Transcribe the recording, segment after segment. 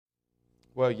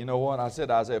Well, you know what? I said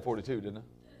Isaiah 42, didn't I?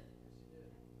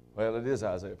 Well, it is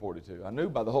Isaiah 42. I knew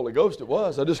by the Holy Ghost it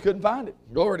was. I just couldn't find it.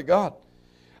 Glory to God.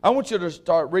 I want you to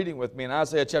start reading with me in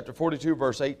Isaiah chapter 42,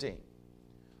 verse 18.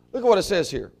 Look at what it says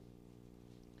here.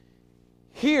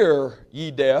 Hear,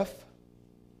 ye deaf,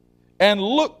 and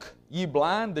look, ye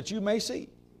blind, that you may see.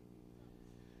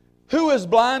 Who is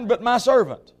blind but my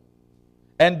servant,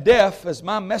 and deaf as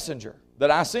my messenger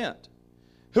that I sent?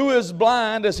 Who is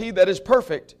blind as he that is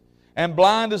perfect, and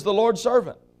blind as the Lord's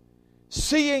servant?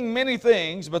 Seeing many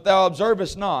things, but thou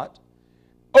observest not.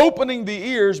 Opening the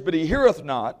ears, but he heareth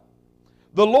not.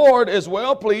 The Lord is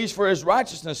well pleased for his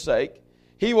righteousness' sake.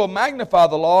 He will magnify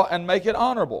the law and make it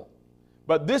honorable.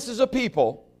 But this is a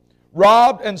people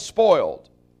robbed and spoiled,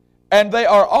 and they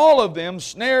are all of them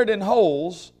snared in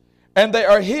holes, and they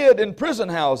are hid in prison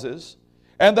houses,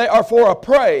 and they are for a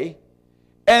prey,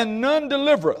 and none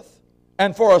delivereth,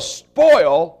 and for a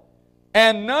spoil,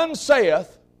 and none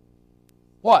saith,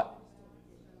 what?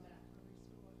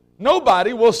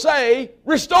 Nobody will say,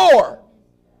 restore.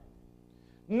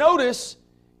 Notice,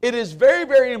 it is very,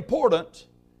 very important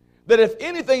that if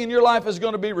anything in your life is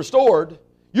going to be restored,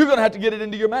 you're going to have to get it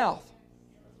into your mouth.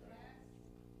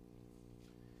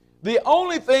 The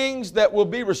only things that will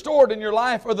be restored in your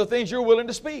life are the things you're willing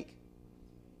to speak.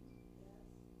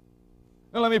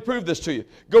 Now let me prove this to you.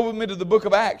 Go with me to the book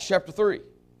of Acts chapter 3.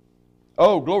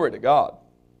 Oh, glory to God.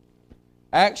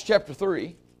 Acts chapter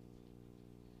 3.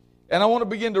 And I want to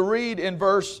begin to read in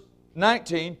verse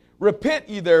 19. Repent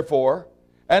ye therefore,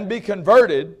 and be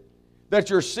converted, that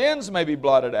your sins may be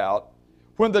blotted out,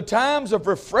 when the times of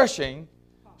refreshing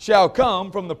shall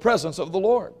come from the presence of the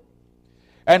Lord.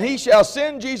 And he shall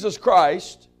send Jesus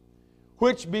Christ,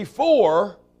 which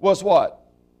before was what?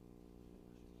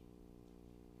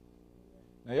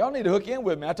 Now y'all need to hook in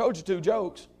with me. I told you 2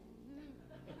 jokes.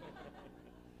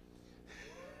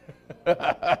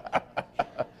 I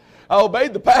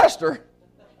obeyed the pastor.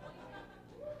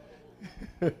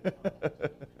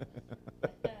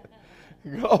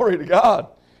 Glory to God.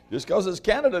 Just because it's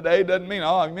Canada Day doesn't mean,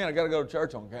 oh, man, I got to go to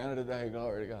church on Canada Day.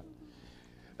 Glory to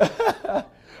God.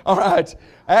 All right.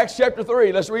 Acts chapter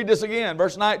 3. Let's read this again.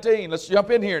 Verse 19. Let's jump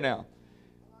in here now.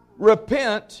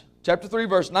 Repent, chapter 3,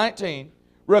 verse 19.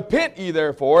 Repent ye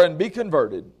therefore and be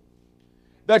converted,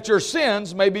 that your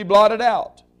sins may be blotted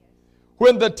out,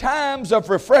 when the times of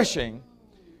refreshing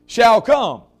shall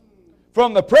come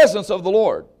from the presence of the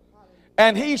Lord.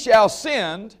 And he shall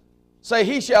send, say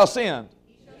he shall send.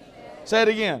 Say it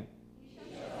again.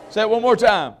 Say it one more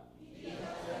time.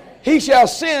 He shall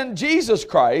send Jesus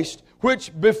Christ,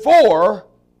 which before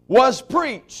was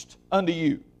preached unto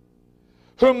you,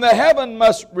 whom the heaven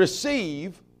must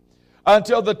receive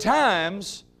until the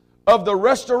times of the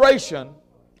restoration,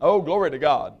 oh glory to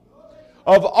God,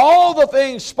 of all the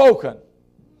things spoken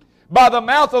by the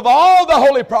mouth of all the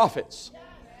holy prophets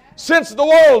since the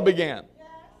world began.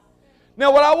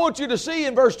 Now what I want you to see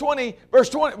in verse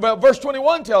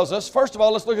 21 tells us, first of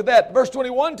all, let's look at that. Verse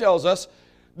 21 tells us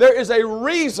there is a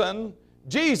reason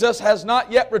Jesus has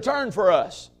not yet returned for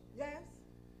us.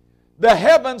 The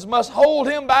heavens must hold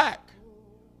him back.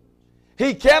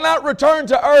 He cannot return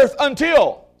to earth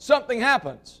until something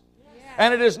happens.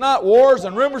 And it is not wars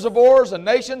and rumors of wars and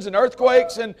nations and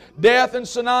earthquakes and death and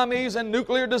tsunamis and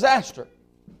nuclear disaster.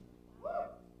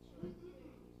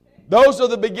 Those are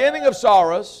the beginning of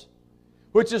sorrows,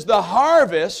 which is the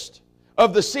harvest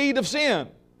of the seed of sin.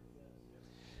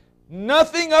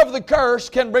 Nothing of the curse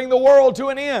can bring the world to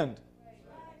an end.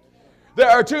 There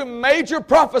are 2 major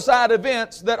prophesied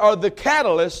events that are the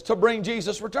catalyst to bring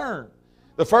Jesus' return.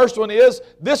 The first one is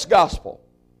this gospel.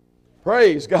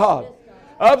 Praise God.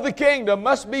 Of the kingdom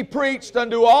must be preached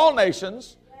unto all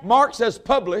nations. Mark says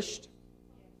published.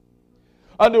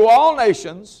 Unto all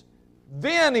nations.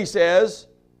 Then he says,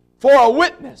 for a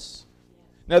witness.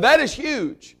 Now that is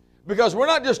huge, because we're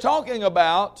not just talking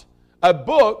about a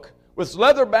book with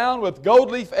leather bound with gold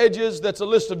leaf edges that's a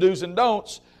list of do's and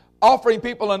don'ts, offering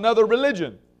people another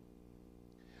religion.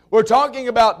 We're talking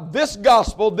about this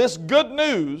gospel, this good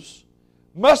news,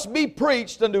 must be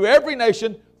preached unto every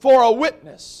nation for a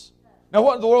witness. Now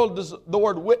what in the world does the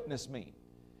word witness mean?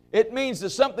 It means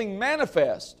that something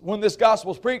manifests when this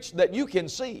gospel is preached that you can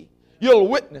see. You'll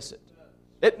witness it.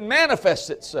 It manifests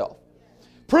itself.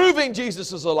 Proving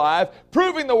Jesus is alive,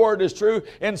 proving the word is true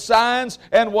in signs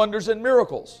and wonders and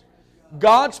miracles.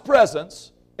 God's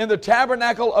presence in the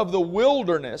tabernacle of the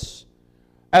wilderness,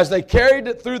 as they carried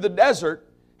it through the desert,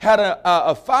 had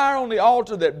a fire on the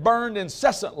altar that burned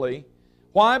incessantly.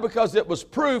 Why? Because it was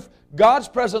proof God's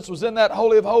presence was in that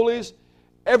Holy of Holies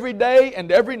every day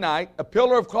and every night, a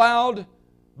pillar of cloud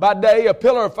by day, a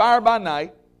pillar of fire by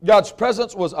night. God's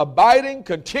presence was abiding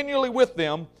continually with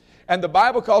them, and the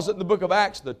Bible calls it in the book of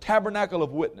Acts the tabernacle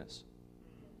of witness.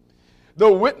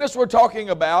 The witness we're talking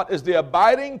about is the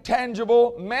abiding,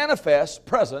 tangible, manifest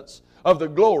presence of the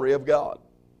glory of God.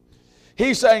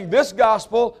 He's saying this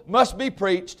gospel must be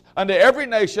preached unto every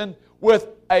nation with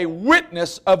a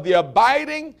witness of the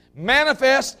abiding,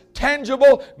 manifest,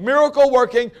 tangible,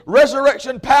 miracle-working,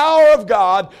 resurrection power of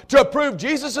God to prove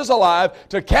Jesus is alive,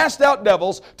 to cast out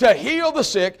devils, to heal the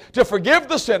sick, to forgive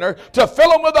the sinner, to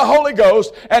fill them with the Holy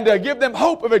Ghost, and to give them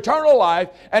hope of eternal life,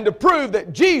 and to prove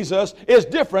that Jesus is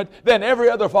different than every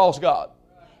other false god.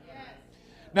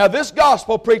 Now, this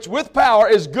gospel preached with power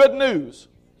is good news.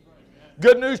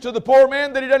 Good news to the poor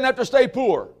man that he doesn't have to stay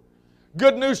poor.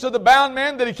 Good news to the bound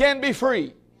man that he can be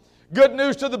free. Good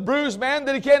news to the bruised man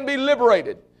that he can be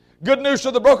liberated. Good news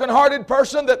to the brokenhearted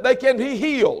person that they can be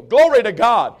healed. Glory to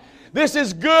God. This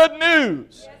is good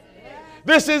news.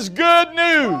 This is good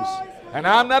news. And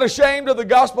I'm not ashamed of the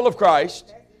gospel of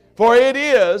Christ, for it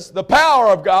is the power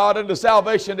of God unto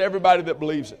salvation to everybody that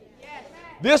believes it.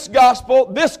 This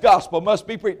gospel must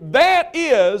be preached. That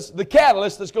is the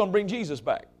catalyst that's going to bring Jesus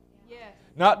back.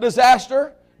 Not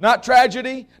disaster, not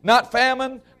tragedy, not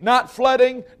famine, not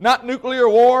flooding, not nuclear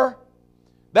war.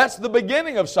 That's the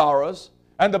beginning of sorrows.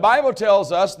 And the Bible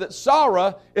tells us that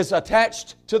sorrow is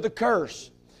attached to the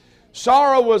curse.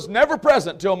 Sorrow was never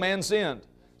present till man sinned.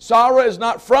 Sorrow is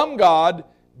not from God.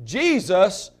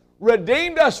 Jesus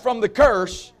redeemed us from the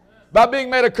curse by being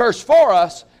made a curse for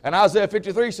us. And Isaiah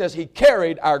 53 says He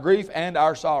carried our grief and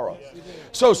our sorrow.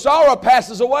 So sorrow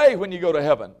passes away when you go to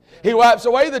heaven. He wipes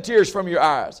away the tears from your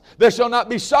eyes. There shall not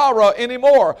be sorrow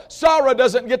anymore. Sorrow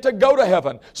doesn't get to go to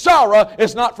heaven. Sorrow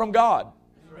is not from God.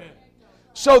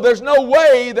 So there's no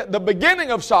way that the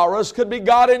beginning of sorrows could be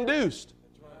God-induced.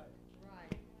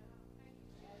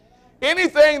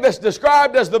 Anything that's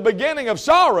described as the beginning of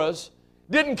sorrows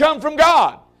didn't come from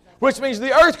God. Which means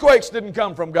the earthquakes didn't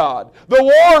come from God. The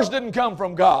wars didn't come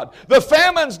from God. The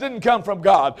famines didn't come from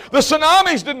God. The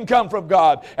tsunamis didn't come from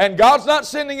God. And God's not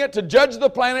sending it to judge the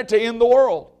planet to end the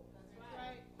world.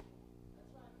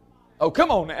 Oh,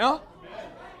 come on now.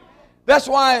 That's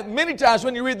why many times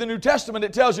when you read the New Testament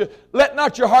it tells you, let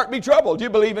not your heart be troubled.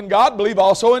 You believe in God, believe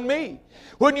also in me.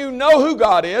 When you know who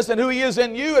God is and who He is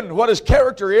in you and what His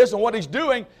character is and what He's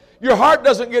doing, your heart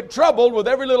doesn't get troubled with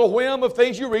every little whim of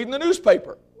things you read in the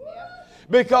newspaper.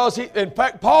 Because, in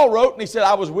fact, Paul wrote and he said,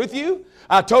 I was with you.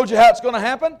 I told you how it's going to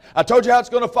happen. I told you how it's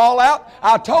going to fall out.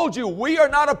 I told you we are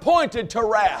not appointed to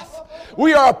wrath.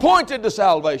 We are appointed to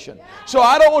salvation. So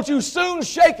I don't want you soon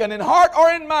shaken in heart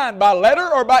or in mind by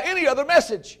letter or by any other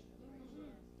message.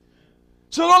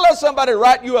 So don't let somebody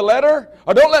write you a letter,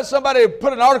 or don't let somebody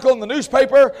put an article in the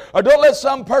newspaper, or don't let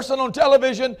some person on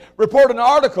television report an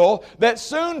article that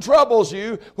soon troubles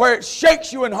you, where it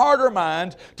shakes you in heart or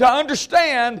mind to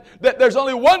understand that there's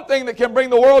only one thing that can bring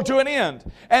the world to an end.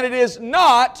 And it is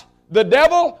not the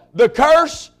devil, the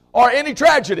curse, or any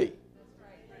tragedy.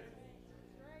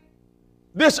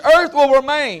 This earth will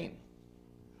remain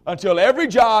until every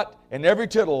jot and every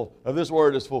tittle of this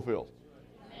word is fulfilled.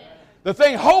 The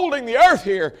thing holding the earth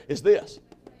here is this.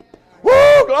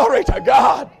 Woo! Glory to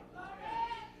God.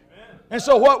 And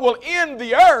so what will end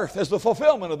the earth is the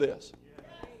fulfillment of this.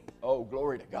 Oh,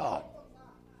 glory to God.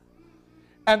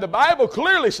 And the Bible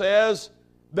clearly says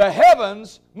the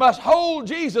heavens must hold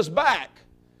Jesus back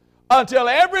until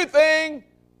everything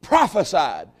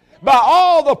prophesied by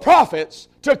all the prophets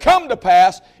to come to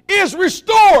pass is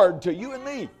restored to you and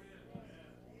me.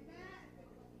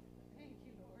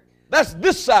 That's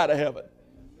this side of heaven.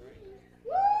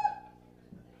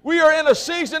 We are in a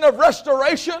season of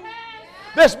restoration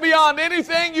that's beyond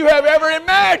anything you have ever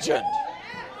imagined.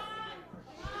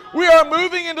 We are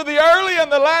moving into the early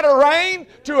and the latter rain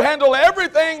to handle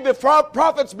everything the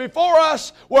prophets before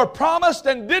us were promised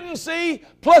and didn't see,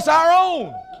 plus our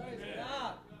own.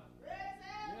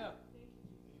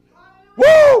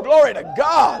 Woo! Glory to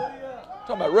God.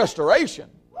 Talking about restoration.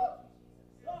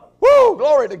 Woo!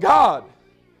 Glory to God.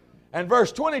 And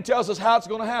verse 20 tells us how it's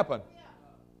going to happen.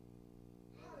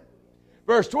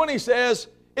 Verse 20 says,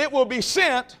 it will be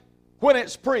sent when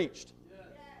it's preached.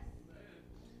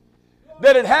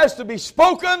 That it has to be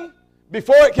spoken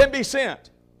before it can be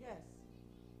sent.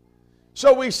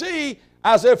 So we see,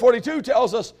 Isaiah 42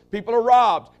 tells us people are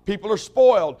robbed, people are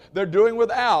spoiled, they're doing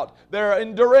without, they're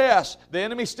in duress, the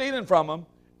enemy's stealing from them.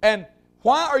 And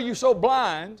why are you so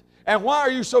blind and why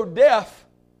are you so deaf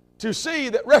to see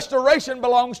that restoration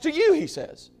belongs to you, he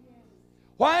says.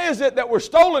 Why is it that we're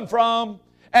stolen from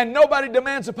and nobody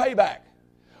demands a payback?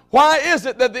 Why is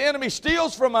it that the enemy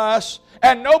steals from us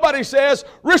and nobody says,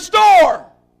 restore?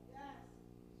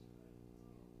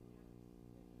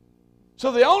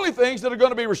 So the only things that are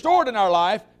going to be restored in our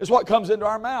life is what comes into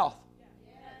our mouth.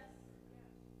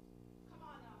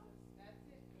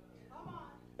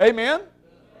 Amen?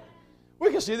 We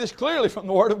can see this clearly from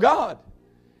the Word of God,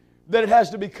 that it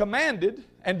has to be commanded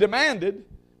and demanded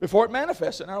before it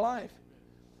manifests in our life.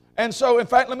 And so, in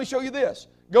fact, let me show you this.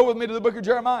 Go with me to the book of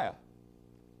Jeremiah.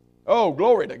 Oh,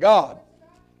 glory to God.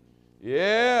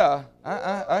 Yeah,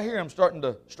 I hear him starting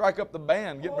to strike up the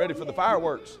band, getting ready for the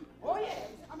fireworks. Oh, yeah.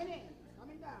 Coming in.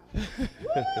 Coming down.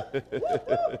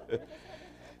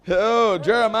 Oh,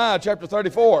 Jeremiah chapter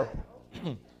 34.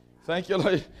 Thank you,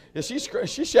 Lord. Yeah, she's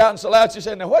shouting so loud, she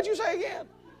said, now what'd you say again?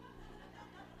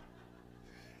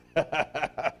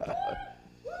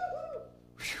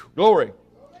 Glory.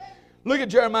 Look at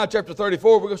Jeremiah chapter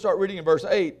 34. We're going to start reading in verse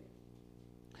 8.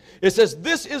 It says,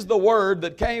 this is the word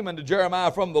that came unto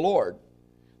Jeremiah from the Lord,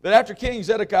 that after King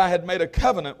Zedekiah had made a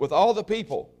covenant with all the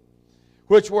people,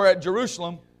 which were at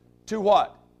Jerusalem, to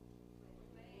what?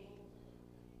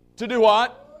 To do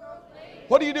what?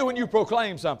 What do you do when you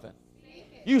proclaim something?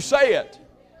 You say it.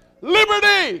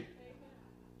 Liberty!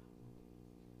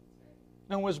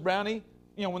 Now, Miss Brownie,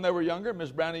 when they were younger, Miss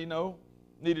Brownie,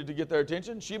 needed to get their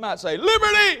attention. She might say,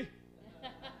 liberty!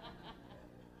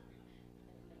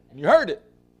 And you heard it.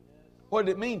 What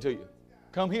did it mean to you?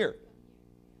 Come here.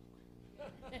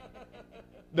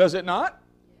 Does it not?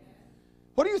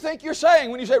 What do you think you're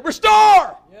saying when you say,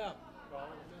 restore? Yeah.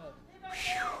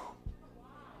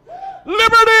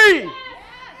 Liberty!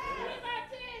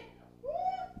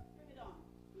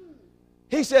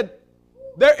 He said,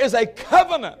 there is a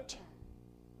covenant.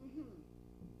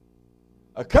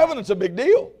 A covenant's a big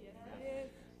deal.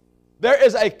 There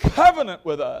is a covenant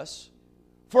with us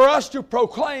for us to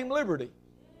proclaim liberty.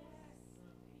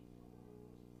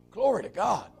 Glory to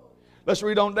God. Let's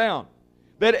read on down.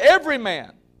 That every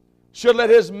man should let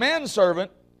his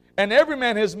manservant and every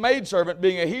man his maidservant,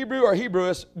 being a Hebrew or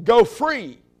Hebrewess, go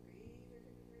free.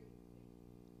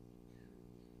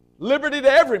 Liberty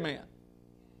to every man.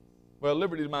 Well,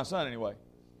 liberty to my son anyway.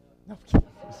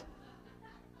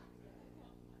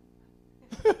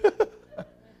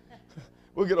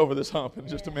 We'll get over this hump in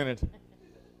just a minute.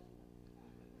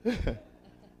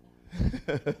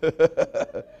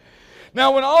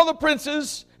 Now when all the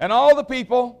princes and all the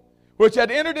people which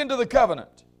had entered into the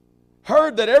covenant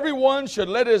heard that every one should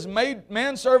let his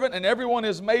manservant and every one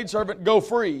his maidservant go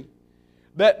free,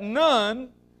 that none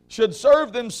should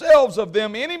serve themselves of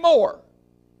them any more,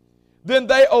 then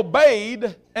they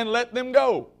obeyed and let them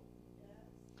go.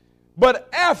 But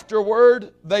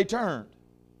afterward they turned.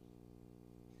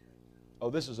 Oh,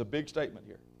 this is a big statement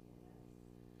here.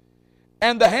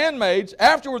 And the handmaids,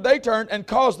 afterward they turned and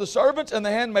caused the servants and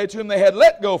the handmaids whom they had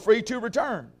let go free to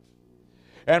return,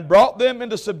 and brought them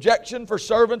into subjection for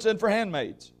servants and for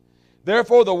handmaids.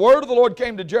 Therefore the word of the Lord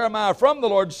came to Jeremiah from the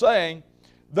Lord, saying,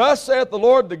 thus saith the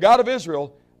Lord, the God of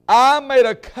Israel, I made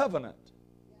a covenant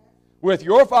with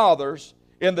your fathers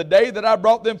in the day that I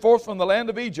brought them forth from the land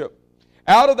of Egypt,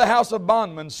 out of the house of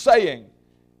bondmen, saying,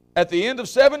 at the end of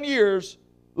 7 years,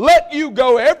 let you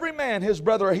go every man his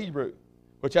brother a Hebrew,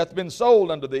 which hath been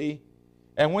sold unto thee,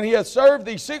 and when he hath served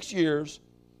thee 6 years,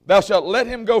 thou shalt let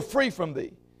him go free from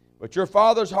thee. But your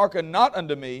fathers hearkened not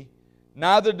unto me,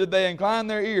 neither did they incline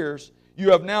their ears.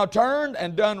 You have now turned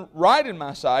and done right in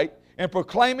my sight, in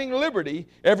proclaiming liberty,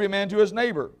 every man to his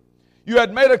neighbor. You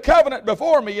had made a covenant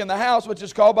before me in the house which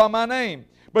is called by my name.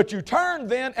 But you turned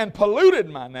then and polluted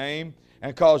my name,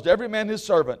 and caused every man his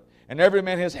servant, and every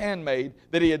man his handmaid,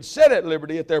 that he had set at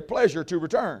liberty at their pleasure to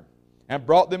return, and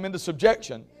brought them into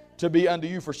subjection to be unto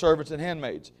you for servants and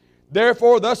handmaids.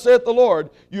 Therefore, thus saith the Lord,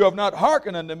 you have not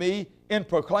hearkened unto me in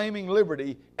proclaiming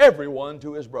liberty, every one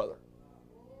to his brother.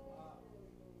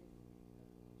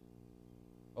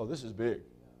 Oh, this is big.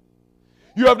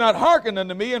 You have not hearkened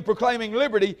unto me in proclaiming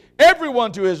liberty, every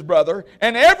one to his brother,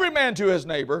 and every man to his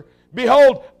neighbor.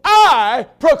 Behold, I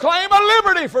proclaim a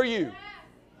liberty for you.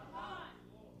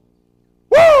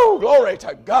 Woo! Glory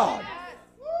to God.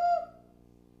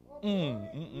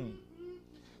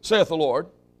 Saith the Lord.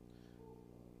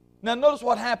 Now notice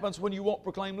what happens when you won't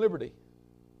proclaim liberty.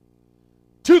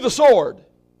 To the sword,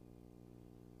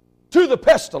 to the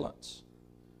pestilence,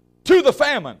 to the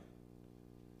famine,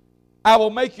 I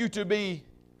will make you to be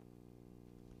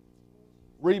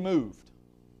removed.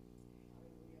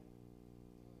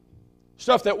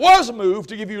 Stuff that was moved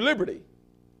to give you liberty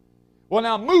will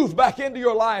now move back into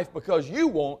your life because you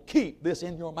won't keep this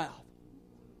in your mouth.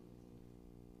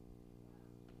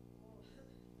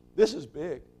 This is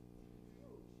big.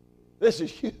 This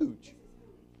is huge.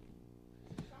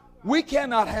 We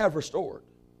cannot have restored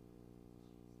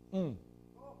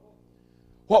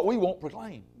what we won't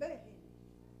proclaim.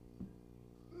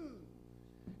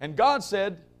 And God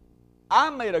said, I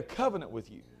made a covenant with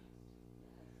you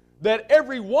that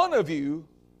every one of you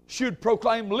should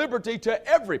proclaim liberty to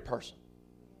every person,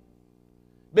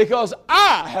 because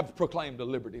I have proclaimed a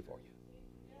liberty for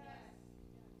you.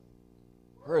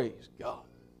 Praise God.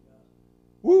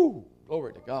 Woo!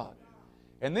 Glory to God.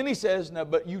 And then he says, now,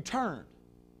 but you turned.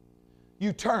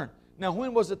 You turned. Now,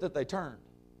 when was it that they turned?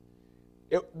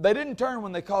 They didn't turn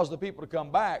when they caused the people to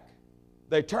come back.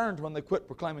 They turned when they quit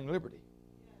proclaiming liberty.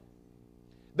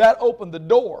 That opened the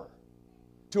door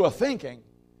to a thinking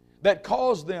that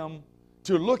caused them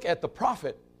to look at the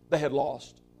profit they had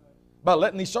lost by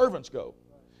letting these servants go.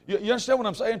 You understand what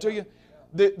I'm saying to you?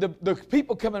 The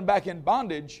people coming back in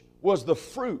bondage was the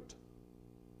fruit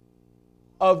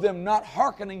of them not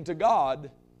hearkening to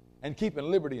God and keeping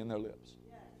liberty in their lips.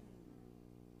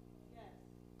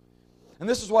 And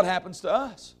this is what happens to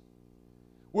us.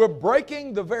 We're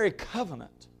breaking the very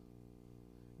covenant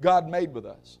God made with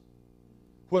us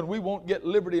when we won't get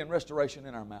liberty and restoration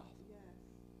in our mouth.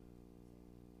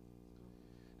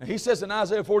 And he says in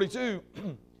Isaiah 42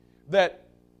 that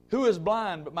who is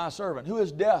blind but my servant? Who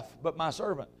is deaf but my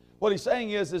servant? What he's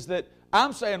saying is that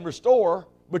I'm saying restore,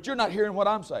 but you're not hearing what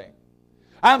I'm saying.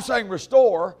 I'm saying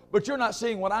restore, but you're not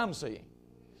seeing what I'm seeing.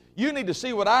 You need to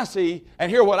see what I see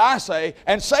and hear what I say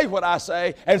and say what I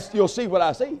say, and you'll see what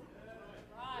I see.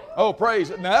 Oh, praise.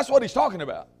 Now, that's what he's talking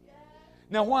about.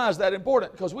 Now, why is that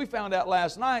important? Because we found out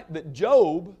last night that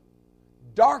Job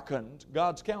darkened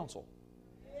God's counsel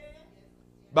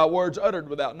by words uttered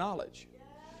without knowledge.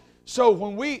 So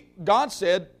when God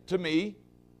said to me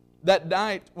that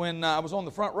night when I was on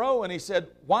the front row, and he said,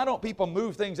 why don't people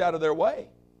move things out of their way?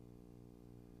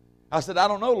 I said, I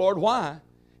don't know, Lord, why?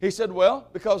 He said, well,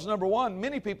 because number one,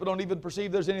 many people don't even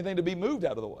perceive there's anything to be moved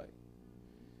out of the way.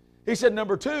 He said,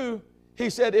 number two, he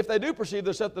said, if they do perceive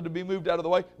there's something to be moved out of the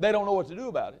way, they don't know what to do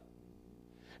about it.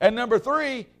 And number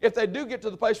three, if they do get to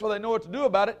the place where they know what to do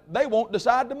about it, they won't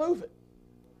decide to move it.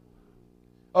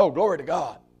 Oh, glory to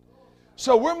God.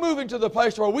 So we're moving to the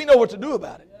place where we know what to do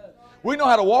about it. We know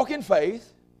how to walk in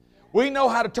faith. We know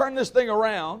how to turn this thing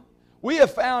around. We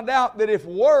have found out that if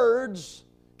words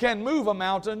can move a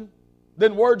mountain,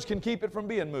 then words can keep it from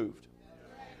being moved.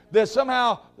 That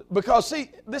somehow, because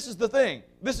see, this is the thing.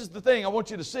 This is the thing I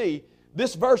want you to see.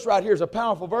 This verse right here is a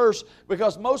powerful verse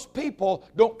because most people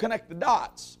don't connect the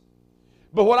dots.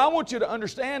 But what I want you to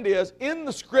understand is, in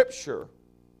the Scripture,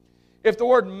 if the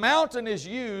word mountain is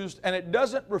used and it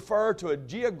doesn't refer to a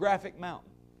geographic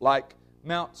mountain, like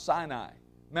Mount Sinai,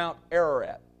 Mount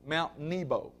Ararat, Mount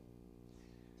Nebo,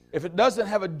 if it doesn't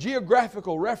have a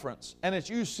geographical reference and it's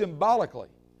used symbolically,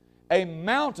 a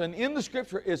mountain in the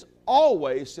Scripture is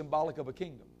always symbolic of a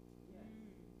kingdom.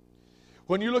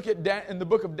 When you look at in the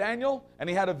book of Daniel, and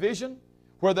he had a vision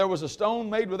where there was a stone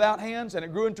made without hands and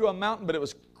it grew into a mountain, but it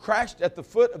was crashed at the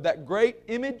foot of that great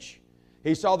image.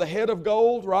 He saw the head of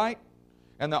gold, right?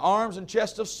 And the arms and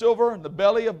chest of silver and the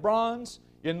belly of bronze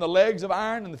and the legs of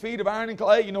iron and the feet of iron and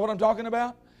clay. You know what I'm talking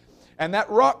about? And that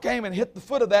rock came and hit the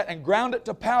foot of that and ground it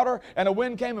to powder, and a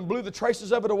wind came and blew the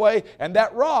traces of it away. And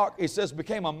that rock, it says,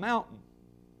 became a mountain.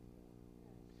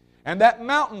 And that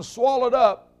mountain swallowed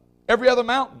up every other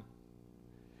mountain.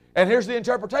 And here's the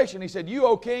interpretation. He said, you,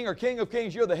 O king, or king of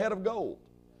kings, you're the head of gold.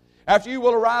 After you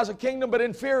will arise a kingdom, but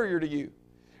inferior to you.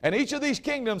 And each of these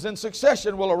kingdoms in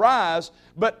succession will arise,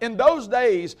 but in those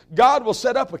days, God will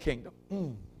set up a kingdom.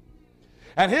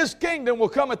 And His kingdom will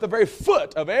come at the very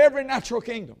foot of every natural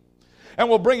kingdom. And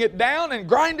will bring it down and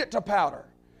grind it to powder.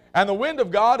 And the wind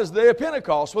of God is the day of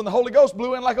Pentecost, when the Holy Ghost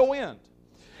blew in like a wind.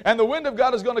 And the wind of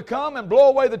God is going to come and blow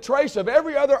away the trace of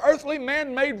every other earthly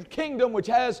man-made kingdom which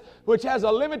has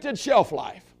a limited shelf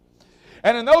life.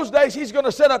 And in those days, He's going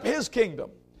to set up His kingdom.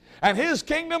 And His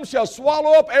kingdom shall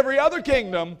swallow up every other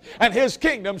kingdom, and His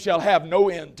kingdom shall have no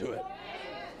end to it.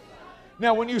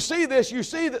 Now, when you see this, you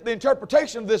see that the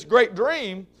interpretation of this great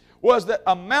dream was that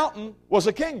a mountain was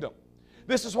a kingdom.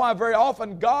 This is why very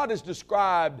often God is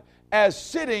described as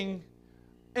sitting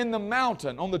in the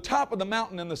mountain, on the top of the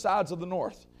mountain in the sides of the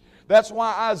north. That's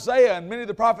why Isaiah and many of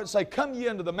the prophets say, come ye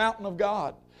into the mountain of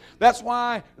God. That's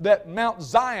why that Mount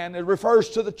Zion, it refers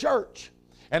to the church.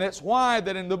 And it's why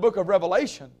that in the book of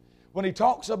Revelation, when he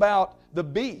talks about the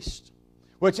beast,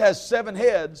 which has 7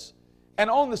 heads, and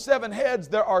on the 7 heads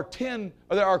there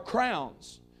are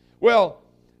crowns. Well,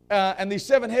 and these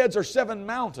 7 heads are 7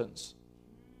 mountains.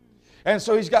 And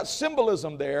so he's got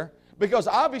symbolism there, because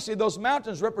obviously those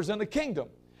mountains represent a kingdom.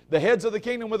 The heads of the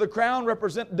kingdom with a crown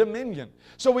represent dominion.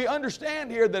 So we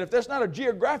understand here that if there's not a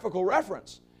geographical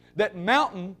reference, that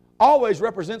mountain always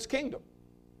represents kingdom.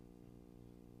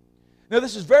 Now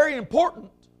this is very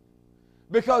important,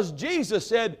 because Jesus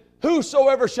said,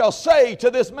 whosoever shall say to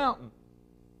this mountain.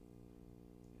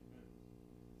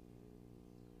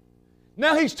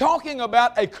 Now he's talking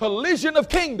about a collision of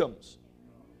kingdoms.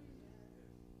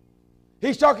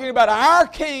 He's talking about our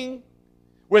king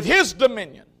with his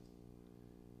dominion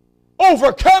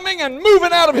overcoming and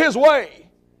moving out of his way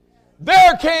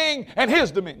their king and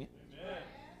his dominion.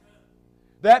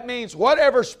 That means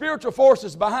whatever spiritual force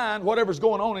is behind whatever's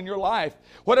going on in your life,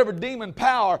 whatever demon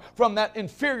power from that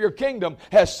inferior kingdom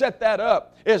has set that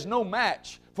up, is no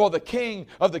match for the king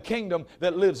of the kingdom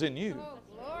that lives in you. Oh,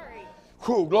 glory.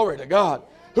 Whew, glory to God.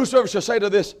 Whosoever shall say to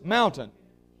this mountain.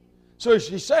 So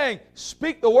she's saying,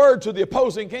 speak the word to the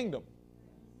opposing kingdom.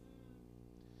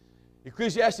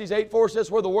 Ecclesiastes 8:4 says,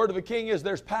 where the word of a king is,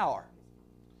 there's power.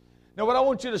 Now what I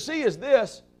want you to see is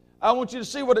this. I want you to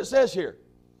see what it says here.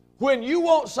 When you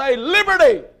won't say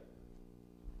liberty,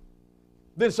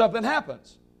 then something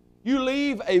happens. You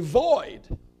leave a void.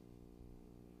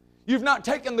 You've not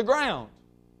taken the ground.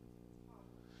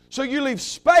 So you leave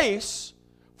space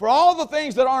for all the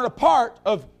things that aren't a part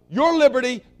of your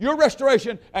liberty, your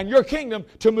restoration, and your kingdom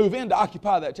to move in to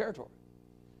occupy that territory.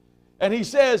 And he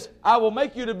says, I will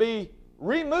make you to be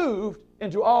removed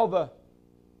into all the...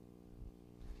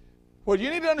 What you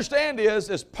need to understand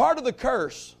is part of the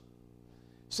curse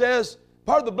says,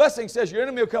 part of the blessing says your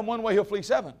enemy will come one way, he'll flee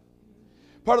seven.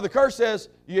 Part of the curse says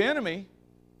your enemy,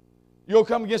 you'll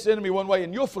come against the enemy one way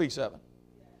and you'll flee seven.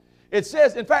 It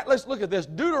says, in fact, let's look at this.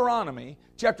 Deuteronomy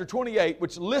chapter 28,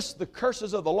 which lists the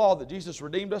curses of the law that Jesus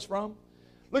redeemed us from.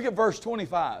 Look at verse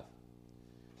 25.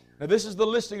 Now this is the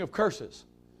listing of curses.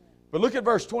 But look at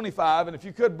verse 25, and if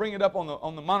you could bring it up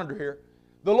on the monitor here.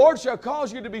 The Lord shall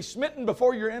cause you to be smitten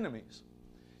before your enemies.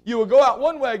 You will go out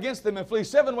one way against them and flee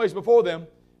seven ways before them.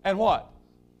 And what?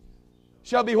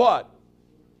 Shall be what?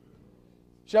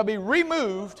 Shall be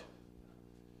removed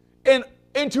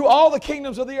into all the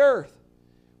kingdoms of the earth.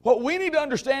 What we need to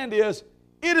understand is,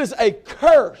 it is a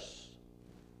curse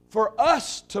for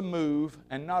us to move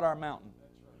and not our mountain.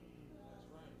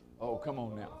 Oh, come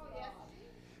on now.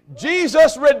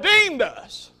 Jesus redeemed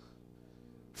us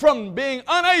from being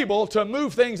unable to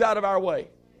move things out of our way.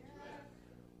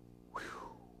 Whew.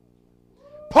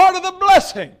 Part of the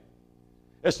blessing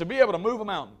is to be able to move a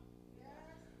mountain,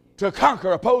 to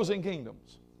conquer opposing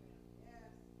kingdoms.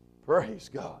 Praise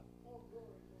God.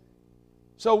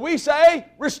 So we say,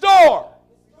 restore.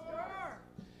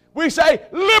 We say,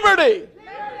 liberty.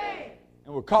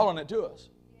 And we're calling it to us.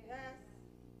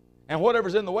 And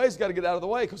whatever's in the way has got to get out of the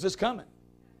way, because it's coming.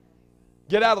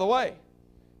 Get out of the way.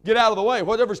 Get out of the way.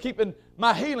 Whatever's keeping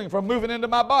my healing from moving into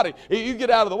my body, you get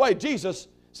out of the way. Jesus,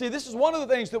 see, this is one of the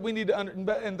things that we need to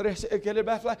understand.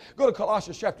 Go to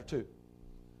Colossians chapter 2.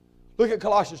 Look at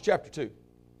Colossians chapter 2.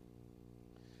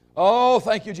 Oh,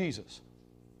 thank you, Jesus.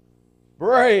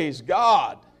 Praise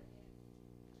God.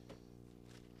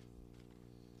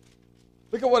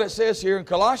 Look at what it says here in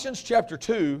Colossians chapter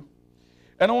 2.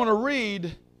 And I want to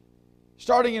read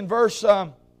starting in verse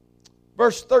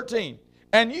 13.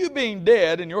 And you being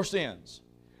dead in your sins,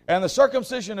 and the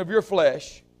circumcision of your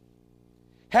flesh,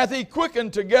 hath he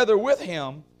quickened together with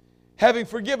him, having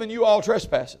forgiven you all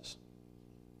trespasses,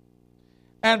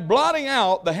 and blotting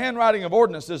out the handwriting of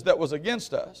ordinances that was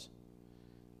against us,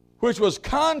 which was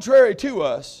contrary to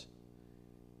us,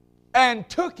 and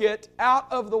took it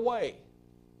out of the way.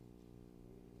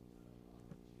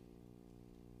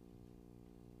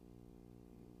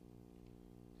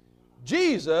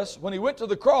 Jesus, when he went to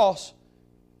the cross,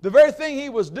 the very thing he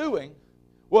was doing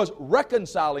was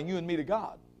reconciling you and me to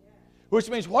God. Which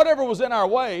means whatever was in our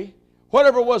way,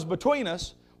 whatever was between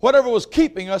us, whatever was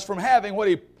keeping us from having what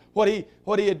he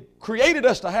had created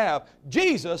us to have,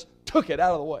 Jesus took it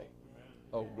out of the way.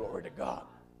 Oh, glory to God.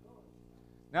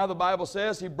 Now the Bible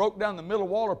says he broke down the middle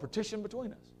wall of partition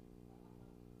between us.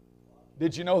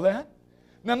 Did you know that?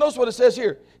 Now notice what it says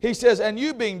here. He says, and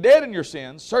you being dead in your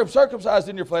sins, circumcised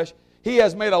in your flesh, he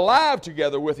has made alive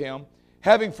together with him,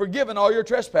 having forgiven all your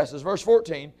trespasses. Verse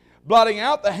 14, blotting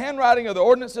out the handwriting of the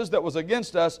ordinances that was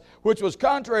against us, which was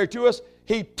contrary to us,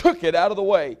 he took it out of the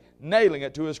way, nailing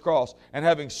it to his cross, and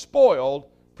having spoiled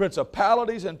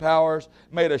principalities and powers,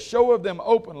 made a show of them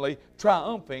openly,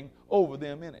 triumphing over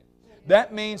them in it.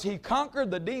 That means he conquered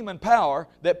the demon power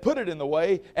that put it in the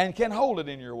way and can hold it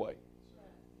in your way.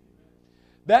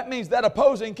 That means that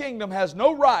opposing kingdom has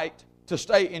no right to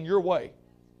stay in your way.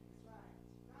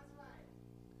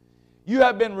 You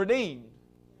have been redeemed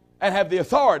and have the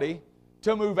authority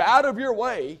to move out of your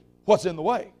way what's in the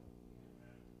way.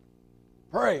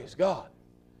 Praise God.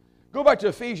 Go back to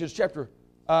Ephesians chapter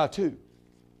 2.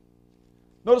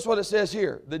 Notice what it says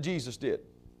here that Jesus did.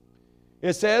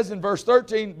 It says in verse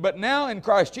 13, but now in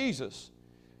Christ Jesus,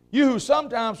 You who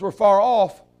sometimes were far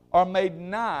off are made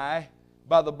nigh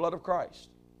by the blood of Christ.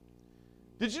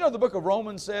 Did you know the book of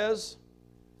Romans says,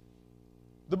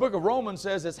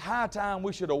 it's high time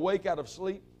we should awake out of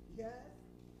sleep? Yes.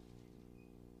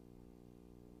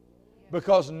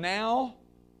 Because now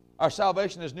our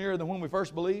salvation is nearer than when we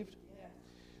first believed. Yes.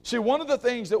 See, one of the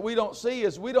things that we don't see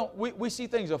is we see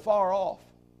things afar off.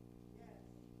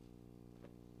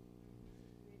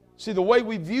 See, the way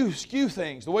we skew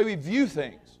things, the way we view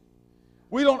things,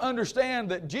 we don't understand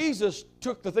that Jesus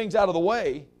took the things out of the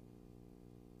way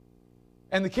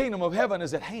and the kingdom of heaven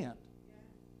is at hand.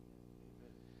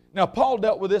 Now, Paul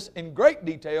dealt with this in great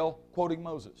detail, quoting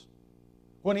Moses,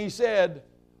 when he said,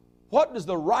 what does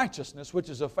the righteousness which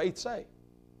is of faith say?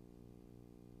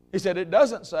 He said, it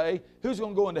doesn't say who's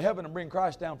going to go into heaven and bring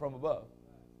Christ down from above.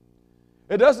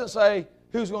 It doesn't say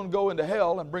who's going to go into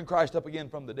hell and bring Christ up again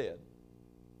from the dead.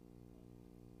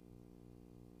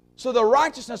 So the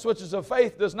righteousness which is of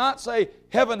faith does not say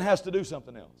heaven has to do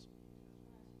something else.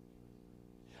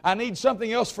 I need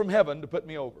something else from heaven to put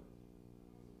me over.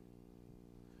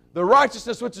 The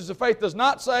righteousness which is of faith does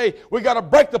not say we got to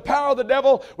break the power of the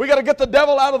devil, we got to get the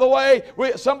devil out of the way,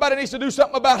 somebody needs to do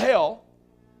something about hell.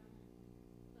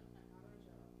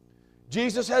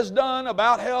 Jesus has done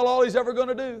about hell all He's ever going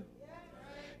to do.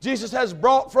 Jesus has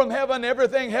brought from heaven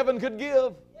everything heaven could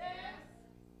give.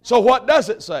 So what does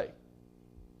it say?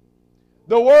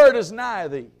 The word is nigh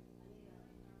thee.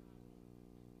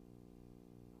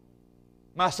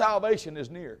 My salvation is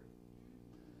near.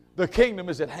 The kingdom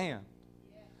is at hand.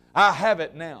 I have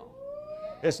it now.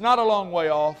 It's not a long way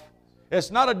off.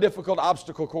 It's not a difficult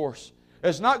obstacle course.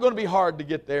 It's not going to be hard to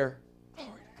get there.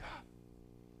 Glory to God.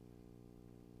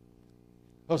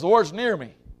 Because the word's near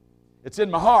me. It's in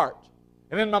my heart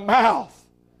and in my mouth.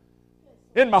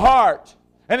 In my heart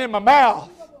and in my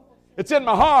mouth. It's in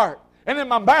my heart and in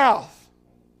my mouth.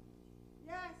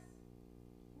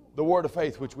 The word of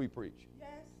faith which we preach. Yes.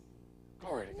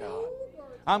 Glory to God.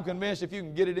 I'm convinced if you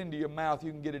can get it into your mouth,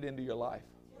 you can get it into your life.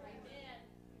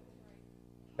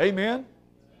 Amen?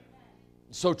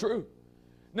 So true.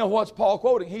 Now what's Paul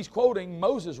quoting? He's quoting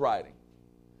Moses' writing.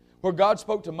 Where God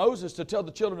spoke to Moses to tell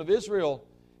the children of Israel,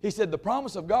 He said, the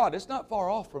promise of God, it's not far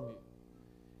off from you.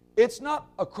 It's not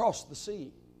across the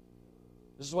sea.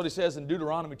 This is what He says in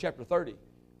Deuteronomy chapter 30.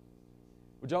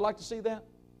 Would y'all like to see that?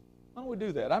 Why don't we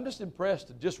do that? I'm just impressed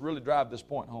to just really drive this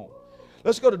point home.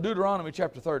 Let's go to Deuteronomy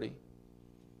chapter 30.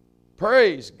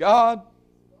 Praise God.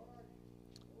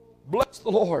 Bless the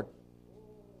Lord.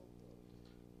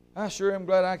 I sure am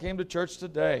glad I came to church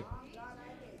today.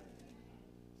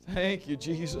 Thank you,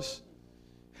 Jesus.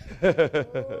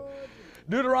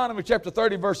 Deuteronomy chapter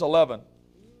 30, verse 11.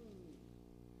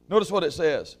 Notice what it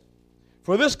says.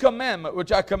 For this commandment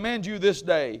which I command you this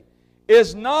day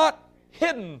is not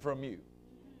hidden from you,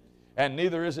 and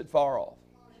neither is it far off.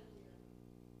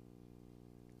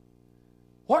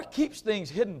 What keeps things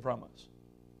hidden from us?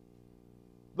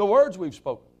 The words we've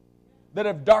spoken that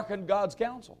have darkened God's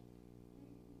counsel.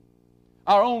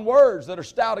 Our own words that are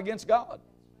stout against God.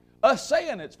 Us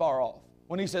saying it's far off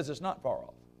when He says it's not far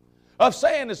off. Us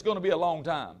saying it's going to be a long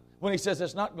time when He says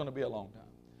it's not going to be a long time.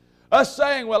 Us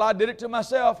saying, well, I did it to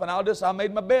myself and I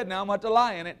made my bed, now I'm going to have to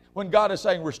lie in it, when God is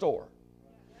saying restore.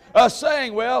 Us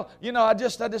saying, well, you know, I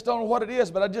just don't know what it is,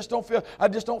 but I just don't feel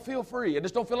free. I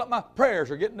just don't feel like my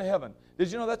prayers are getting to heaven.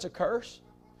 Did you know that's a curse?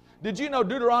 Did you know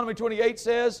Deuteronomy 28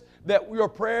 says that your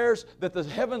prayers, that the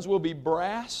heavens will be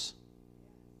brass?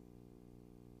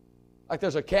 Like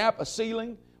there's a cap, a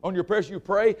ceiling on your prayers, you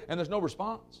pray and there's no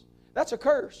response. That's a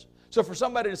curse. So for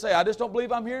somebody to say, I just don't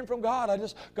believe I'm hearing from God.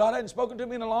 God hadn't spoken to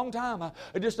me in a long time.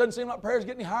 It just doesn't seem like prayers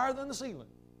get any higher than the ceiling.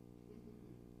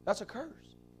 That's a curse.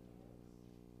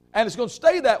 And it's going to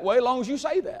stay that way as long as you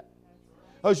say that.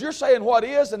 Because you're saying what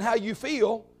is and how you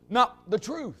feel, not the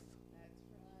truth.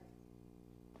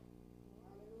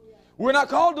 We're not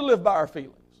called to live by our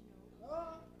feelings.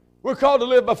 We're called to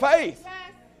live by faith.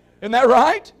 Isn't that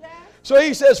right? So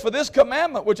He says, for this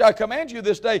commandment which I command you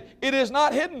this day, it is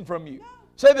not hidden from you.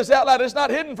 Say this out loud. It's not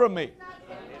hidden from me.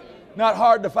 Not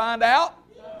hard to find out.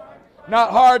 Not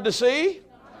hard to see.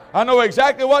 I know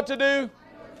exactly what to do.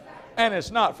 And it's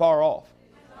not far off.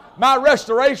 My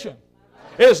restoration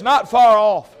is not far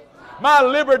off. My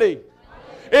liberty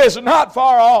is not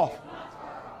far off.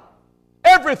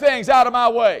 Everything's out of my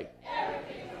way.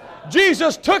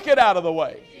 Jesus took it out of the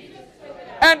way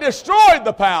and destroyed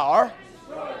the power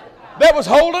that was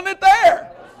holding it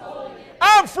there.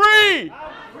 I'm free.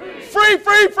 Free,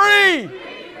 free, free.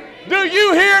 Do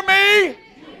you hear me?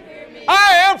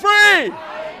 I am free.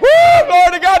 Woo,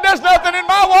 Lord of God, there's nothing in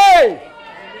my way.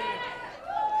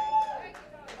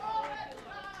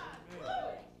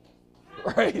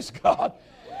 Praise God.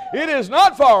 It is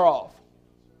not far off.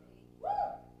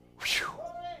 Whew.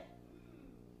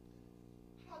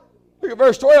 Look at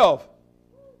verse 12.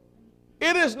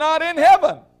 It is not in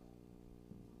heaven.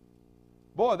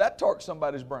 Boy, that torques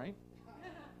somebody's brain.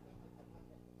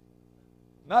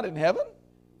 Not in heaven?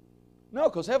 No,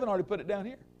 because heaven already put it down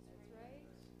here.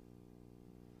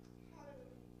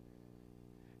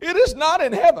 It is not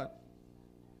in heaven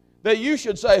that you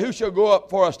should say, who shall go up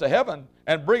for us to heaven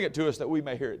and bring it to us that we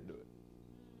may hear it and do it.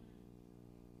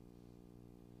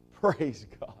 Praise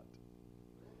God.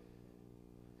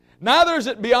 Neither is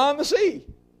it beyond the sea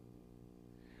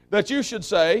that you should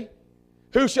say,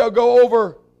 who shall go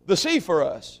over the sea for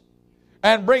us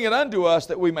and bring it unto us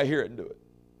that we may hear it and do it.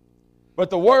 But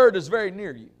the word is very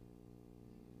near you.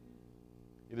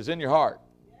 It is in your heart.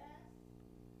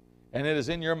 And it is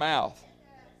in your mouth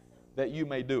that you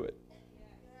may do it.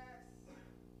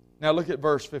 Now look at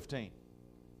verse 15.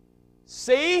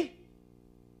 See?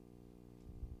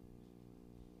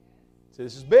 See,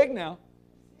 this is big now.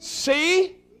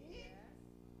 See?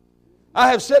 I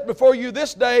have set before you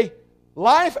this day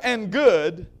life and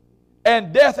good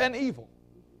and death and evil.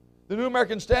 The New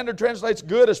American Standard translates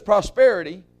good as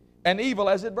prosperity and evil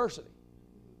as adversity.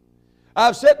 I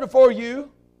have set before you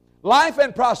life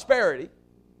and prosperity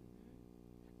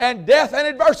and death and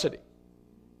adversity.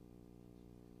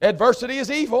 Adversity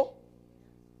is evil.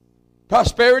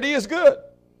 Prosperity is good.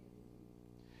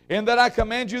 In that I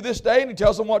command you this day, and he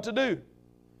tells them what to do.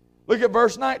 Look at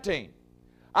verse 19.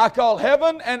 I call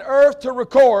heaven and earth to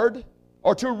record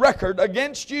or to record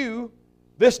against you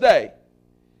this day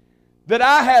that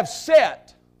I have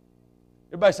set.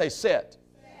 Everybody say set.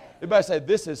 Everybody say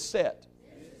this is set.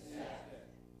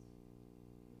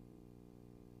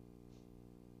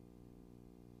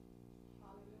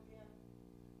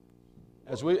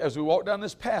 As we walk down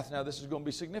this path now, this is going to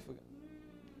be significant.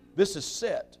 This is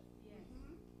set.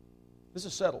 This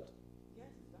is settled.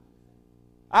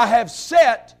 I have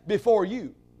set before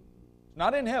you. It's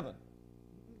not in heaven.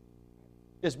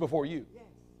 It's before you.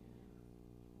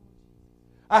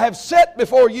 I have set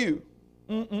before you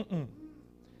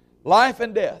life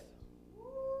and death,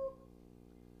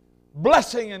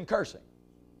 blessing and cursing.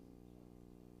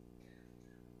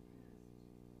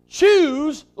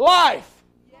 Choose life.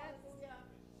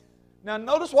 Now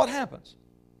notice what happens.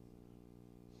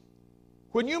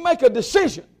 When you make a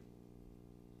decision,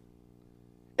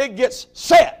 it gets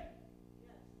set.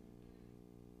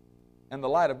 And the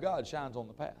light of God shines on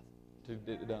the path to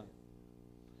get it done.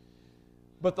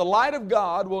 But the light of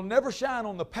God will never shine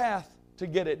on the path to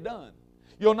get it done.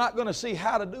 You're not going to see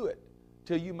how to do it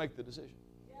till you make the decision.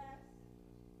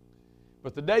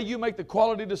 But the day you make the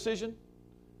quality decision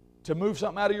to move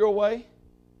something out of your way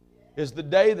is the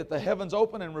day that the heavens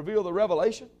open and reveal the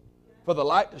revelation for the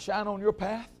light to shine on your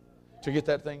path to get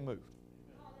that thing moved.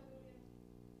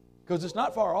 Because it's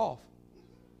not far off.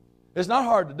 It's not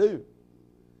hard to do.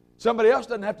 Somebody else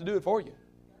doesn't have to do it for you.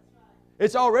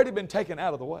 It's already been taken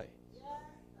out of the way.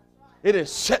 It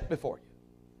is set before you.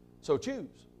 So choose.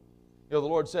 You know, the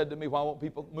Lord said to me, why won't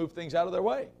people move things out of their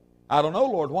way? I don't know,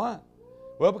 Lord, why?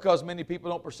 Well, because many people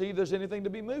don't perceive there's anything to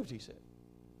be moved, he said.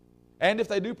 And if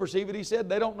they do perceive it, he said,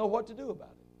 they don't know what to do about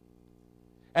it.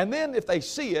 And then if they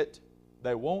see it,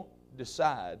 they won't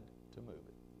decide to move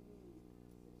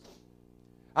it.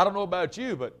 I don't know about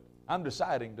you, but I'm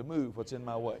deciding to move what's in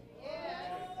my way.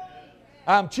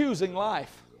 I'm choosing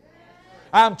life.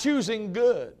 I'm choosing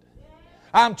good.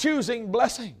 I'm choosing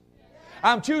blessing.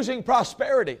 I'm choosing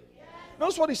prosperity.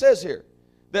 Notice what he says here.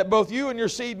 That both you and your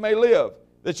seed may live,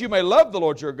 that you may love the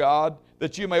Lord your God,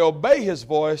 that you may obey his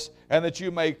voice, and that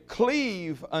you may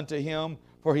cleave unto him,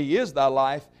 for he is thy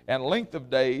life and length of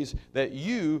days, that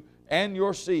you and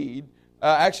your seed,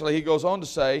 actually he goes on to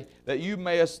say, that you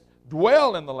mayest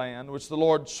dwell in the land which the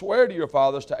Lord sware to your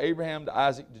fathers, to Abraham, to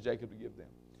Isaac, to Jacob, to give them.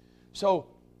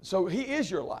 So he is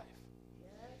your life.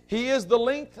 He is the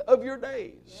length of your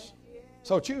days.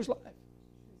 So choose life.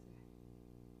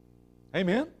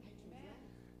 Amen?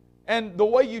 And the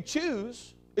way you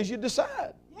choose is you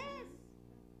decide.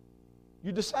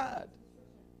 You decide.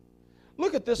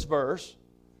 Look at this verse,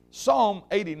 Psalm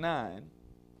 89.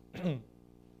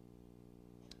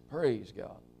 Praise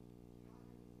God.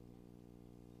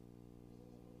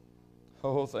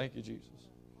 Oh, thank you, Jesus.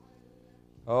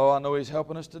 Oh, I know he's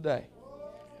helping us today.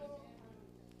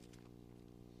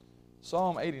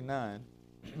 Psalm 89,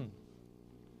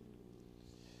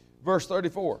 verse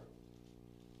 34.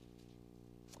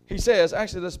 He says,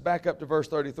 actually let's back up to verse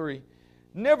 33.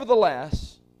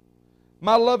 Nevertheless,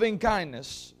 my loving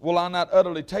kindness will I not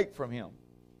utterly take from him,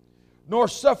 nor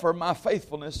suffer my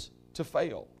faithfulness to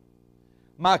fail.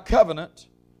 My covenant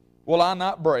will I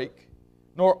not break,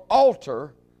 nor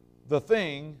alter the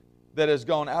thing that has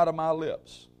gone out of my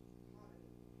lips.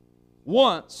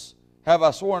 Once have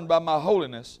I sworn by my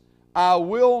holiness, I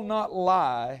will not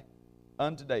lie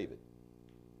unto David.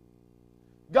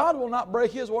 God will not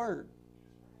break His word.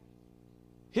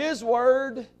 His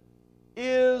word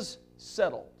is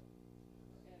settled.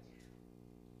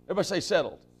 Everybody say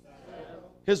settled.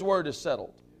 His word is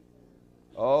settled.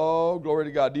 Oh, glory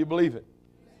to God. Do you believe it?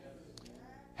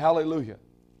 Hallelujah.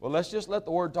 Well, let's just let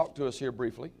the Word talk to us here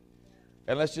briefly.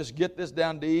 And let's just get this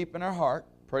down deep in our heart.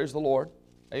 Praise the Lord.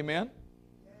 Amen.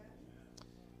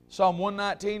 Psalm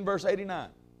 119, verse 89.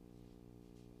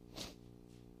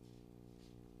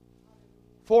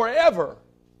 Forever,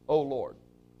 O Lord.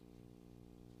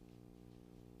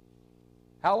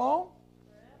 How long?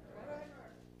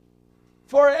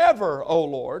 Forever, O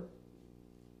Lord.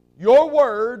 Your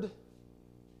word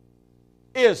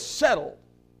is settled.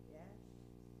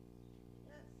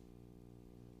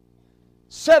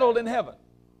 Settled in heaven.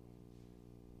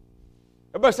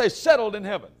 Everybody say settled in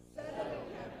heaven. Settled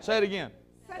in heaven. Say it again.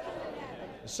 Settled in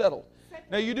heaven. Settled.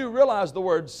 Now you do realize the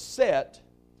word set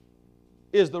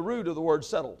is the root of the word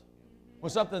settled. When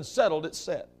something's settled, it's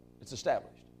set. It's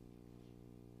established.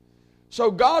 So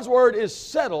God's word is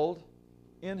settled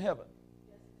in heaven.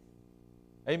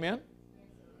 Amen?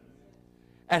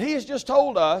 And He has just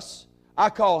told us, I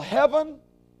call heaven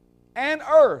and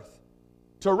earth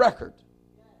to record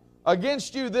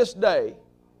against you this day.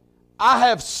 I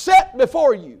have set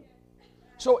before you.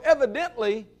 So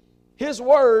evidently, His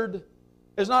word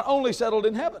is not only settled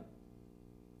in heaven.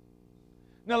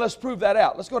 Now let's prove that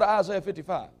out. Let's go to Isaiah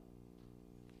 55.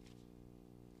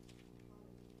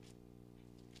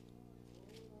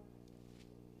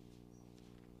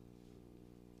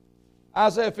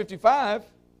 Isaiah 55,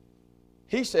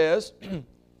 he says,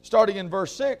 starting in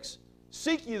verse 6,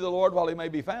 seek ye the Lord while He may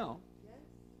be found.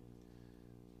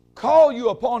 Call you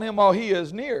upon Him while He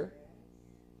is near.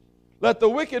 Let the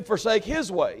wicked forsake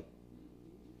his way,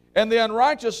 and the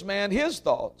unrighteous man his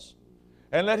thoughts.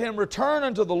 And let him return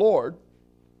unto the Lord,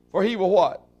 for He will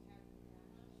what?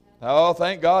 Oh,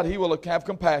 thank God, He will have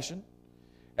compassion,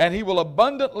 and He will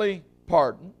abundantly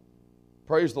pardon.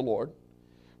 Praise the Lord.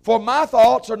 For my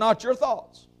thoughts are not your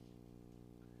thoughts,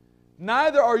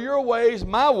 neither are your ways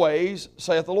my ways,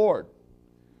 saith the Lord.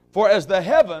 For as the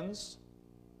heavens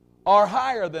are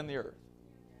higher than the earth.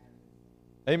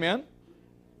 Amen?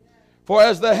 For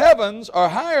as the heavens are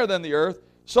higher than the earth,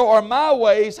 so are my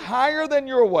ways higher than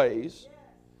your ways,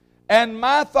 and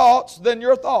my thoughts than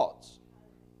your thoughts.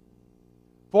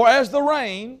 For as the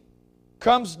rain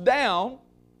comes down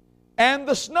and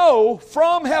the snow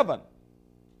from heaven,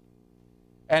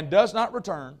 and does not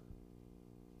return,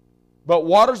 but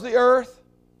waters the earth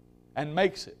and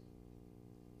makes it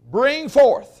bring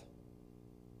forth.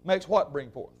 Makes what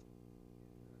bring forth?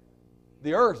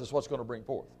 The earth is what's going to bring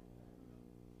forth.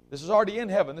 This is already in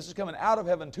heaven. This is coming out of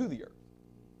heaven to the earth.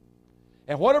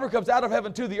 And whatever comes out of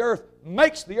heaven to the earth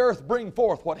makes the earth bring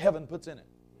forth what heaven puts in it.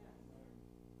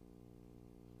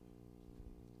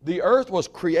 The earth was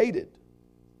created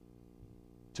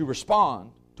to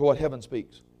respond to what heaven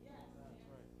speaks.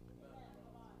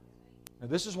 Now,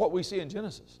 this is what we see in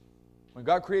Genesis. When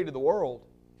God created the world,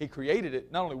 He created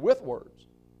it not only with words,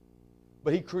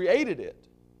 but He created it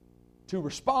to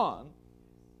respond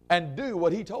and do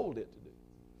what He told it to do.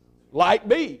 Light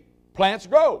be, plants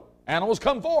grow, animals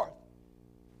come forth.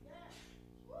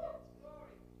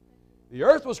 The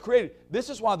earth was created. This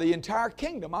is why the entire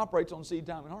kingdom operates on seed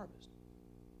time and harvest.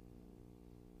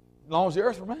 As long as the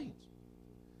earth remains.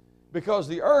 Because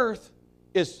the earth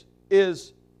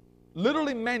is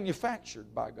literally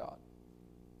manufactured by God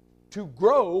to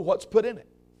grow what's put in it.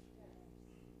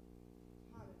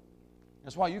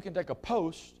 That's why you can take a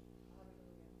post,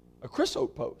 a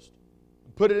creosote post,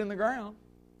 and put it in the ground,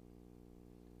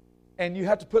 and you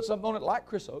have to put something on it like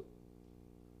creosote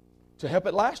to help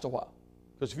it last a while.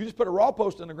 Because if you just put a raw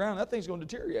post in the ground, that thing's going to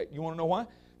deteriorate. You want to know why?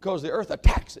 Because the earth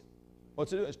attacks it.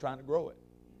 What's it doing? It's trying to grow it.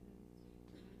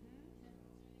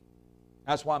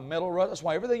 That's why metal rusts. That's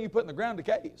why everything you put in the ground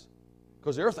decays.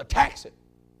 Because the earth attacks it.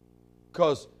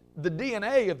 Because the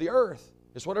DNA of the earth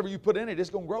is whatever you put in it, it's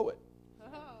going to grow it.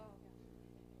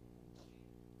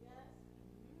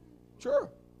 Sure.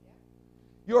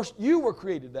 You were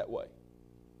created that way.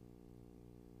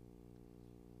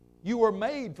 You were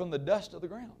made from the dust of the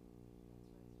ground.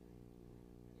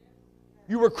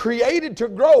 You were created to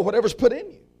grow whatever's put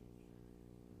in you.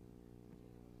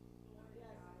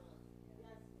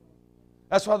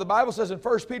 That's why the Bible says in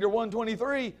 1 Peter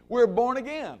 1:23, we're born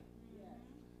again.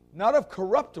 Not of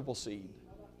corruptible seed,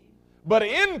 but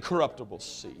incorruptible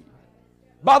seed.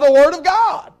 By the Word of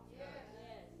God.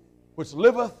 which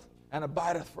liveth and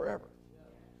abideth forever.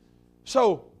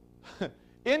 So,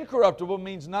 incorruptible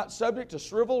means not subject to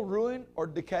shrivel, ruin, or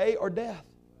decay, or death.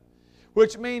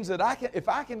 Which means that if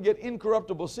I can get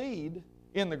incorruptible seed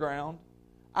in the ground,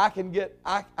 I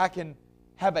can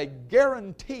have a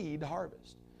guaranteed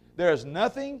harvest. There is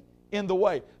nothing in the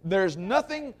way. There's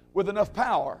nothing with enough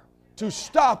power to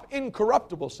stop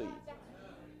incorruptible seed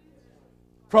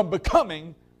from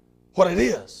becoming what it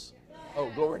is. Oh,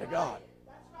 glory to God.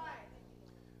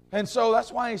 And so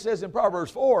that's why he says in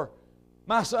Proverbs 4,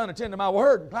 my son, attend to my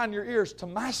word, incline your ears to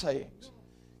my sayings.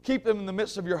 Keep them in the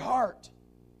midst of your heart.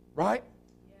 Right?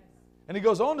 And he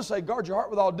goes on to say, guard your heart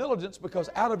with all diligence, because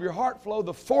out of your heart flow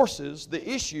the forces, the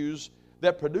issues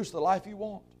that produce the life you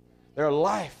want. They're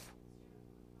life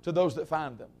to those that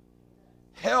find them.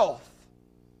 Health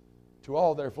to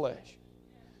all their flesh.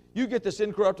 You get this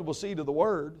incorruptible seed of the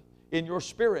Word in your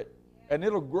spirit, and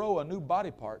it'll grow a new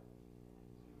body part.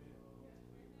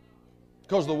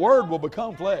 Because the Word will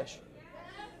become flesh.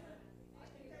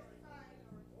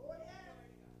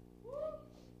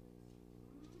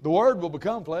 The Word will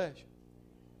become flesh.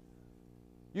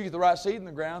 You get the right seed in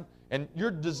the ground, and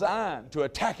you're designed to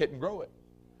attack it and grow it.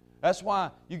 That's why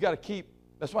you got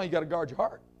to guard your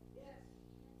heart.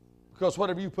 Because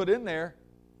whatever you put in there,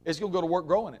 it's going to go to work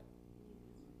growing it.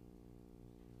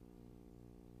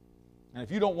 And if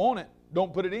you don't want it,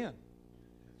 don't put it in.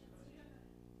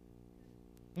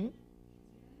 Isn't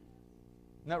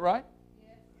that right?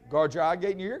 Guard your eye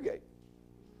gate and your ear gate.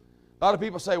 A lot of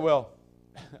people say, well,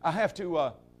 I have to,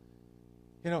 I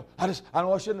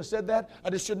know I shouldn't have said that. I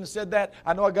just shouldn't have said that.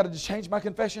 I know I got to just change my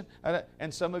confession.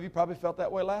 And some of you probably felt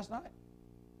that way last night.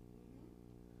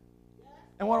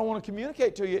 And what I want to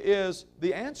communicate to you is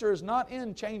the answer is not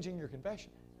in changing your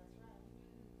confession.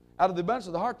 Out of the abundance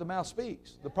of the heart, the mouth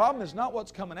speaks. The problem is not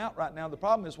what's coming out right now. The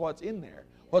problem is what's in there,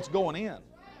 what's going in.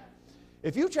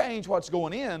 If you change what's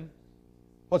going in,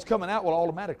 what's coming out will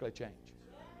automatically change.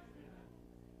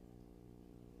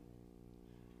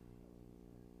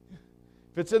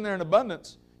 If it's in there in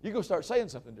abundance, you're going to start saying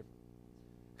something different.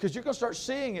 Because you're going to start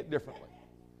seeing it differently.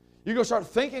 You're going to start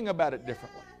thinking about it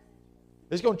differently.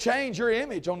 It's going to change your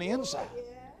image on the inside.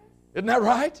 Isn't that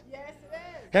right? Yes, it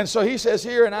is. And so he says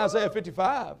here in Isaiah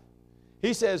 55,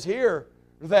 he says here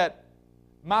that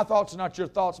my thoughts are not your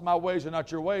thoughts, my ways are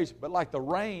not your ways, but like the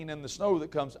rain and the snow that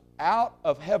comes out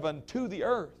of heaven to the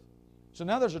earth. So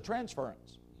now there's a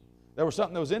transference. There was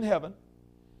something that was in heaven,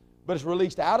 but it's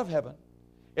released out of heaven.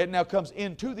 It now comes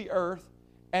into the earth,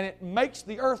 and it makes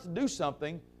the earth do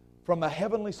something from a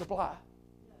heavenly supply.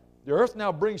 The earth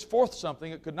now brings forth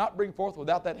something it could not bring forth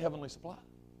without that heavenly supply.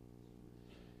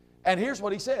 And here's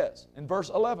what he says in verse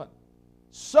 11.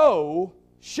 So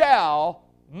shall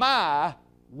my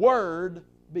word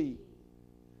be.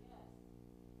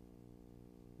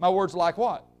 My word's like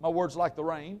what? My word's like the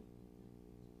rain.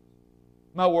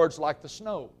 My word's like the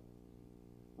snow.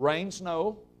 Rain,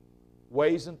 snow,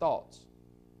 ways and thoughts.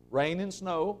 Rain and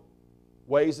snow,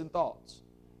 ways and thoughts.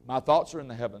 My thoughts are in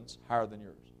the heavens, higher than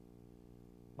yours.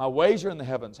 My ways are in the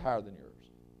heavens, higher than yours.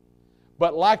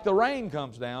 But like the rain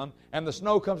comes down and the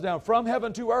snow comes down from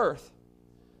heaven to earth,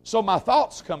 so my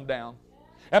thoughts come down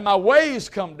and my ways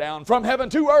come down from heaven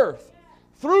to earth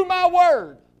through my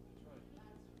word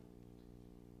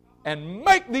and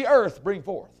make the earth bring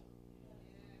forth.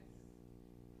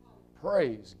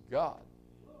 Praise God.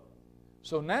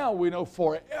 So now we know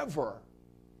forever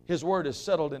His word is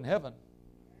settled in heaven,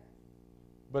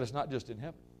 but it's not just in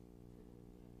heaven.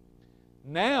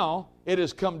 Now it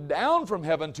has come down from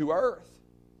heaven to earth.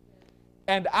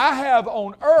 And I have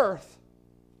on earth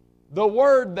the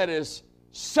word that is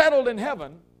settled in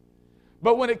heaven,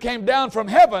 but when it came down from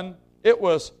heaven, it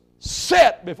was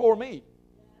set before me.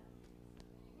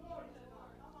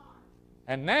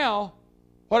 And now,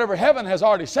 whatever heaven has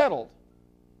already settled.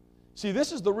 See,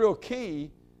 this is the real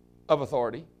key of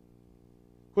authority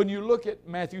when you look at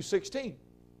Matthew 16.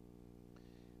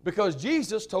 Because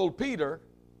Jesus told Peter,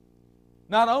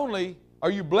 not only are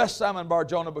you blessed, Simon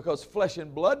Bar-Jonah, because flesh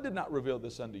and blood did not reveal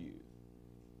this unto you,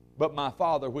 but my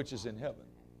Father which is in heaven.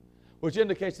 Which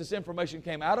indicates this information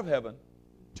came out of heaven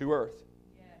to earth.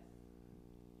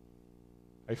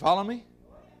 Are you following me?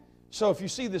 So if you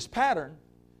see this pattern,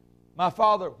 my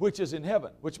Father which is in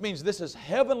heaven, which means this is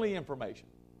heavenly information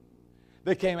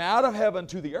that came out of heaven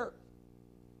to the earth.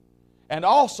 And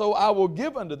also I will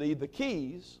give unto thee the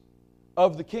keys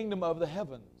of the kingdom of the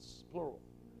heavens, plural.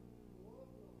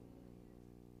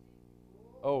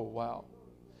 Oh, wow.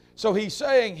 So he's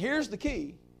saying, here's the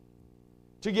key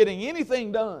to getting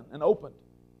anything done and opened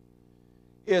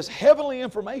is heavenly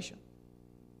information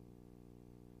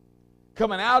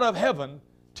coming out of heaven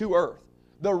to earth.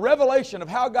 The revelation of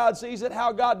how God sees it,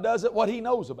 how God does it, what He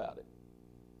knows about it.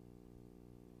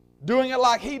 Doing it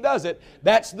like He does it,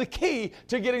 that's the key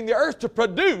to getting the earth to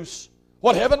produce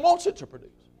what heaven wants it to produce.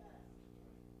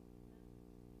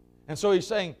 And so He's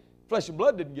saying, flesh and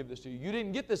blood didn't give this to you. You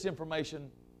didn't get this information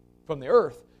from the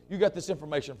earth. You got this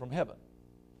information from heaven.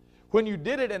 When you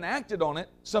did it and acted on it,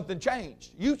 something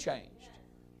changed. You changed.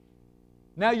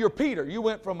 Now you're Peter. You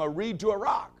went from a reed to a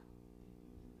rock.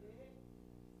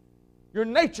 Your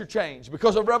nature changed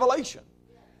because of revelation.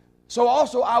 So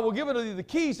also I will give unto you the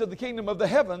keys of the kingdom of the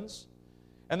heavens.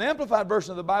 And the Amplified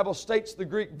Version of the Bible states the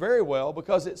Greek very well,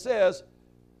 because it says,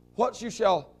 what you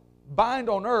shall bind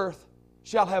on earth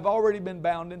shall have already been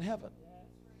bound in heaven.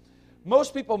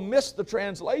 Most people miss the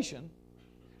translation,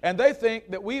 and they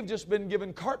think that we've just been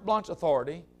given carte blanche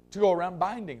authority to go around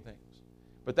binding things.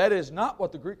 But that is not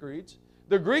what the Greek reads.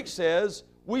 The Greek says,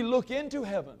 we look into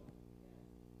heaven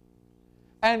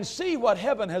and see what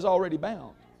heaven has already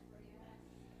bound.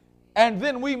 And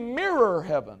then we mirror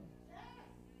heaven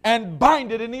and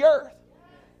bind it in the earth.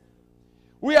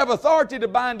 We have authority to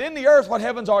bind in the earth what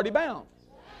heaven's already bound.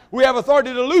 We have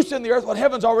authority to loose in the earth what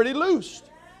heaven's already loosed.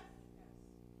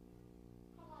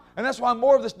 And that's why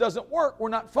more of this doesn't work. We're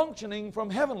not functioning from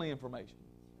heavenly information.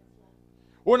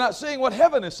 We're not seeing what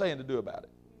heaven is saying to do about it.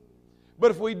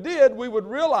 But if we did, we would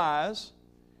realize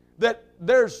that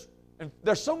there's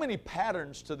so many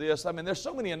patterns to this. I mean, there's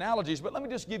so many analogies, but let me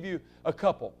just give you a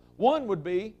couple. One would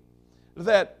be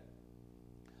that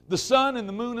the sun and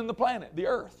the moon and the planet, the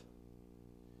earth.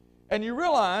 And you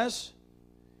realize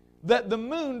that the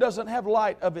moon doesn't have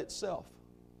light of itself.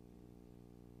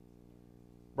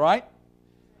 Right?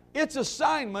 Its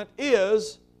assignment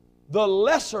is the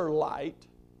lesser light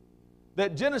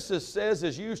that Genesis says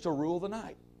is used to rule the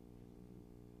night.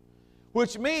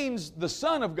 Which means the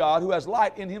Son of God, who has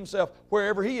light in Himself,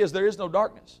 wherever He is, there is no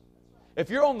darkness. If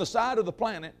you're on the side of the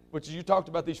planet, which you talked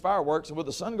about these fireworks, and will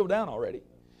the sun go down already?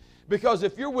 Because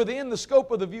if you're within the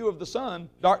scope of the view of the sun,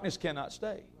 darkness cannot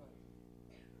stay.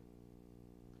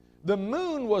 The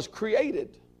moon was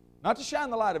created, not to shine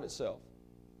the light of itself,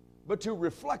 but to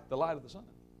reflect the light of the sun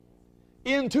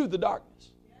into the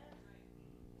darkness.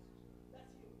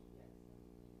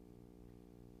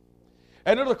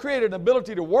 And it'll create an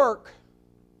ability to work.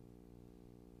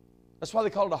 That's why they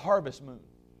call it a harvest moon.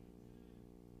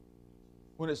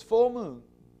 When it's full moon,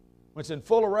 when it's in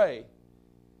full array,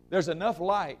 there's enough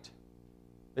light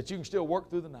that you can still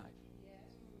work through the night.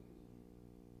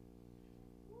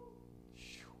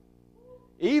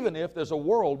 Even if there's a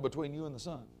world between you and the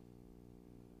sun.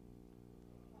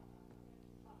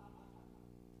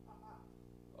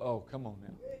 Oh, come on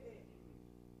now.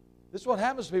 This is what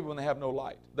happens to people when they have no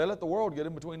light. They let the world get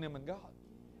in between them and God.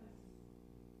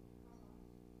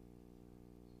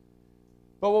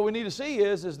 But what we need to see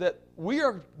is that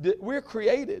we're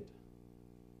created.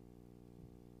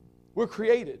 We're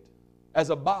created as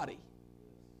a body,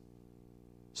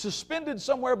 suspended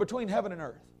somewhere between heaven and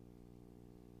earth,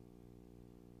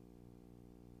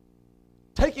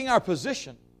 taking our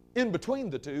position in between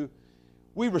the two.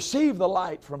 We receive the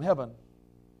light from heaven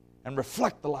and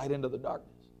reflect the light into the darkness.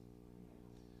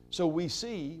 So we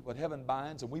see what heaven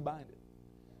binds and we bind it.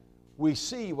 We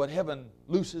see what heaven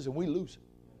looses and we loose it.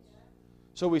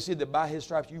 So we see that by His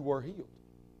stripes you were healed.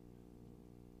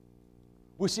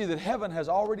 We see that heaven has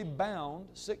already bound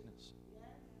sickness.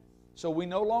 So we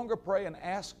no longer pray and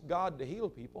ask God to heal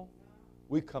people.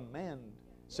 We command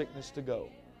sickness to go.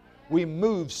 We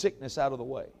move sickness out of the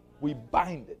way. We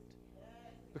bind it.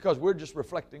 Because we're just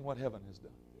reflecting what heaven has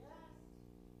done.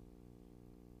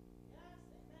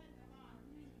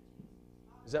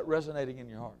 Is that resonating in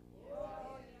your heart?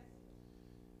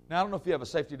 Now, I don't know if you have a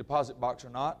safety deposit box or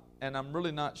not, and I'm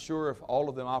really not sure if all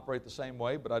of them operate the same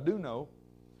way, but I do know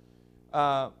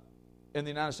in the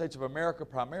United States of America,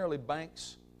 primarily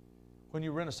banks, when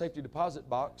you rent a safety deposit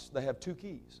box, they have 2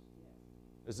 keys.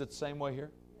 Is it the same way here?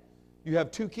 You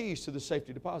have 2 keys to the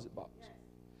safety deposit box.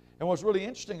 And what's really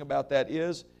interesting about that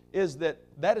is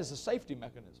that is a safety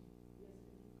mechanism.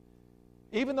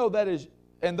 Even though that is,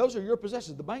 and those are your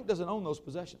possessions. The bank doesn't own those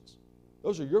possessions.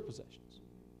 Those are your possessions.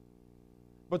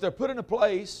 But they're put in a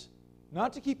place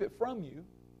not to keep it from you,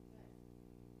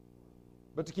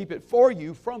 but to keep it for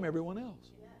you from everyone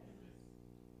else.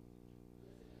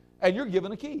 And you're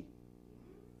given a key.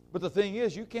 But the thing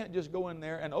is, you can't just go in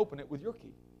there and open it with your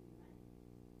key.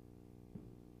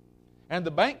 And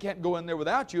the bank can't go in there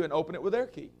without you and open it with their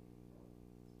key.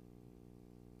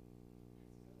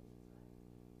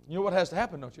 You know what has to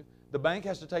happen, don't you? The bank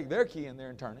has to take their key in there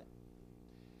and turn it.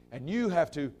 And you have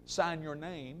to sign your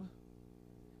name.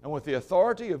 And with the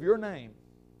authority of your name,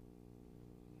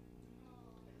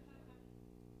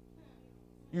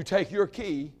 You take your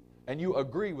key and you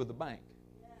agree with the bank.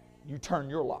 You turn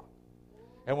your lock.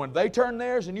 And when they turn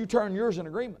theirs and you turn yours in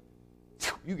agreement,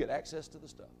 you get access to the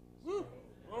stuff.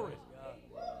 Glory.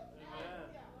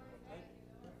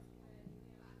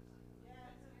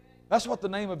 That's what the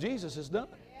name of Jesus has done.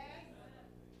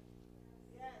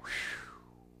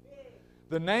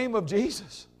 The name of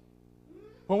Jesus.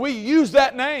 When we use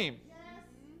that name,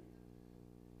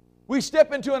 we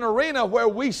step into an arena where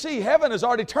we see heaven has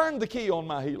already turned the key on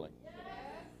my healing.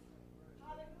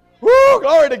 Woo!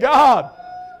 Glory to God.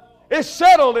 It's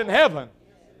settled in heaven.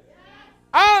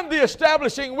 I'm the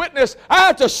establishing witness. I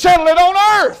have to settle it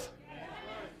on earth.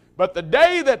 But the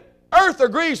day that earth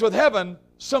agrees with heaven,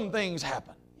 some things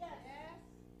happen.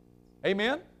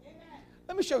 Amen?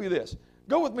 Let me show you this.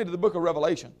 Go with me to the book of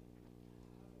Revelation.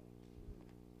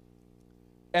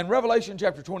 And Revelation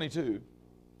chapter 22.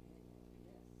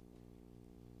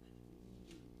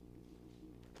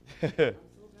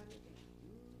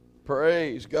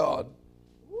 Praise God.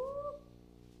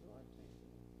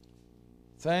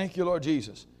 Thank you, Lord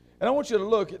Jesus. And I want you to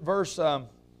look at verse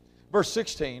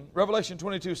 16, Revelation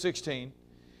 22:16.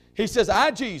 He says,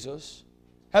 I, Jesus,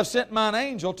 have sent mine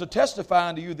angel to testify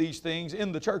unto you these things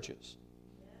in the churches.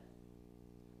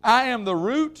 I am the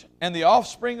root and the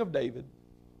offspring of David,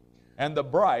 and the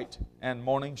bright and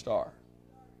morning star.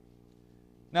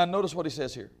 Now notice what he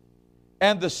says here.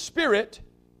 And the Spirit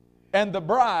and the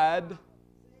bride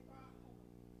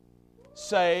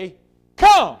say,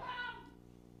 come.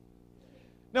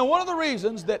 Now, one of the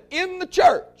reasons that in the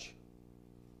church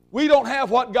we don't have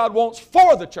what God wants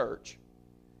for the church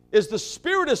is the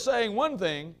Spirit is saying one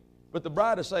thing, but the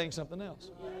bride is saying something else.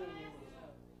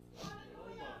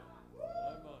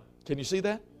 Can you see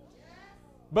that?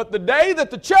 But the day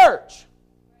that the church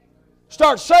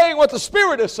starts saying what the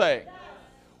Spirit is saying,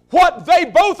 what they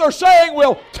both are saying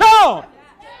will come.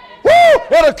 Woo!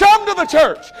 It'll come to the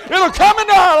church. It'll come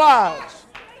into our lives.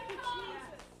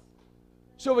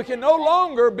 So we can no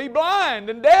longer be blind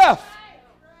and deaf.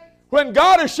 When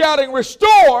God is shouting,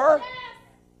 restore,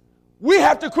 we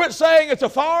have to quit saying it's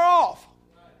afar off.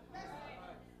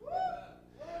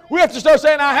 We have to start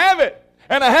saying, I have it,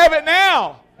 and I have it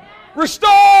now.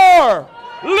 Restore!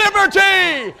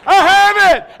 Liberty! I have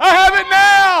it! I have it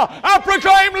now! I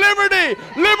proclaim liberty!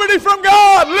 Liberty from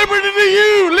God! Liberty to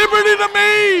you! Liberty to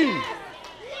me!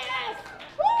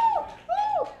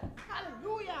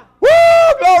 Woo!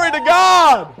 Glory to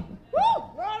God!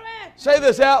 Say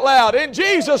this out loud. In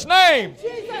Jesus' name,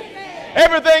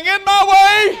 everything in my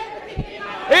way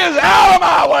is out of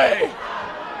my way.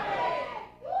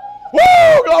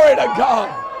 Woo! Glory to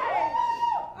God!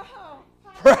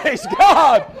 Praise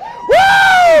God!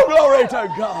 Woo! Glory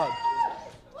to God!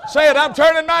 Say it, I'm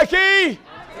turning my key.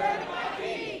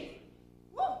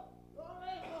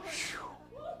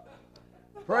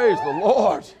 Praise the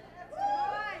Lord.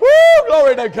 Woo!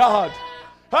 Glory to God.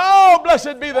 Oh,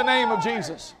 blessed be the name of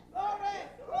Jesus.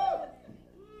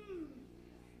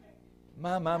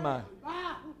 My.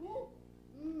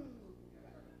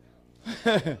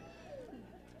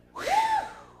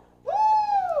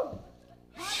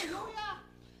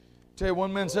 Tell you,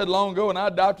 one man said long ago, and I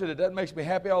adopted it, that makes me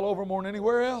happy all over more than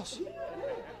anywhere else.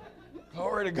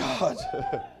 Glory to God.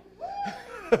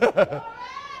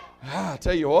 I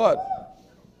tell you what.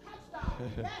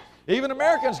 Even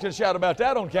Americans can shout about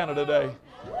that on Canada Day.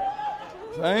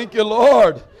 Thank you,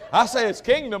 Lord. I say it's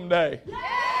Kingdom Day.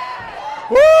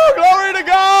 Woo! Glory to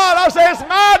God. I say it's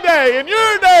my day and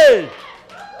your day.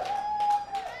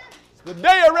 It's the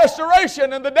day of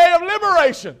restoration and the day of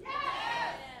liberation.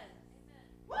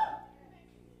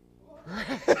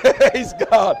 Praise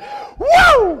God.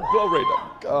 Woo! Glory to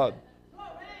God.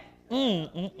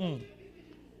 And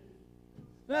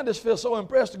I just feel so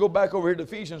impressed to go back over here to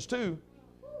Ephesians 2,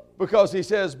 because he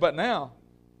says, but now,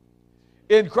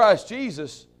 in Christ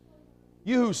Jesus,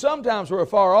 you who sometimes were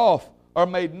afar off are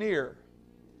made near.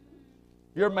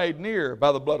 You're made near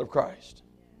by the blood of Christ.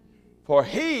 For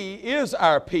he is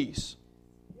our peace,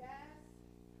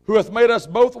 who hath made us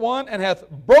both one and hath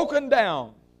broken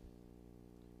down.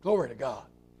 Glory to God.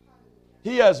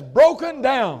 He has broken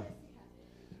down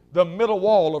the middle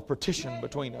wall of partition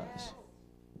between us,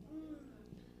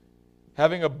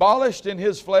 having abolished in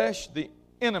his flesh the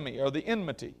enemy or the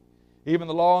enmity. Even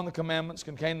the law and the commandments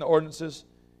contain the ordinances.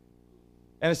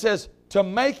 And it says, to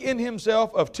make in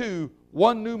himself of two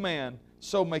one new man,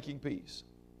 so making peace.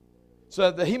 So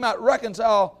that he might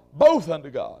reconcile both unto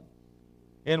God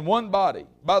in one body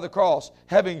by the cross,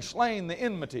 having slain the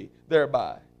enmity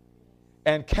thereby,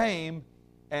 and came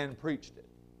and preached it.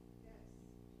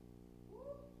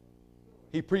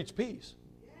 He preached peace.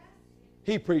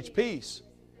 He preached peace.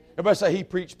 Everybody say, he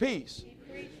preached peace.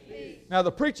 Now,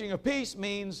 the preaching of peace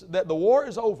means that the war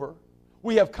is over.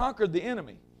 We have conquered the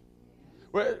enemy.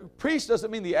 Peace doesn't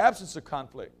mean the absence of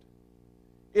conflict.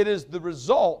 It is the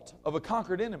result of a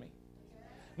conquered enemy.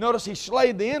 Notice he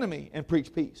slayed the enemy and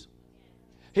preached peace.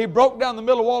 He broke down the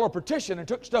middle wall of partition and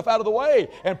took stuff out of the way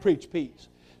and preached peace.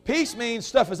 Peace means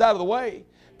stuff is out of the way.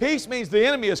 Peace means the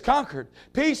enemy is conquered.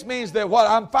 Peace means that what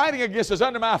I'm fighting against is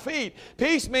under my feet.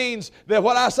 Peace means that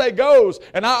what I say goes,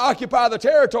 and I occupy the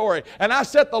territory, and I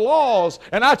set the laws,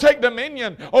 and I take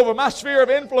dominion over my sphere of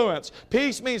influence.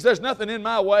 Peace means there's nothing in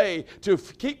my way to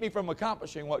keep me from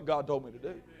accomplishing what God told me to do.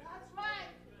 That's right.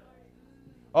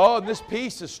 Oh, and this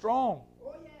peace is strong.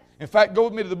 In fact, go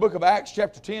with me to the book of Acts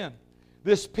chapter 10.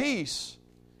 This peace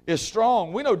is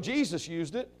strong. We know Jesus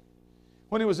used it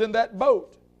when He was in that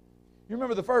boat. You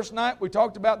remember the first night we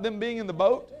talked about them being in the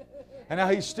boat? And how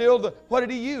He stilled what did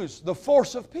He use? The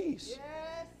force of peace.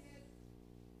 Yes.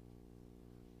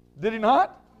 Did He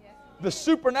not? Yes. The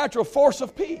supernatural force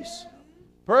of peace.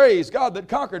 Praise God, that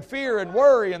conquered fear and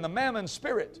worry and the mammon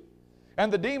spirit.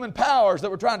 And the demon powers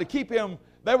that were trying to keep Him,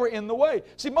 they were in the way.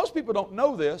 See, most people don't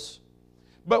know this,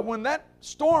 but when that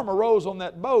storm arose on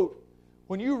that boat,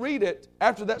 when you read it,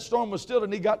 after that storm was stilled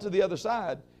and He got to the other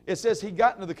side, it says He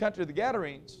got into the country of the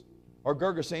Gadarenes, or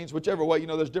Gergesenes, whichever way. You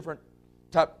know, there's different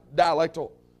type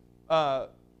dialectal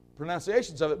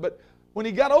pronunciations of it. But when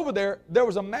He got over there, there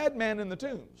was a madman in the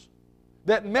tombs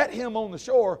that met Him on the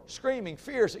shore, screaming,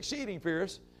 fierce, exceeding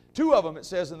fierce. 2 of them, it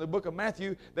says in the book of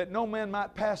Matthew, that no man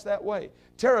might pass that way.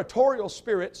 Territorial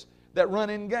spirits that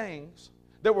run in gangs,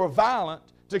 that were violent,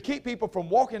 to keep people from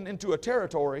walking into a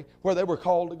territory where they were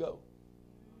called to go.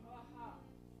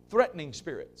 Threatening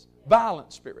spirits,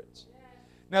 violent spirits.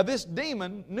 Now this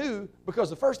demon knew, because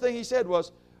the first thing he said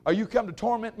was, "Are you come to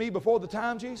torment me before the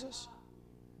time, Jesus?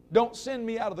 Don't send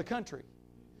me out of the country."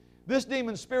 This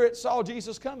demon spirit saw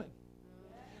Jesus coming.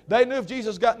 They knew if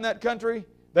Jesus got in that country,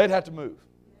 they'd have to move.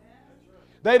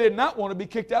 They did not want to be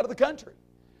kicked out of the country.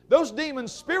 Those demon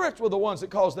spirits were the ones that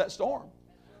caused that storm.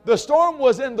 The storm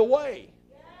was in the way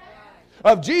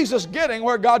of Jesus getting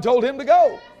where God told Him to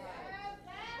go.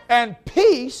 And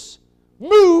peace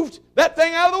moved that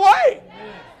thing out of the way.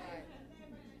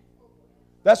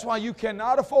 That's why you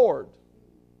cannot afford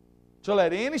to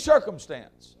let any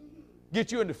circumstance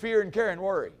get you into fear and care and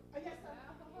worry.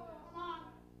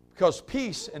 Because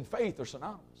peace and faith are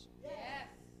synonymous. Yes.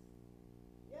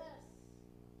 Yes.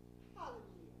 Hallelujah.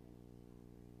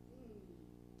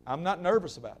 I'm not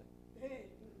nervous about it.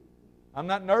 I'm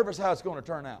not nervous how it's going to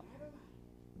turn out.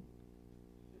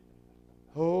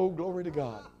 Oh, glory to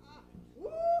God.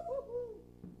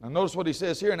 Now notice what he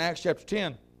says here in Acts chapter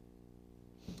 10.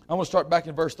 I'm going to start back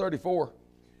in verse 34.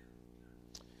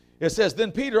 It says,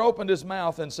 "Then Peter opened his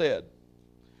mouth and said,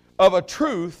 'Of a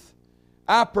truth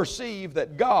I perceive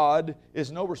that God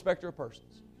is no respecter of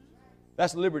persons.'"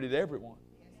 That's liberty to everyone.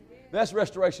 That's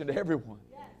restoration to everyone.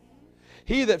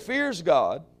 "He that fears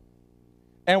God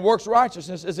and works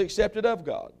righteousness is accepted of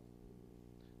God."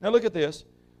 Now look at this.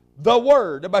 "The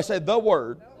Word," everybody say the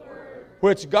Word,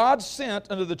 "which God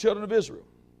sent unto the children of Israel,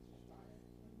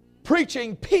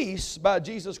 preaching peace by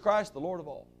Jesus Christ, the Lord of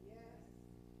all."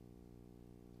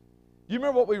 You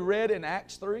remember what we read in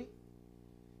Acts 3?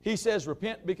 He says,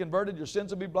 "Repent, be converted, your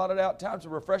sins will be blotted out, times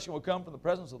of refreshing will come from the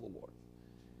presence of the Lord."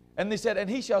 And they said, "And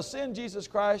He shall send Jesus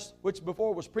Christ, which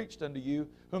before was preached unto you,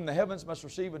 whom the heavens must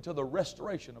receive until the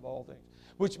restoration of all things."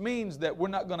 Which means that we're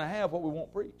not going to have what we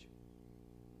won't preach.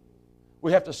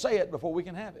 We have to say it before we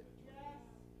can have it.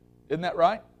 Isn't that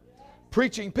right?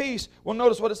 Preaching peace. Well,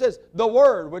 notice what it says. The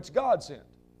Word which God sent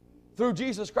through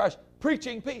Jesus Christ.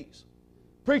 Preaching peace.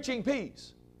 Preaching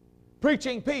peace.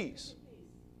 Preaching peace.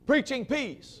 Preaching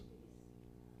peace.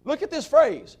 Look at this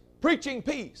phrase. Preaching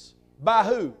peace. By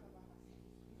who?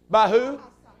 By who?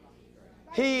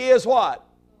 He is what?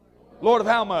 Lord of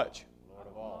how much? Lord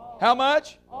of all. How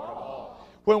much? Lord of all.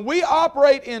 When we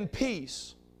operate in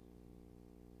peace,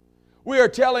 we are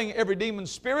telling every demon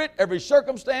spirit, every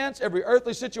circumstance, every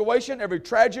earthly situation, every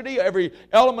tragedy, every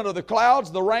element of the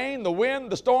clouds, the rain, the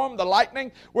wind, the storm, the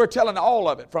lightning, we're telling all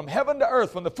of it. From heaven to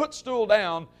earth, from the footstool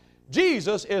down,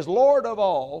 Jesus is Lord of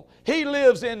all. He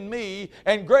lives in me,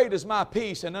 and great is my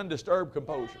peace and undisturbed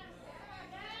composure.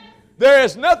 There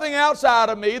is nothing outside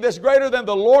of me that's greater than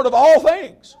the Lord of all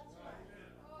things.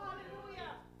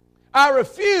 I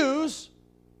refuse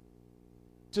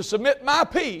to submit my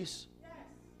peace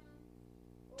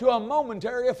to a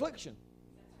momentary affliction.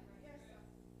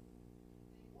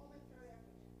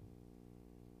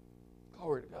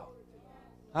 Glory to God.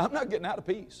 I'm not getting out of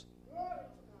peace.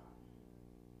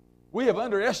 We have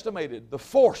underestimated the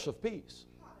force of peace.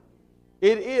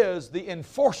 It is the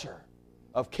enforcer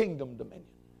of kingdom dominion.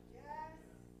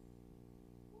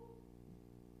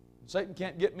 Satan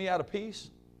can't get me out of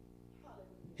peace.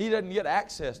 He doesn't get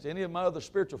access to any of my other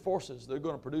spiritual forces that are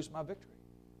going to produce my victory.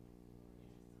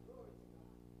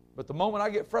 But the moment I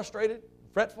get frustrated,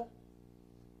 and fretful,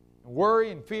 and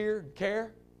worry and fear and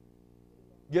care,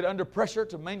 get under pressure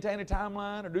to maintain a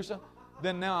timeline or do something,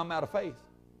 then now I'm out of faith.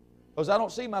 Because I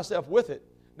don't see myself with it.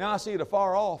 Now I see it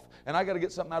afar off, and I got to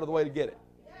get something out of the way to get it.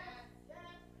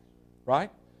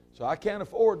 Right? So I can't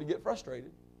afford to get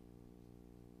frustrated.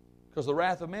 Because the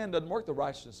wrath of man doesn't work the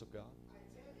righteousness of God.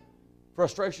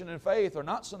 Frustration and faith are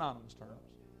not synonymous terms.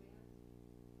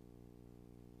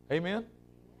 Amen?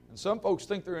 And some folks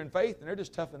think they're in faith and they're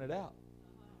just toughing it out.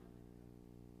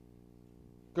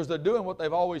 Because they're doing what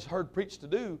they've always heard preached to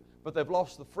do, but they've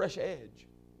lost the fresh edge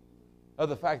of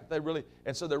the fact that they really,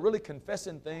 and so they're really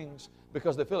confessing things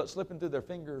because they feel it slipping through their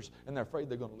fingers and they're afraid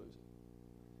they're going to lose it.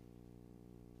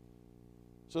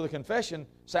 So the confession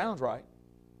sounds right,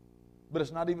 but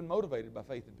it's not even motivated by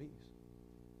faith and peace.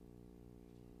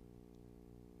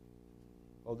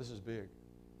 Oh, this is big.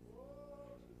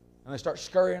 And they start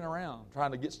scurrying around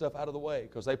trying to get stuff out of the way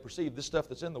because they perceive this stuff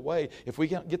that's in the way. If we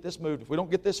can't get this moved, if we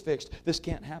don't get this fixed, this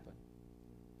can't happen.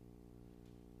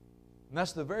 And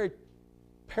that's the very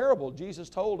parable Jesus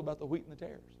told about the wheat and the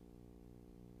tares.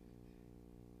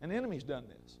 And the enemy's done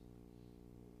this.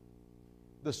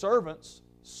 The servants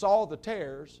saw the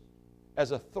tares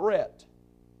as a threat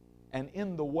and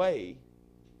in the way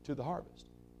to the harvest.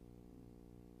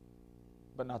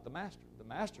 But not the master. The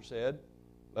master said,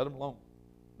 let them alone.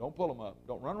 Don't pull them up.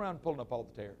 Don't run around pulling up all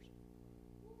the tares.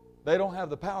 They don't have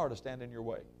the power to stand in your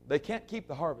way. They can't keep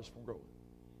the harvest from growing.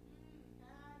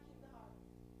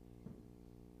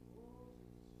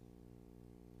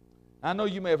 I know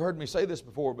you may have heard me say this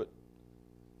before, but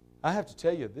I have to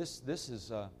tell you, this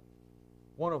is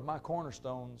one of my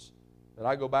cornerstones that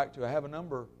I go back to. I have a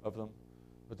number of them,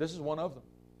 but this is one of them.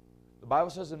 The Bible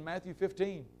says in Matthew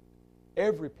 15,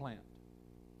 every plant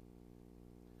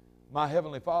my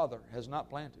heavenly Father has not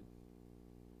planted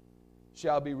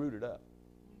shall be rooted up.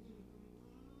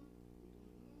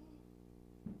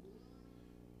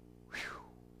 Whew.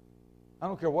 I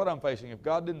don't care what I'm facing. If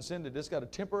God didn't send it, it's got a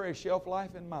temporary shelf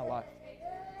life in my life.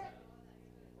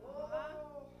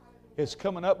 It's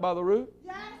coming up by the root.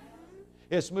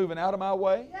 It's moving out of my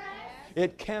way.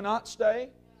 It cannot stay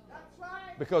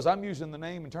because I'm using the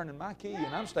name and turning my key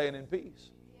and I'm staying in peace.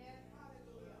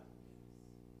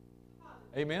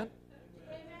 Amen?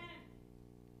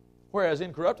 Whereas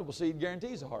incorruptible seed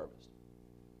guarantees a harvest.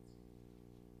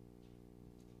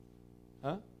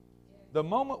 Huh? The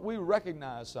moment we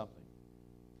recognize something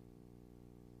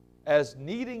as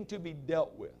needing to be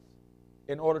dealt with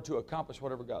in order to accomplish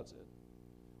whatever God said,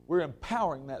 we're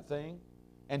empowering that thing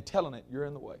and telling it you're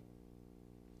in the way.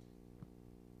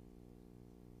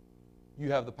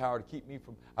 You have the power to keep me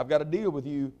from, I've got to deal with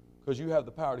you because you have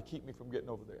the power to keep me from getting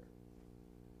over there.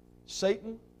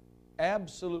 Satan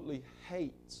absolutely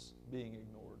hates being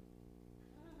ignored.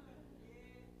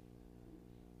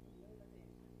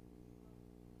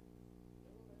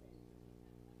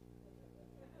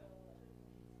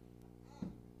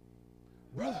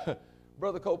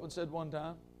 Brother Copeland said one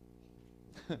time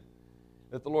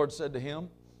that the Lord said to him,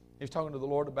 he was talking to the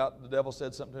Lord about the devil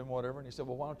said something to him, whatever, and he said,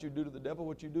 well, why don't you do to the devil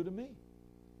what you do to me?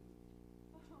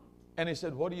 And he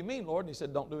said, what do you mean, Lord? And he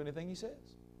said, don't do anything he says.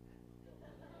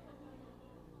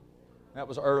 That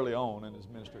was early on in his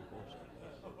ministry, of course.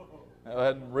 That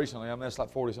hadn't recently. I mean, that's like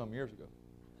 40-some years ago.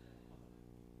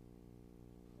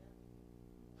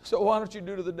 So why don't you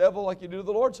do to the devil like you do to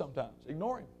the Lord sometimes?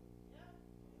 Ignore him.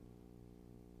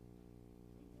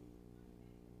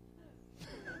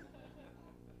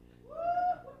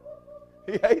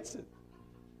 He hates it.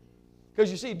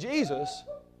 Because you see, Jesus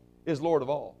is Lord of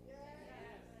all.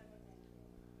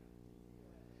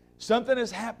 Something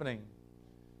is happening.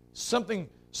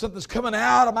 Something's coming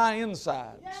out of my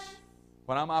insides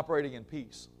when I'm operating in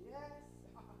peace.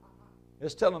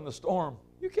 It's telling the storm,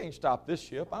 you can't stop this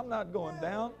ship. I'm not going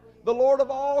down. The Lord of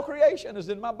all creation is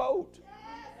in my boat.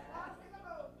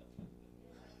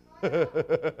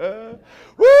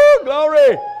 Woo,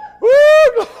 glory!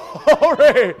 Woo,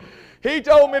 glory! He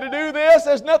told me to do this.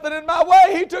 There's nothing in my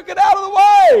way. He took it out of the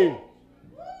way.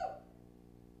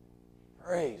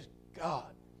 Praise God.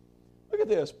 Look at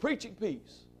this. Preaching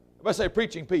peace. Everybody say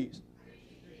preaching peace.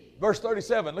 Verse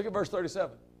 37. Look at verse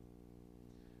 37.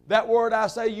 That word I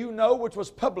say you know, which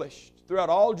was published throughout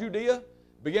all Judea,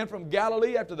 began from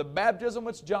Galilee after the baptism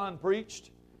which John preached,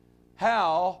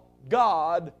 how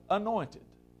God anointed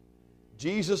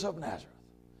Jesus of Nazareth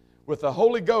with the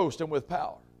Holy Ghost and with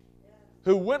power,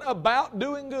 who went about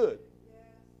doing good.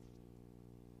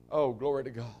 Oh, glory to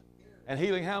God. And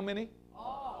healing how many?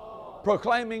 All.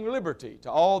 proclaiming liberty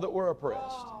to all that were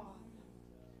oppressed.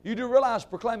 You do realize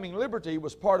proclaiming liberty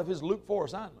was part of his Luke 4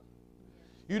 assignment.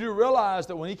 You do realize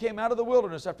that when he came out of the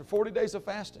wilderness after 40 days of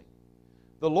fasting,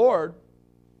 the Lord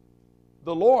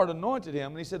anointed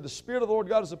him, and he said, the Spirit of the Lord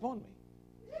God is upon me.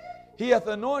 He hath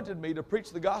anointed me to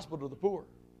preach the gospel to the poor.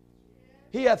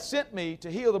 He hath sent me to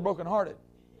heal the brokenhearted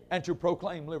and to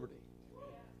proclaim liberty.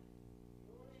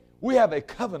 We have a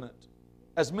covenant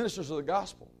as ministers of the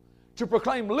gospel to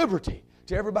proclaim liberty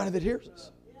to everybody that hears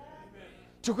us.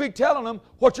 To keep telling them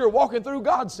what you're walking through,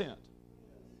 God sent.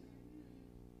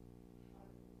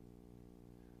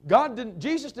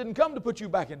 Jesus didn't come to put you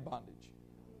back in bondage.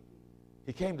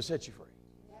 He came to set you free.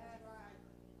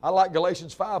 I like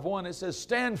Galatians 5:1. It says,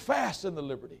 stand fast in the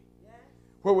liberty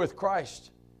wherewith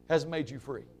Christ has made you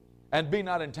free, and be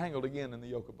not entangled again in the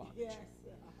yoke of bondage.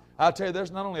 I'll tell you, there's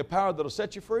not only a power that'll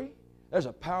set you free, there's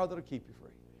a power that'll keep you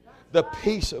free. The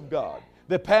peace of God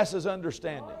that passes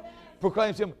understanding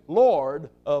proclaims Him Lord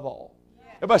of all.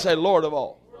 Everybody say, Lord of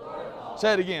all. Lord of all.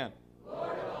 Say it again.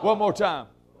 One more time.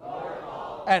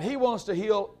 And He wants to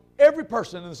heal every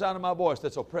person in the sound of my voice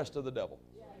that's oppressed of the devil,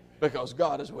 because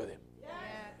God is with him.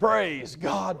 Praise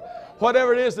God.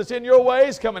 Whatever it is that's in your way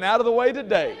is coming out of the way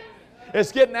today.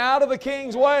 It's getting out of the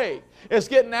King's way. It's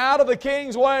getting out of the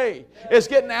King's way. It's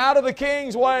getting out of the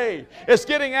King's way. It's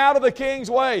getting out of the King's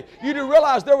way. You do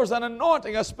realize there was an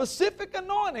anointing, a specific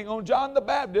anointing on John the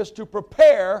Baptist to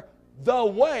prepare the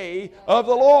way of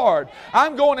the Lord.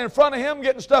 I'm going in front of Him,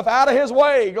 getting stuff out of His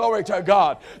way. Glory to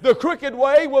God. The crooked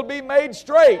way will be made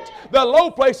straight. The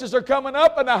low places are coming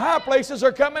up and the high places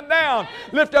are coming down.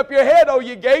 Lift up your head, O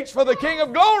ye gates, for the King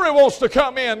of glory wants to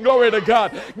come in. Glory to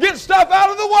God. Get stuff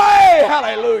out of the way.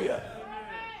 Hallelujah.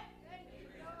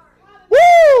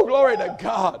 Woo! Glory to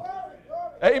God.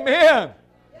 Amen.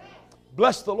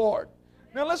 Bless the Lord.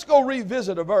 Now let's go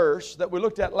revisit a verse that we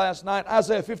looked at last night,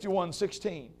 Isaiah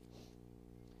 51:16.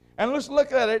 And let's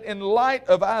look at it in light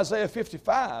of Isaiah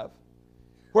 55,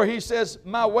 where he says,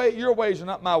 your ways are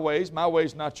not my ways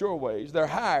not your ways. They're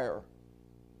higher.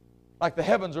 Like the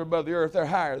heavens are above the earth, they're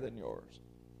higher than yours.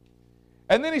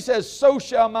 And then he says, so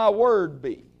shall my word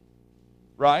be.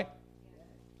 Right?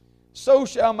 So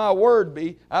shall my word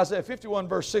be. Isaiah 51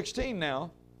 verse 16 now,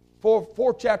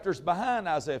 four chapters behind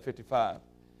Isaiah 55.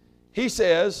 He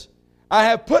says, I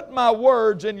have put my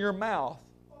words in your mouth,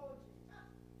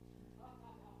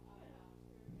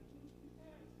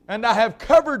 and I have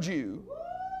covered you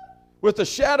with the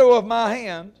shadow of my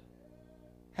hand.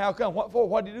 How come? What for?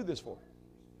 What did He do this for?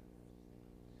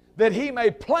 That He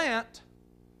may plant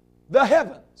the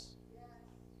heavens.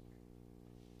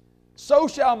 So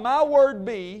shall my word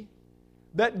be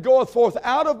that goeth forth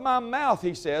out of my mouth,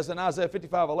 he says in Isaiah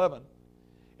 55:11.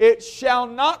 It shall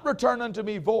not return unto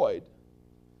me void,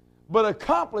 but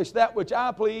accomplish that which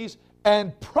I please,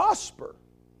 and prosper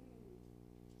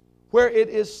where it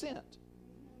is sent.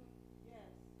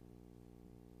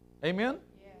 Amen?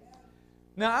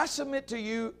 Now I submit to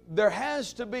you, there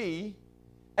has to be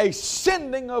a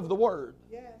sending of the Word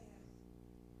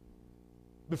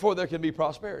before there can be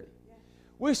prosperity.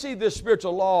 We see this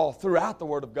spiritual law throughout the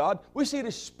Word of God. We see it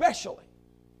especially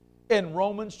in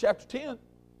Romans chapter 10,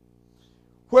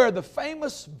 where the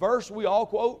famous verse we all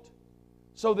quote,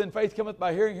 so then faith cometh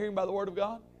by hearing, hearing by the Word of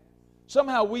God.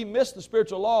 Somehow we miss the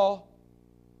spiritual law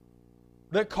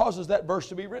that causes that verse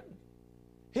to be written.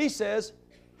 He says,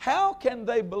 how can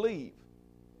they believe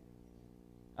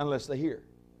unless they hear?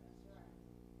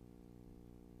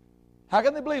 How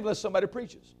can they believe unless somebody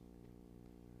preaches?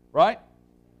 Right?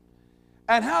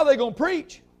 And how are they going to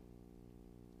preach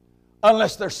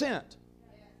unless they're sent?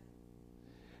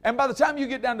 And by the time you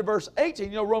get down to verse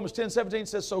 18, Romans 10:17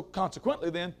 says, so consequently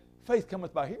then, faith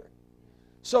cometh by hearing.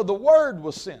 So the Word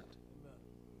was sent.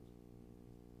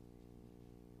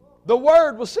 The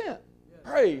Word was sent.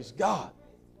 Praise God.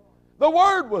 The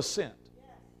Word was sent.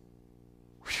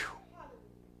 Whew.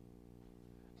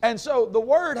 And so the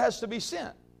Word has to be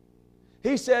sent.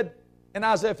 He said in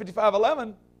Isaiah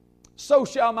 55:11, so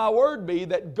shall my word be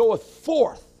that goeth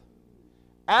forth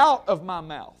out of my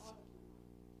mouth.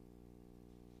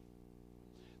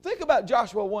 Think about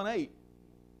Joshua 1:8.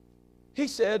 He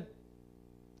said,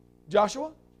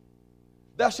 Joshua,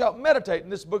 thou shalt meditate in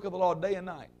this book of the law day and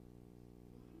night.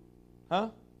 Huh?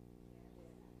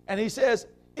 And he says,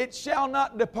 it shall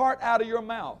not depart out of your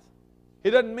mouth.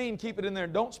 He doesn't mean keep it in there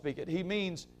and don't speak it. He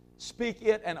means speak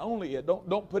it and only it.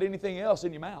 Don't put anything else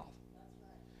in your mouth.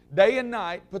 Day and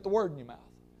night, put the Word in your mouth.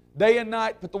 Day and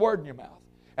night, put the Word in your mouth.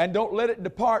 And don't let it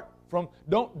depart from,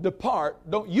 don't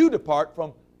you depart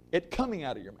from it coming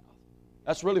out of your mouth.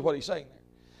 That's really what he's saying there.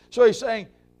 So he's saying,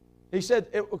 he said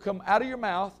it will come out of your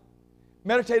mouth,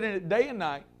 Meditate in it day and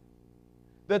night,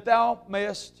 that thou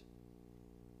mayest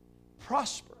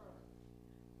prosper.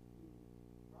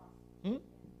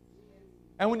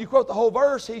 And when you quote the whole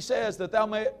verse, he says that thou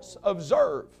mayest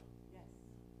observe.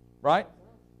 Right?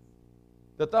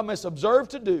 That thou mayest observe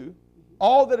to do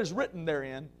all that is written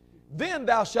therein, then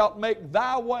thou shalt make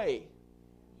thy way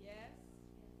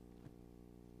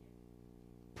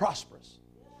prosperous.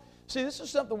 See, this is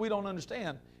something we don't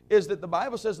understand, is that the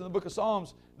Bible says in the book of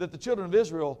Psalms that the children of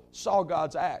Israel saw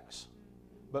God's acts,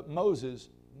 but Moses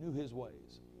knew his ways.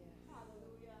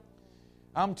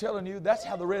 I'm telling you, that's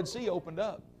how the Red Sea opened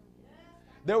up.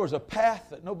 There was a path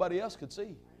that nobody else could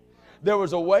see. There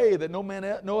was a way that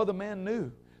no other man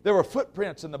knew. There were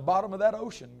footprints in the bottom of that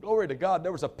ocean. Glory to God.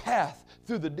 There was a path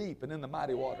through the deep and in the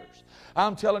mighty waters.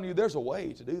 I'm telling you, there's a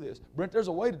way to do this. Brent, there's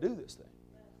a way to do this thing.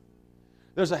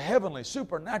 There's a heavenly,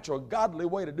 supernatural, godly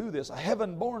way to do this. A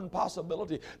heaven-born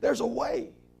possibility. There's a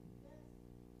way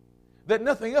that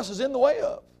nothing else is in the way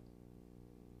of.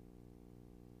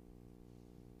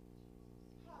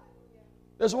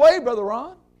 There's a way, Brother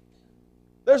Ron.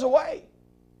 There's a way.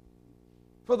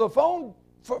 For the phone,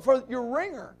 for your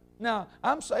ringer. Now,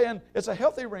 I'm saying it's a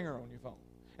healthy ringer on your phone.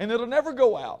 And it'll never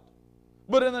go out.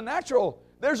 But in the natural,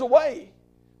 there's a way.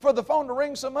 For the phone to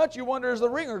ring so much, you wonder, is the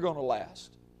ringer going to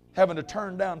last? Having to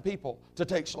turn down people to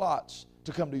take slots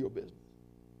to come to your business.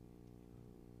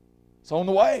 It's on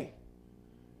the way.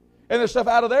 And there's stuff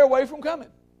out of their way from coming.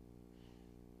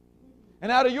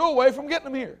 And out of your way from getting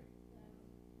them here.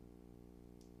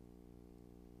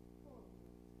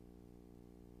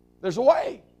 There's a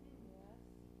way.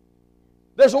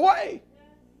 There's a way.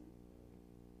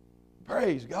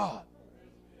 Praise God.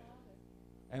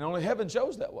 And only heaven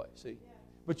shows that way, see.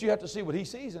 But you have to see what he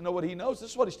sees and know what he knows.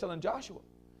 This is what he's telling Joshua.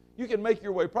 You can make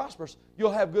your way prosperous.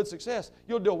 You'll have good success.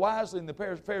 You'll deal wisely in the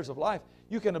affairs of life.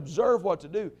 You can observe what to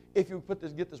do if you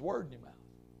get this word in your mouth.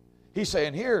 He's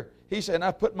saying here,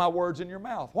 I've put my words in your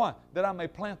mouth. Why? That I may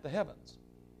plant the heavens.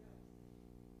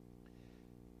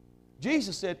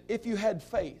 Jesus said, if you had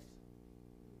faith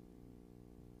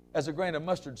as a grain of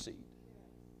mustard seed,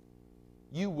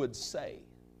 you would say.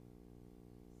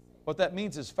 What that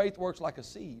means is faith works like a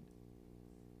seed,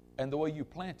 and the way you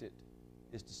plant it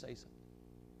is to say something.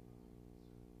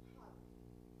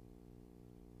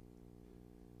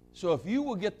 So if you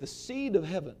will get the seed of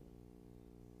heaven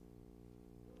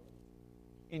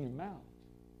in your mouth,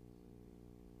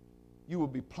 you will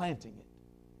be planting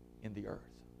it in the earth.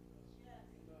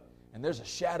 And there's a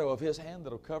shadow of His hand that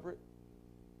will cover it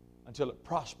until it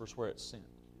prospers where it's sent.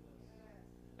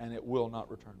 And it will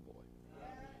not return void.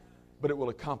 But it will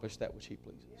accomplish that which He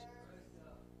pleases.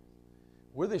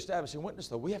 We're the establishing witness,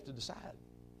 though. We have to decide.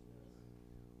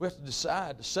 We have to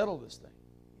decide to settle this thing.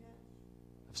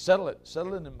 I've settled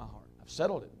it in my heart. I've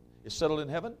settled it. It's settled in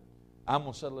heaven. I'm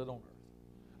going to settle it on earth.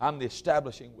 I'm the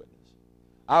establishing witness.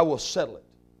 I will settle it.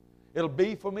 It'll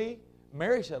be for me.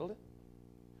 Mary settled it.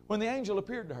 When the angel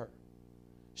appeared to her,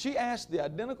 she asked the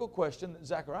identical question that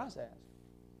Zacharias asked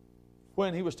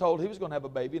when he was told he was going to have a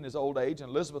baby in his old age and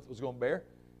Elizabeth was going to bear.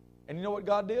 And you know what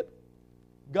God did?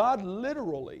 God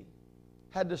literally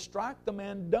had to strike the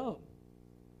man dumb.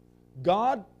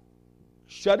 God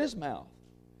shut His mouth,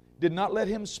 did not let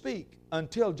him speak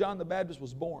until John the Baptist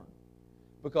was born,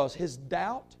 because his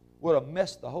doubt would have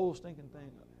messed the whole stinking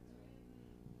thing up.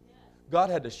 God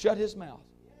had to shut His mouth.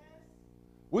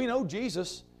 We know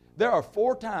Jesus, there are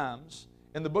 4 times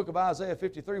in the book of Isaiah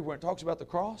 53 where it talks about the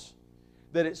cross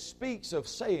that it speaks of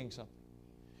saying something.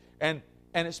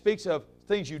 And it speaks of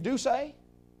things you do say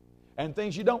and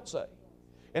things you don't say.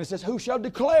 And it says, who shall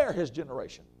declare His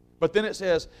generation? But then it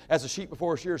says, as a sheep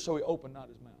before his shears, so He opened not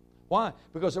His mouth. Why?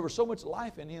 Because there was so much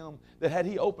life in Him that had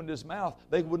He opened His mouth,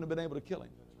 they wouldn't have been able to kill Him.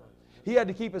 He had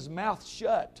to keep His mouth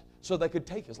shut so they could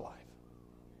take His life.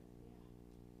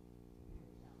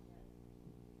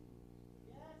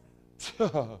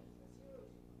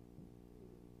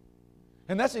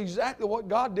 And that's exactly what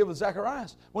God did with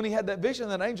Zacharias. When he had that vision,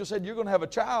 that angel said, you're going to have a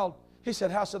child. He said,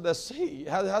 how should this see?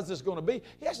 How's this going to be?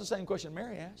 He asked the same question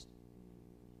Mary asked.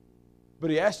 But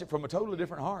he asked it from a totally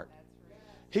different heart.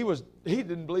 He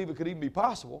didn't believe it could even be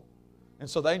possible. And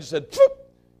so the angel said,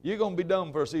 you're going to be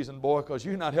dumb for a season, boy, because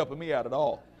you're not helping me out at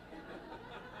all.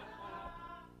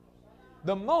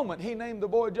 The moment he named the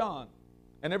boy John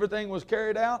and everything was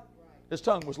carried out, his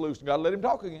tongue was loosed. God let him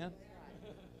talk again.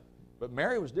 But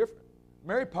Mary was different.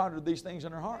 Mary pondered these things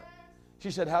in her heart. She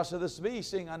said, how shall this be,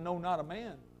 seeing I know not a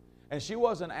man? And she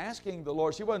wasn't asking the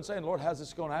Lord. She wasn't saying, Lord, how's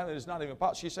this going to happen? It's not even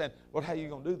possible. She's saying, Lord, how are you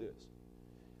going to do this?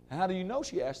 And how do you know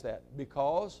she asked that?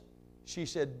 Because she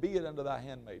said, be it unto thy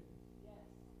handmaiden.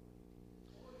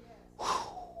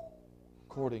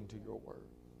 according to your word.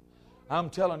 I'm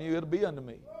telling you, it'll be unto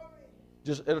me.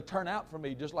 It'll turn out for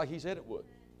me just like He said it would.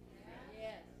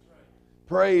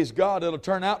 Praise God, it'll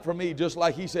turn out for me just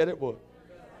like He said it would.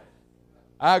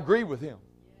 I agree with Him.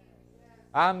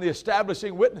 I'm the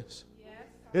establishing witness.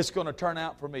 It's going to turn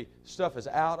out for me. Stuff is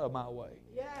out of my way.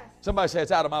 Somebody say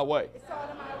it's out of my way. It's out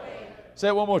of my way. Say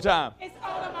it one more time. It's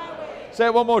out of my way. Say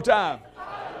it one more time. It's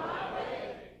out of my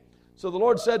way. So the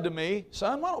Lord said to me,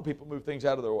 son, why don't people move things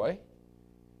out of their way?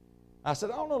 I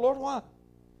said, I don't know, Lord, why?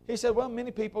 He said, well,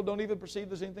 many people don't even perceive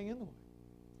there's anything in the way.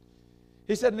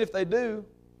 He said, and if they do,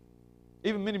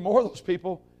 even many more of those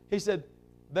people, He said,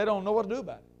 they don't know what to do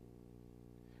about it.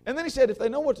 And then He said, if they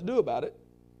know what to do about it,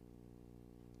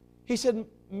 He said,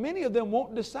 many of them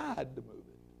won't decide to move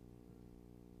it.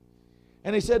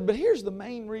 And He said, but here's the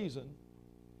main reason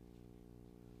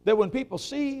that when people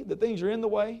see that things are in the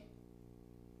way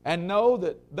and know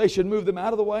that they should move them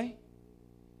out of the way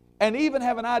and even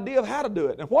have an idea of how to do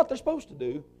it and what they're supposed to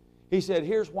do, He said,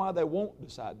 here's why they won't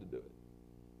decide to do it.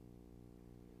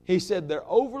 He said, they're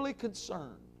overly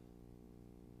concerned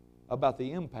about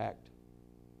the impact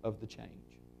of the change.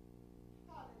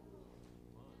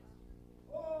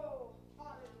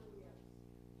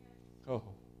 Oh.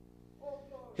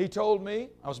 He told me,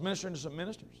 I was ministering to some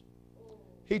ministers.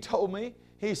 He told me,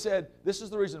 he said, this is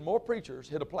the reason more preachers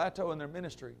hit a plateau in their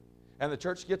ministry and the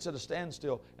church gets at a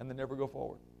standstill and they never go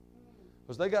forward.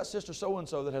 Because they got Sister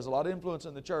So-and-so that has a lot of influence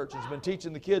in the church and has been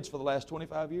teaching the kids for the last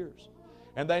 25 years.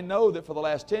 And they know that for the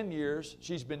last 10 years,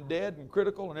 she's been dead and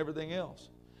critical and everything else.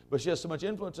 But she has so much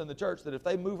influence in the church that if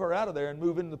they move her out of there and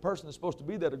move into the person that's supposed to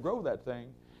be there to grow that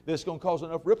thing, that it's going to cause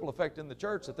enough ripple effect in the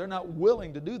church that they're not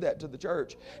willing to do that to the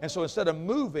church. And so instead of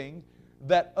moving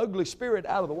that ugly spirit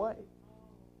out of the way,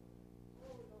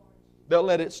 they'll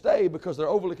let it stay because they're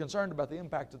overly concerned about the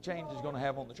impact the change is going to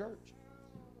have on the church.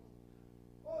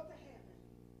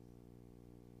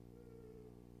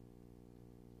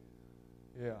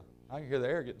 Yeah, I can hear the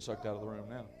air getting sucked out of the room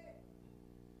now.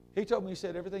 He told me, he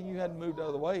said, everything you hadn't moved out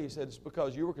of the way, he said, it's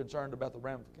because you were concerned about the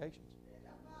ramifications.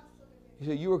 He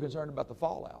said, you were concerned about the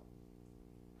fallout.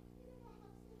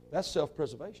 That's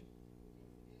self-preservation.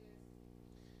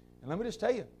 And let me just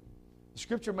tell you, the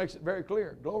Scripture makes it very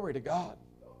clear, glory to God,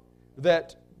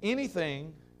 that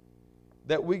anything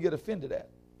that we get offended at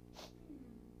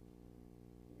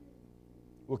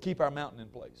will keep our mountain in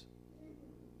place.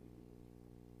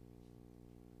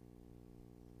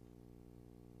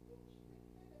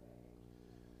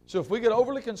 So if we get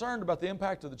overly concerned about the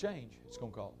impact of the change it's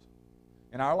going to cause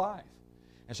in our life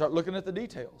and start looking at the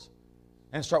details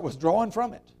and start withdrawing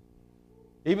from it,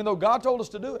 even though God told us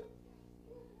to do it,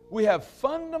 we have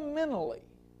fundamentally,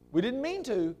 we didn't mean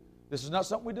to, this is not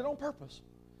something we did on purpose,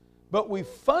 but we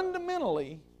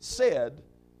fundamentally said,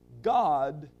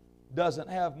 God doesn't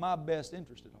have my best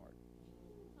interest at heart.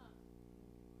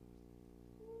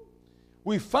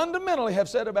 We fundamentally have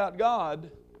said about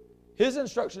God, His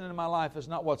instruction in my life is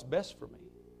not what's best for me.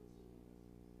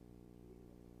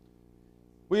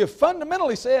 We have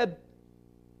fundamentally said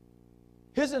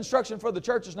His instruction for the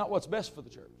church is not what's best for the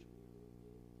church.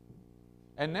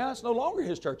 And now it's no longer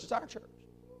His church, it's our church.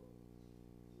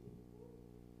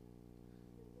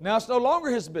 Now it's no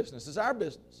longer His business, it's our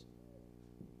business.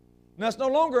 Now it's no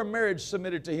longer a marriage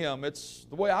submitted to Him, it's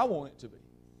the way I want it to be.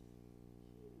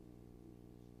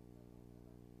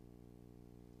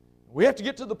 We have to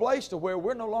get to the place to where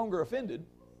we're no longer offended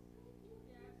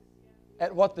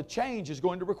at what the change is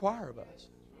going to require of us.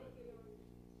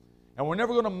 And we're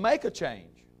never going to make a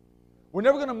change. We're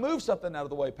never going to move something out of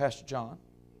the way, Pastor John,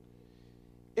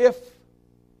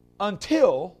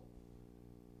 until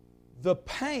the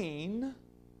pain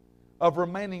of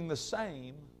remaining the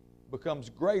same becomes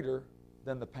greater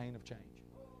than the pain of change.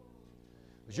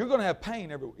 Because you're going to have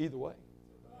pain either way.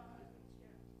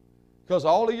 Because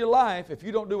all of your life, if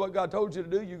you don't do what God told you to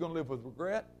do, you're going to live with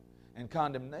regret and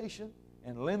condemnation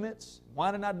and limits.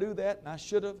 Why didn't I do that? And I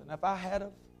should have. And if I had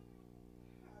have.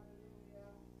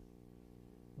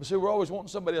 But see, we're always wanting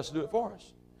somebody else to do it for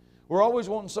us. We're always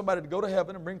wanting somebody to go to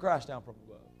heaven and bring Christ down from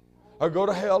above. Or go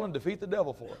to hell and defeat the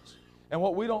devil for us. And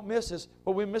what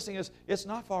we're missing is, it's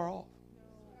not far off.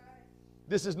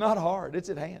 This is not hard. It's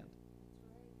at hand.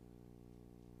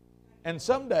 And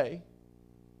someday,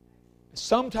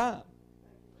 sometime,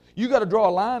 you got to draw a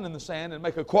line in the sand and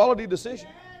make a quality decision.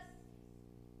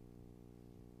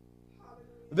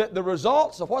 That the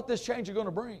results of what this change is going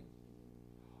to bring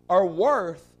are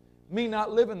worth me not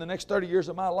living the next 30 years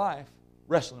of my life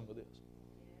wrestling with this.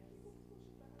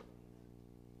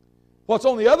 What's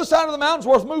on the other side of the mountain is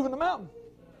worth moving the mountain.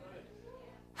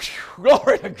 Whew,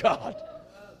 glory to God.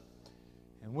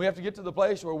 And we have to get to the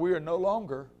place where we are no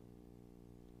longer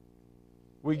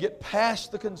We get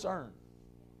past the concern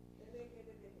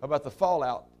about the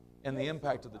fallout and the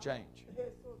impact of the change.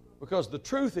 Because the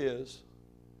truth is,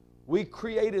 we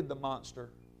created the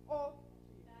monster,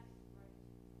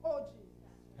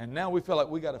 and now we feel like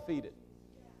we got to feed it.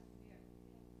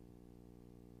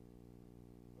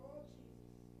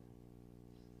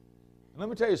 And let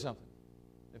me tell you something.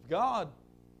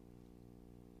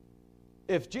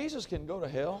 If Jesus can go to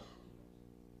hell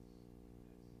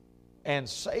and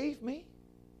save me,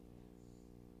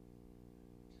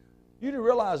 you do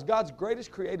realize God's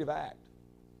greatest creative act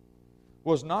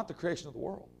was not the creation of the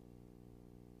world.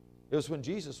 It was when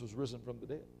Jesus was risen from the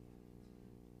dead.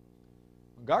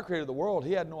 When God created the world,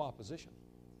 He had no opposition.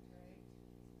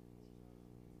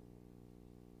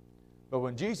 But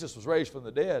when Jesus was raised from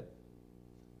the dead,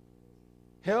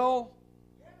 hell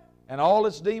and all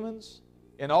its demons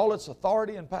and all its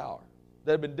authority and power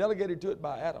that had been delegated to it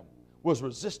by Adam was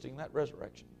resisting that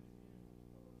resurrection.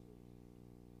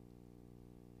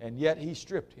 And yet He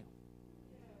stripped him,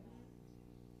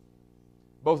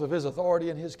 both of his authority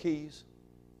and his keys.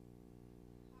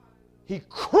 He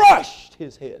crushed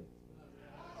his head.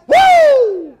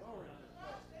 Woo!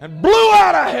 And blew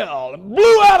out of hell, and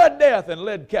blew out of death, and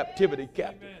led captivity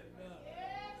captive.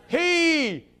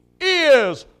 He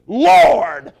is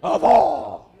Lord of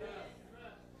all.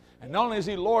 And not only is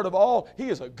He Lord of all, He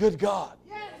is a good God.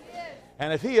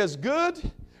 And if He is good,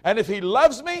 and if He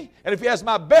loves me, and if He has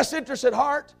my best interest at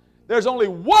heart, there's only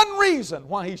one reason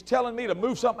why He's telling me to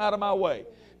move something out of my way.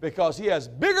 Because He has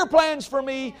bigger plans for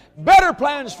me, better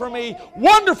plans for me,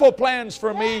 wonderful plans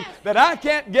for me that I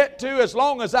can't get to as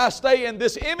long as I stay in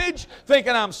this image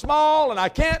thinking I'm small and I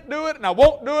can't do it and I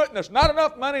won't do it and there's not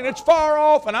enough money and it's far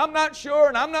off and I'm not sure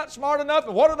and I'm not smart enough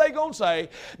and what are they going to say?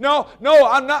 No,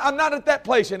 I'm not at that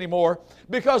place anymore,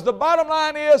 because the bottom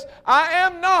line is I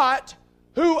am not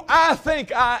who I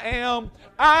think I am.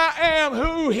 I am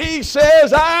who He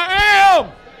says I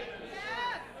am.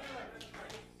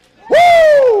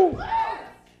 Woo!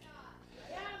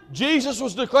 Jesus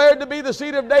was declared to be the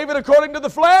seed of David according to the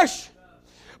flesh,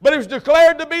 but He was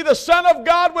declared to be the Son of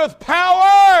God with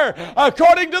power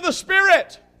according to the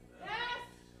Spirit.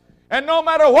 And no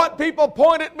matter what people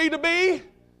point at me to be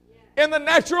in the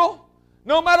natural,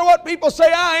 no matter what people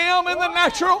say I am in the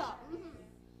natural,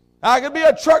 I could be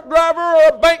a truck driver or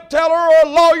a bank teller or a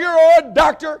lawyer or a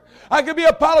doctor. I could be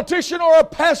a politician or a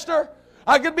pastor.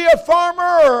 I could be a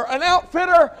farmer or an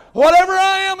outfitter. Whatever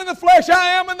I am in the flesh, I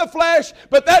am in the flesh.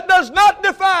 But that does not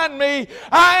define me.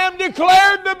 I am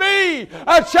declared to be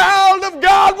a child of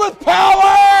God with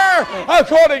power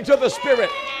according to the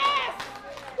Spirit.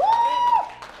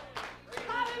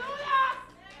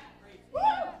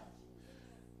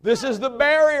 This is the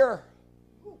barrier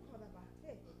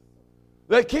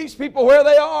that keeps people where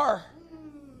they are.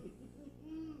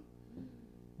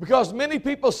 Because many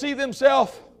people see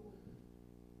themselves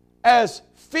as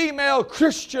female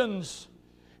Christians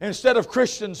instead of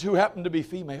Christians who happen to be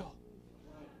female.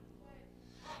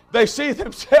 They see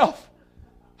themselves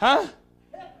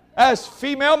as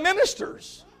female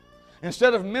ministers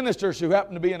instead of ministers who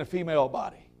happen to be in a female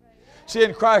body. See,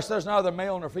 in Christ there's neither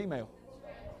male nor female.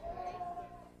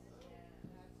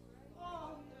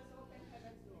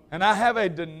 And I have a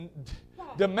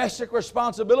domestic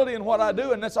responsibility in what I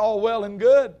do, and that's all well and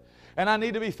good. And I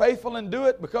need to be faithful and do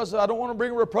it because I don't want to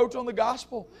bring a reproach on the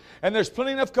gospel. And there's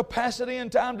plenty enough capacity and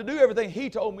time to do everything He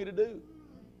told me to do.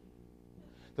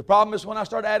 The problem is when I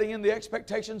start adding in the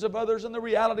expectations of others and the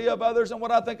reality of others and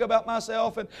what I think about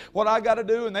myself and what I got to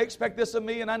do, and they expect this of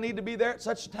me and I need to be there at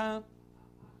such a time.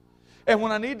 And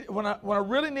when I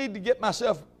really need to get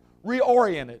myself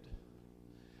reoriented,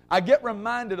 I get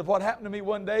reminded of what happened to me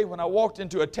one day when I walked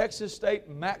into a Texas State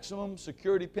maximum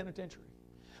security penitentiary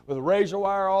with razor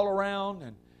wire all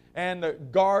around and the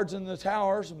guards in the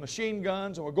towers and machine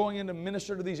guns, and we're going in to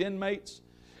minister to these inmates.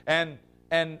 And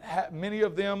many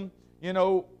of them,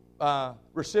 I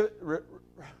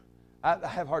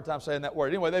have a hard time saying that word.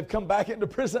 Anyway, they've come back into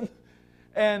prison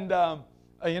and, for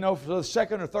the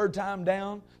second or third time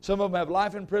down. Some of them have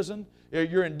life in prison.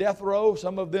 You're in death row.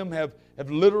 Some of them have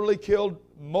literally killed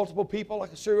multiple people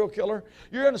like a serial killer.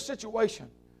 You're in a situation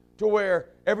to where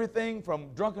everything from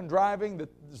drunken driving,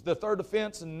 the third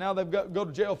offense, and now they've got to go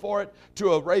to jail for it,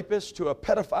 to a rapist, to a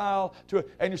pedophile,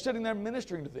 and you're sitting there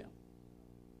ministering to them.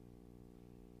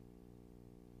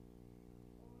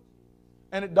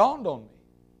 And it dawned on me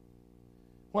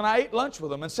when I ate lunch with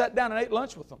them and sat down and ate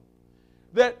lunch with them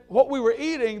that what we were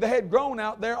eating, they had grown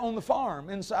out there on the farm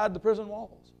inside the prison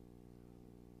walls.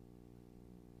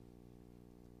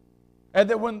 And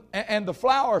that the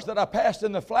flowers that I passed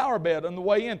in the flower bed on the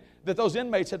way in, that those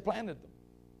inmates had planted them.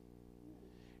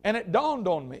 And it dawned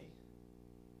on me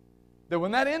that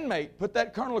when that inmate put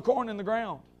that kernel of corn in the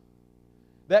ground,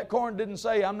 that corn didn't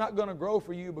say, I'm not going to grow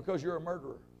for you because you're a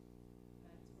murderer.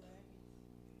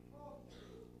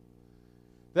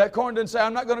 That corn didn't say,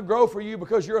 I'm not going to grow for you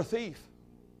because you're a thief.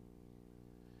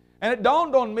 And it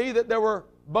dawned on me that there were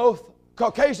both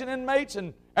Caucasian inmates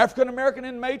and African American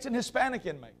inmates and Hispanic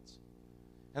inmates.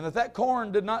 And that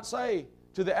corn did not say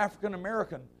to the African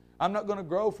American, I'm not going to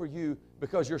grow for you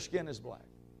because your skin is black.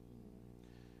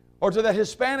 Or to that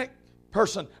Hispanic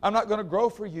person, I'm not going to grow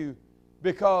for you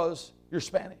because you're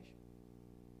Spanish.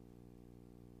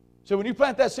 So when you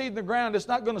plant that seed in the ground, it's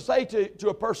not going to say to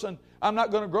a person, I'm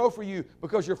not going to grow for you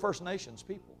because you're First Nations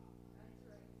people.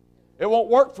 It won't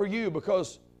work for you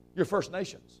because you're First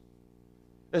Nations.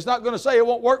 It's not going to say it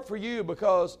won't work for you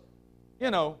because, I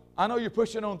know you're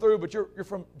pushing on through, but you're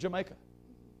from Jamaica.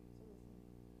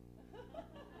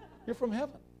 You're from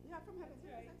heaven. Yeah, from heaven.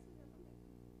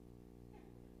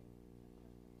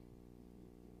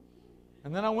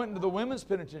 And then I went into the women's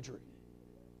penitentiary.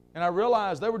 And I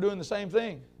realized they were doing the same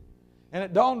thing. And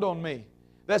it dawned on me.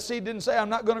 That seed didn't say, I'm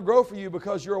not going to grow for you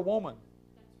because you're a woman.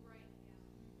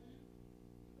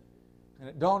 And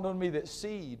it dawned on me that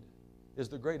seed is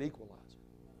the great equalizer.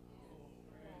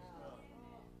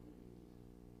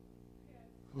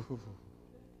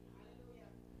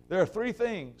 There are three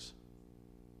things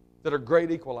that are great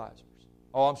equalizers.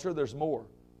 Oh, I'm sure there's more.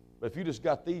 But if you just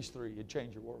got these three, it'd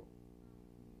change your world.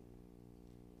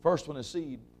 First one is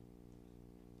seed.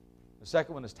 The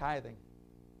second one is tithing.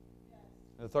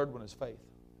 And the third one is faith.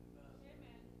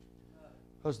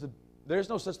 Because there's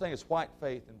no such thing as white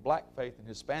faith and black faith and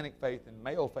Hispanic faith and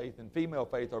male faith and female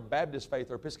faith or Baptist faith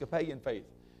or Episcopalian faith.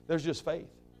 There's just faith.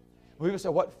 When people say,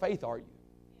 what faith are you?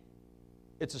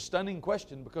 It's a stunning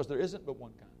question because there isn't but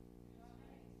one kind.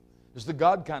 It's the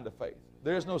God kind of faith.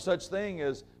 There is no such thing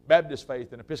as Baptist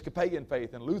faith and Episcopalian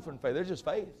faith and Lutheran faith. There's just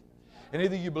faith. And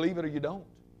either you believe it or you don't.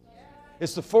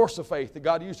 It's the force of faith that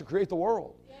God used to create the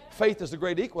world. Faith is the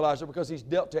great equalizer because He's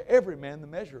dealt to every man the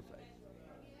measure of faith.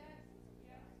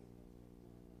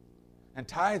 And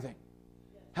tithing.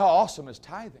 How awesome is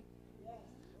tithing?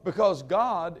 Because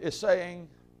God is saying,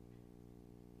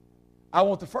 I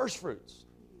want the first fruits.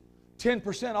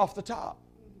 10% off the top.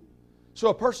 So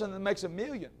a person that makes $1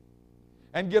 million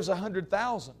and gives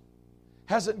 $100,000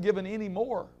 hasn't given any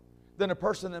more than a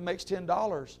person that makes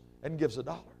 $10 and gives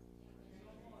 $1.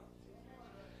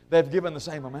 They've given the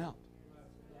same amount.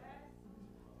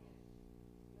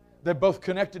 They're both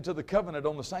connected to the covenant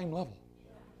on the same level.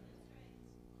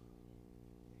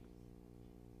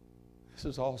 This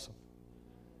is awesome.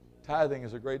 Tithing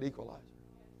is a great equalizer.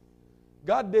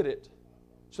 God did it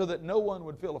so that no one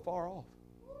would feel afar off.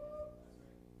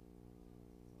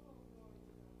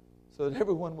 So that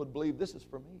everyone would believe this is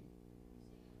for me.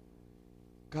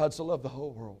 God so loved the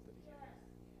whole world.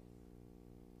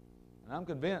 And I'm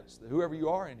convinced that whoever you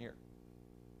are in here,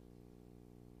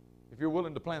 if you're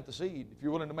willing to plant the seed, if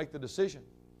you're willing to make the decision,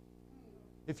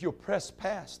 if you'll press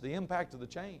past the impact of the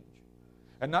change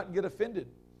and not get offended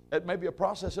at maybe a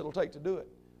process it'll take to do it,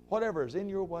 whatever is in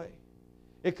your way,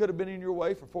 it could have been in your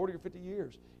way for 40 or 50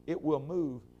 years, it will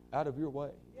move out of your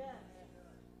way.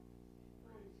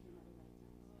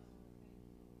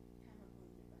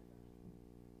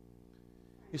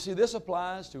 You see, this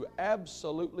applies to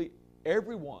absolutely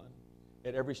everyone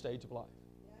at every stage of life.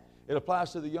 It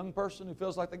applies to the young person who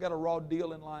feels like they got a raw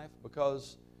deal in life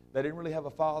because they didn't really have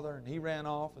a father and he ran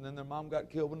off and then their mom got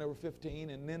killed when they were 15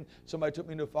 and then somebody took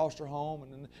me to a foster home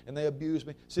and they abused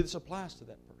me. See, this applies to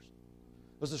that person.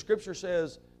 Because the Scripture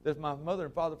says that if my mother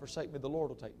and father forsake me, the Lord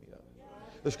will take me up.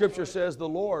 The Scripture says the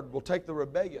Lord will take the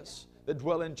rebellious that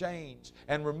dwell in chains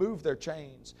and remove their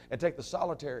chains and take the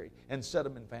solitary and set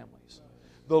them in families.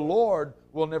 The Lord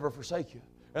will never forsake you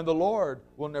and the Lord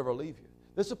will never leave you.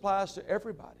 This applies to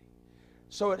everybody.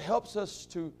 So it helps us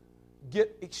to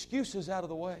get excuses out of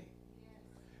the way.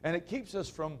 And it keeps us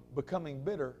from becoming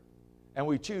bitter. And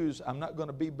we choose, I'm not going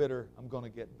to be bitter, I'm going to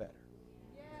get better.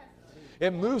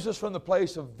 It moves us from the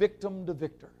place of victim to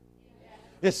victor.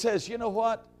 It says, you know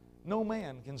what? No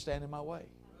man can stand in my way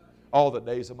all the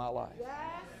days of my life.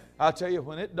 I tell you,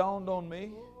 when it dawned on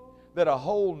me that a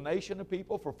whole nation of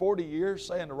people for 40 years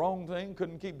saying the wrong thing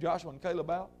couldn't keep Joshua and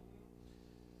Caleb out,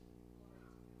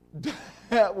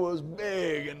 that was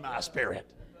big in my spirit.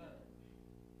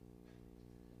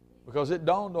 Because it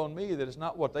dawned on me that it's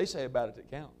not what they say about it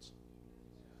that counts.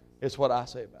 It's what I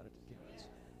say about it that counts.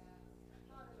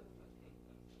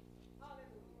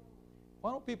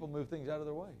 Why don't people move things out of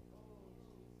their way?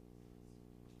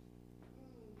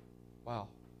 Wow.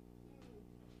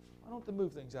 Why don't they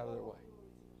move things out of their way?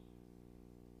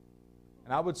 And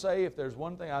And I would say if there's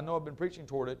one thing, I know I've been preaching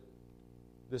toward it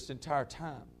this entire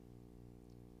time,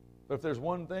 but if there's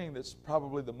one thing that's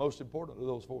probably the most important of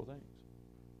those four things,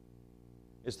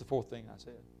 it's the fourth thing I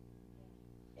said.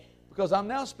 Because I'm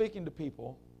now speaking to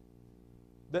people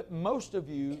that most of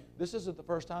you, this isn't the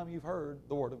first time you've heard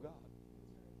the Word of God.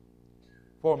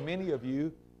 For many of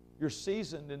you, you're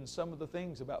seasoned in some of the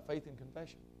things about faith and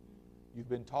confession. You've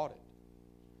been taught it.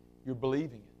 You're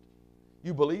believing it.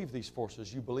 You believe these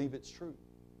forces. You believe it's true.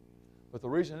 But the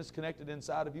reason it's connected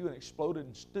inside of you and exploded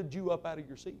and stood you up out of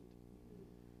your seat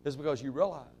is because you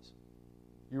realize,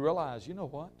 you know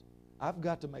what? I've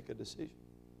got to make a decision.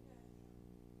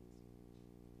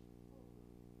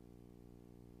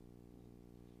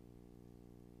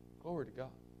 Glory to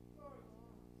God.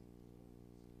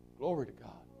 Glory to God.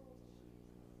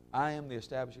 I am the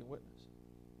establishing witness.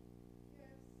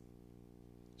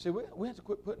 See, we have to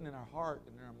quit putting in our heart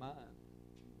and in our mind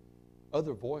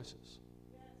other voices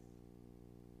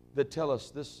that tell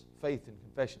us this faith and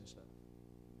confession stuff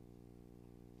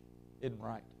isn't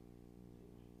right.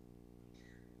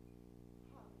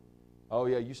 Oh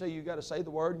yeah, you say you got to say the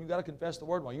word and you got to confess the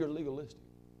word. Well, you're legalistic.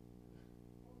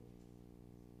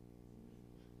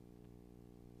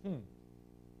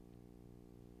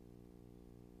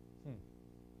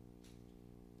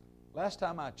 Last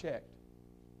time I checked,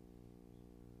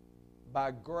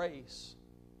 by grace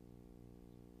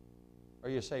are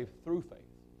you saved through faith.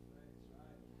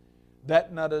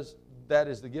 That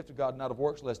is the gift of God, not of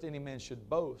works, lest any man should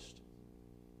boast.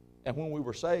 And when we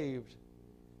were saved,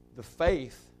 the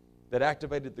faith that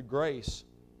activated the grace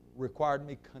required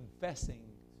me confessing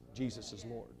Jesus as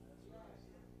Lord.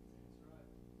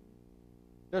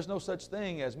 There's no such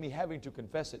thing as me having to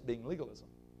confess it being legalism.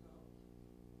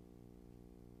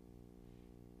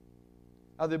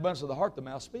 Out of the abundance of the heart, the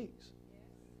mouth speaks.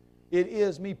 It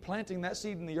is me planting that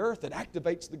seed in the earth that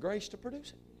activates the grace to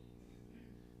produce it.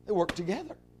 They work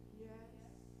together.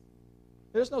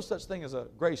 There's no such thing as a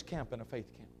grace camp and a faith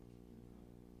camp.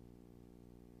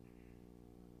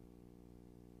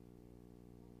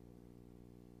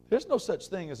 There's no such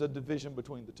thing as a division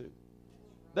between the two.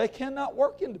 They cannot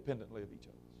work independently of each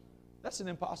other. That's an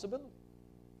impossibility.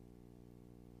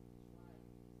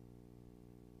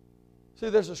 See,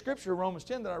 there's a scripture in Romans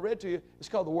 10 that I read to you. It's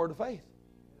called the Word of Faith.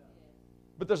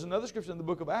 But there's another scripture in the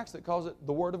book of Acts that calls it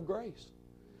the Word of Grace,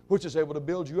 which is able to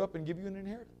build you up and give you an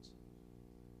inheritance.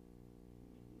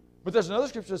 But there's another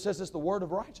scripture that says it's the Word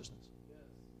of Righteousness.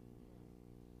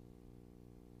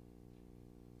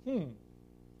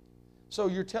 So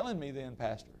you're telling me then,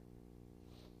 Pastor,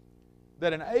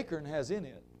 that an acorn has in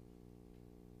it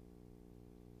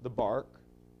the bark,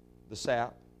 the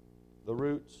sap, the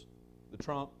roots, the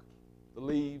trunk, the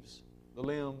leaves, the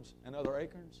limbs, and other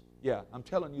acorns? Yeah, I'm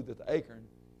telling you that the acorn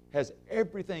has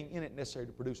everything in it necessary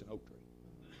to produce an oak tree.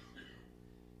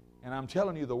 And I'm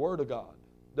telling you the Word of God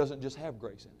doesn't just have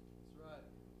grace in it.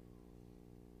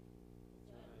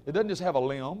 It doesn't just have a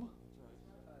limb.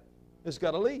 It's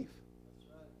got a leaf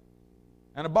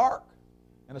and a bark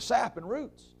and a sap and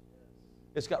roots.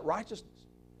 It's got righteousness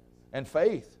and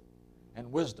faith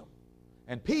and wisdom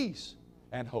and peace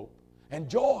and hope and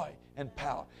joy and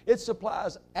power. It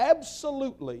supplies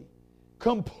absolutely,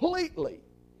 completely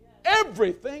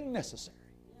everything necessary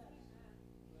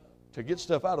to get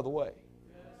stuff out of the way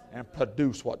and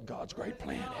produce what God's great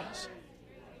plan is.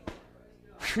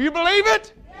 You believe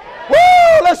it?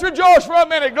 Woo! Let's rejoice for a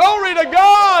minute. Glory to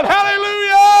God.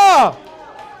 Hallelujah.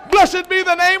 Blessed be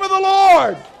the name of the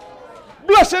Lord.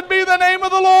 Blessed be the name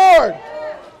of the Lord.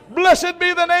 Blessed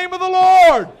be the name of the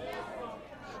Lord.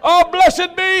 Oh,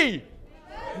 blessed be.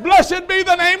 Blessed be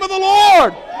the name of the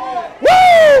Lord.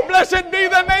 Woo! Blessed be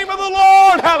the name of the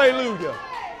Lord. Hallelujah.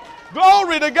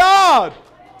 Glory to God.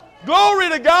 Glory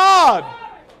to God.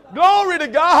 Glory to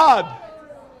God.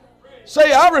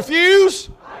 Say, I refuse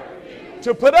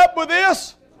to put up with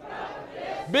this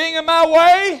being in my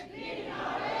way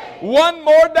one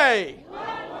more day.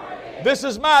 This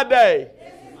is my day.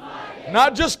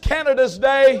 Not just Canada's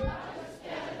day,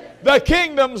 the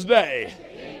kingdom's day.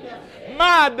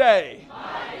 My day.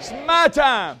 It's my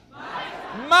time.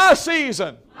 My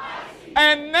season.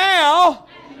 And now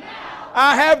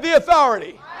I have the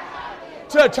authority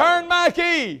to turn my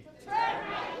key,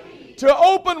 to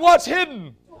open what's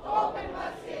hidden,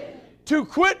 to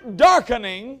quit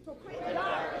darkening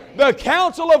the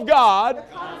counsel of God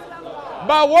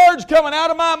by words coming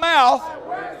out of my mouth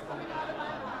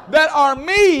that are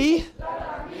me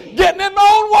getting in my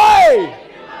own way.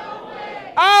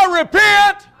 I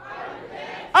repent.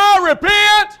 I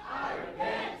repent.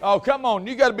 Oh, come on.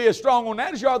 You got to be as strong on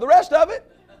that as you are the rest of it.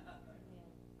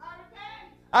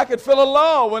 I could feel a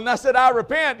lull when I said, I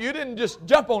repent. You didn't just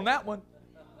jump on that one.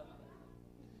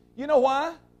 You know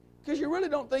why? Because you really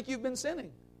don't think you've been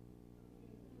sinning.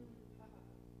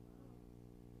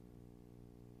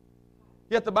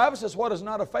 Yet the Bible says what is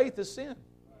not of faith is sin.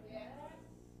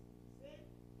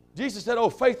 Jesus said, oh,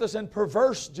 faithless and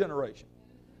perverse generation.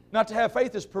 Not to have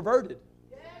faith is perverted.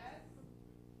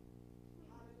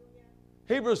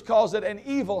 Hebrews calls it an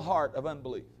evil heart of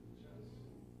unbelief.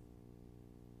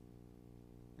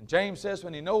 And James says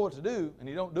when you know what to do and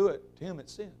you don't do it, to him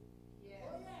it's sin.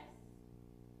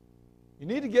 You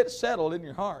need to get settled in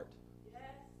your heart.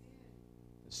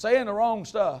 Saying the wrong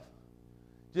stuff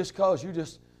just because you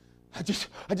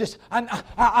I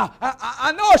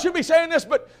know I should be saying this,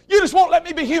 but you just won't let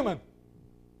me be human.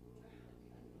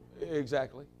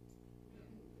 Exactly.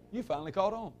 You finally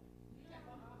caught on.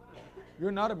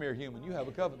 You're not a mere human. You have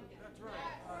a covenant.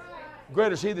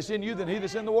 Greater is He that's in you than he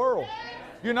that's in the world.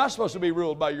 You're not supposed to be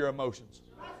ruled by your emotions.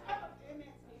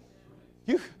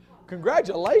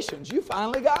 Congratulations, you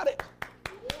finally got it.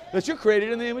 That you're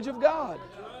created in the image of God.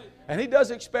 And He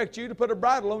does expect you to put a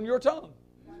bridle on your tongue.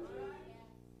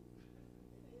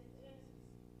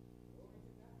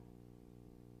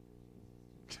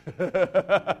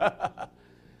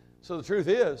 So the truth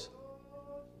is,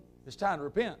 it's time to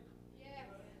repent.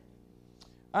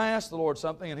 I asked the Lord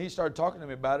something and He started talking to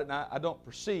me about it, and I don't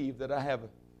perceive that I have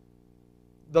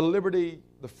the liberty,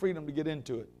 the freedom to get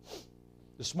into it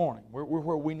this morning. We're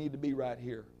where we need to be right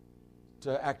here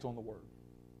to act on the Word.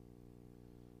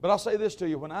 But I'll say this to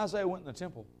you. When Isaiah went in the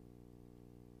temple,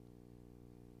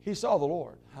 he saw the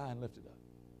Lord high and lifted up.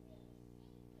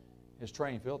 His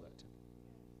train filled that temple.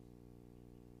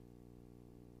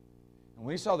 And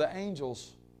when he saw the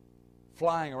angels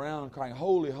flying around and crying,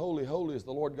 holy, holy, holy is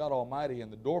the Lord God Almighty,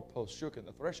 and the doorpost shook and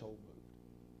the threshold moved,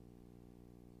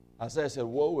 Isaiah said,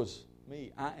 woe is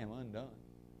me, I am undone.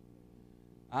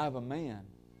 I am a man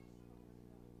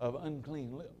of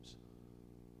unclean lips.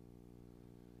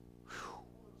 Whew.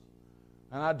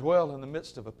 And I dwell in the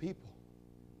midst of a people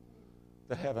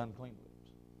that have unclean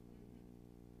lips.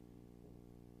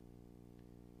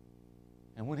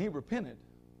 And when he repented,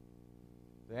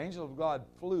 the angel of God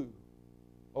flew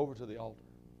over to the altar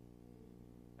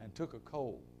and took a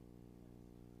coal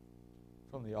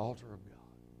from the altar of God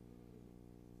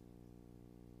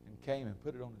and came and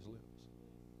put it on his lips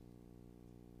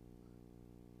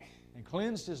and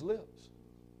cleansed his lips.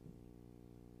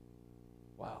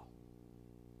 Wow.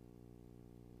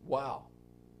 Wow.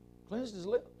 Cleansed his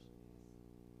lips.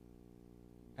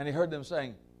 And he heard them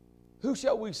saying, who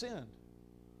shall we send?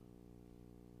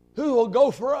 Who will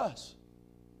go for us?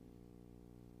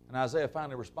 And Isaiah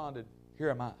finally responded, here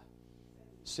am I.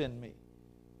 Send me.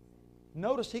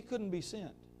 Notice he couldn't be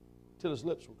sent till his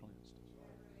lips were cleansed.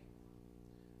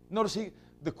 Notice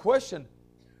the question,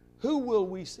 who will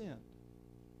we send?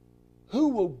 Who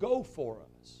will go for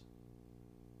us?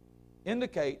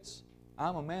 Indicates,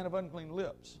 I'm a man of unclean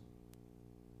lips.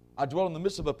 I dwell in the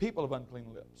midst of a people of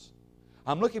unclean lips.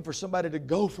 I'm looking for somebody to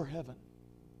go for heaven.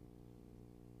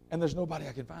 And there's nobody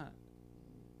I can find.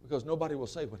 Because nobody will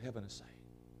say what heaven is saying.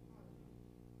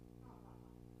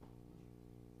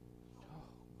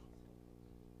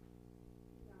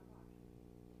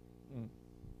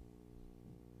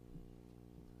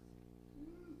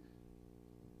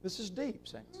 This is deep,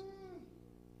 saints.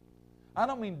 I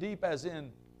don't mean deep as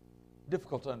in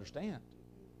difficult to understand.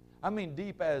 I mean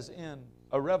deep as in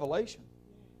a revelation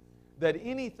that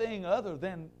anything other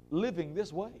than living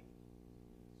this way,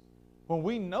 when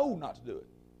we know not to do it,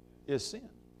 is sin.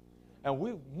 And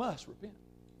we must repent.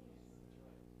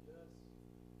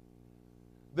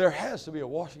 There has to be a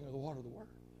washing of the water of the Word.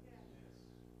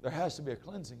 There has to be a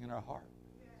cleansing in our heart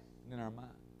and in our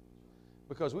mind.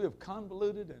 Because we have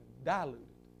convoluted and diluted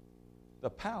the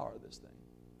power of this thing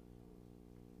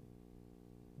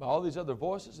by all these other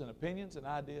voices and opinions and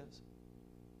ideas.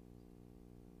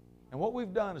 And what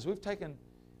we've done is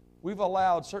we've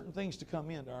allowed certain things to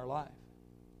come into our life.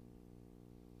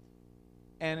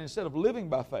 And instead of living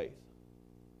by faith,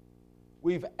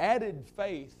 we've added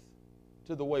faith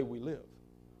to the way we live.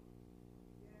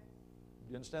 Do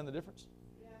you understand the difference?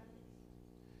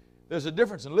 There's a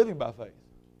difference in living by faith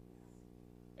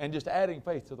and just adding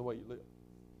faith to the way you live.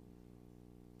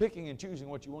 Picking and choosing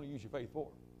what you want to use your faith for.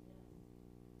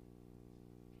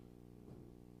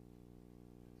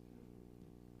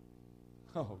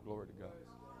 Oh, glory to God.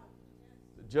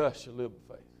 The just shall live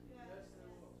by faith.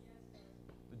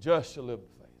 The just shall live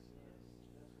by faith.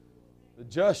 The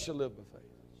just shall live by faith.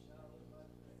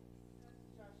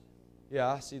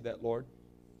 Yeah, I see that, Lord.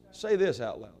 Say this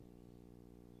out loud.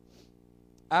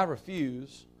 I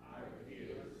refuse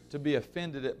to be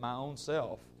offended at my own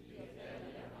self,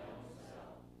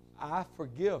 I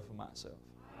forgive myself.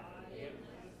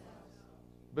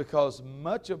 Because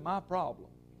much of my problem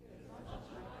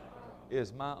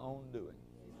is my own doing.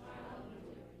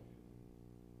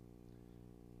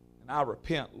 And I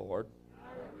repent, Lord.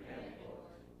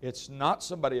 It's not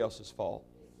somebody else's fault.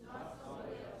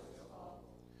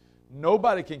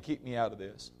 Nobody can keep me out of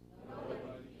this.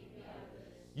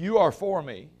 You are for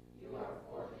me.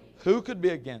 Who could be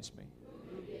against me?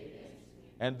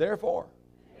 And therefore,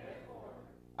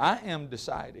 I am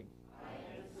deciding.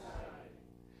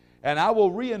 And I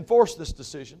will reinforce this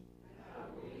decision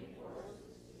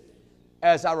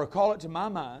as I recall it to my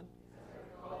mind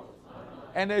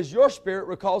and as your Spirit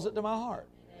recalls it to my heart.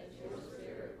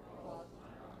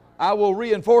 I will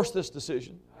reinforce this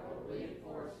decision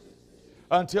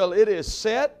until it is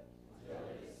set,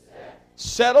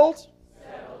 settled,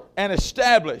 and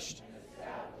established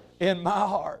in my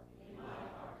heart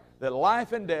that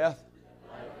life and death,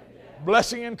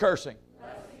 blessing and cursing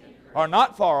are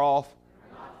not far off.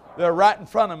 They're right in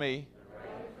front of me.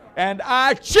 And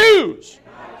I choose.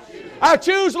 I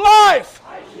choose life.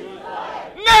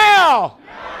 Now.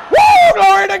 Woo!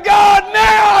 Glory to God.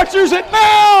 Now. I choose it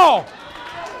now.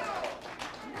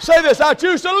 Say this. I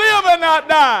choose to live and not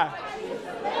die.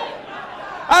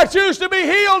 I choose to be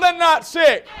healed and not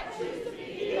sick.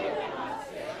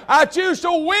 I choose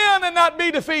to win and not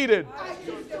be defeated.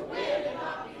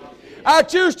 I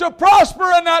choose to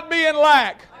prosper and not be in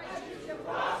lack.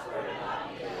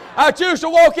 I choose to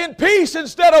walk in peace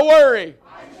instead of worry.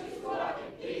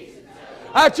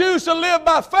 I choose to live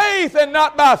by faith and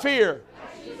not by fear.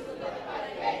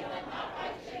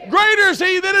 Greater is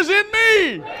He that is in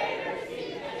me.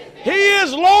 He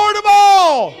is Lord of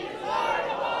all.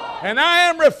 And I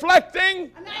am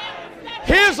reflecting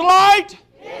His light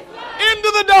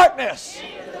into the darkness.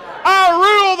 I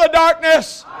rule the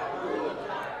darkness.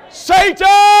 Satan,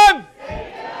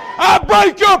 I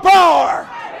break your power.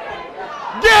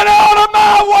 Get out of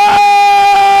my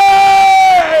way!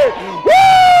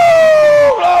 Woo!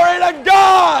 Glory to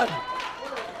God!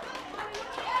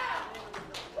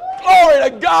 Glory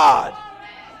to God!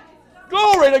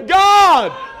 Glory to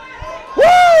God!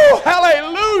 Woo!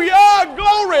 Hallelujah!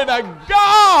 Glory to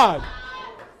God!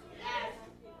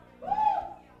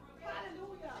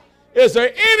 Is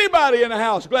there anybody in the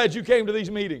house glad you came to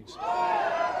these meetings?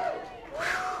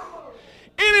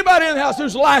 Anybody in the house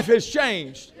whose life has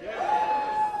changed?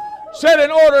 Set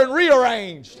in order and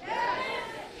rearranged?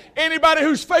 Anybody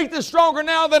whose faith is stronger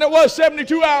now than it was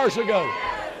 72 hours ago?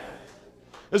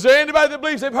 Is there anybody that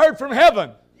believes they've heard from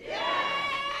heaven?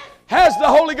 Has the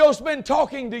Holy Ghost been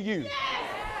talking to you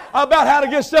about how to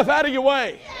get stuff out of your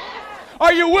way?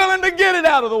 Are you willing to get it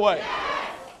out of the way?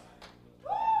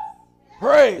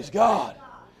 Praise God.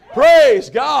 Praise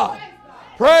God.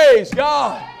 Praise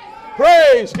God.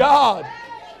 Praise God.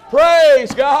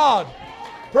 Praise God.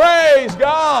 Praise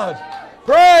God.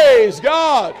 Praise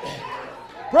God.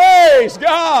 Praise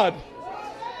God.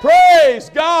 Praise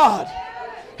God.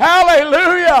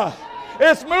 Hallelujah.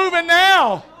 It's moving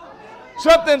now.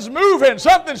 Something's moving.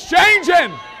 Something's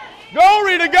changing.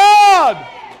 Glory to God.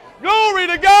 Glory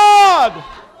to God.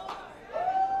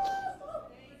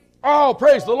 Oh,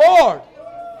 praise the Lord.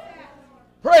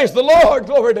 Praise the Lord.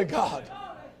 Glory to God.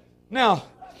 Now,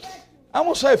 I'm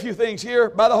going to say a few things here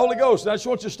by the Holy Ghost, and I just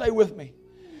want you to stay with me.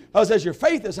 Because as your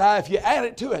faith is high, if you add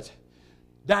it to it,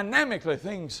 dynamically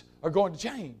things are going to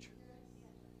change.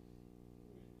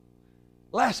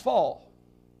 Last fall,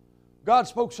 God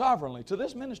spoke sovereignly to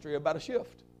this ministry about a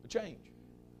shift, a change.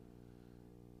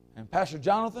 And Pastor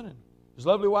Jonathan and his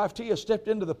lovely wife Tia stepped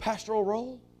into the pastoral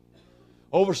role,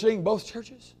 overseeing both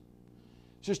churches.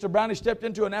 Sister Brownie stepped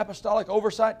into an apostolic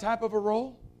oversight type of a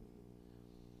role.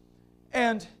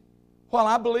 And while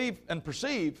I believe and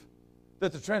perceive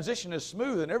that the transition is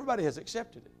smooth and everybody has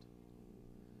accepted it,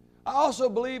 I also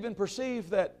believe and perceive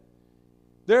that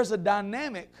there's a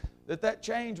dynamic that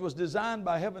change was designed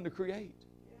by heaven to create,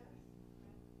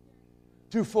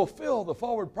 to fulfill the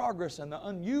forward progress and the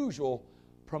unusual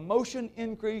promotion,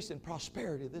 increase, and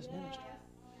prosperity of this ministry.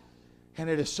 And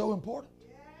it is so important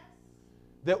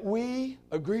that we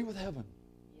agree with heaven,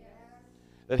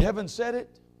 that heaven said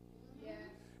it,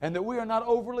 and that we are not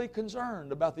overly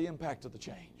concerned about the impact of the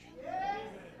change.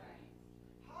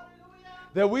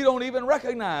 That we don't even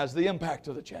recognize the impact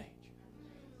of the change.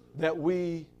 That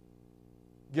we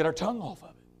get our tongue off of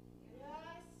it.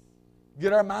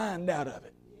 Get our mind out of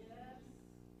it.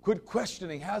 Quit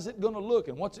questioning, how's it going to look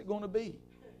and what's it going to be?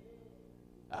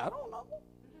 I don't know.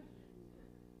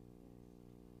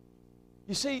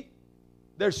 You see,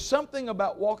 there's something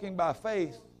about walking by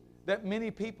faith that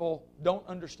many people don't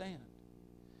understand.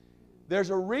 There's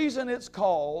a reason it's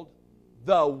called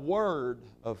the word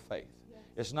of faith.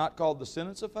 It's not called the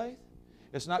sentence of faith.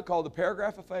 It's not called the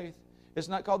paragraph of faith. It's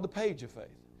not called the page of faith.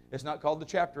 It's not called the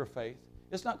chapter of faith.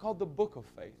 It's not called the book of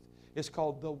faith. It's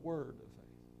called the word of faith.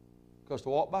 Because to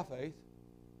walk by faith,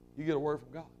 you get a word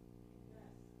from God.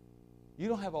 You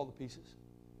don't have all the pieces.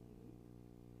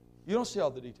 You don't see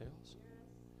all the details.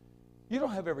 You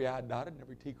don't have every I dotted and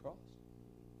every T crossed.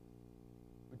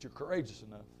 But you're courageous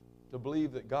enough to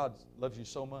believe that God loves you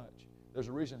so much. There's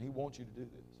a reason He wants you to do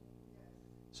this.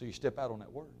 So you step out on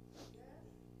that word.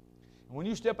 And when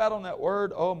you step out on that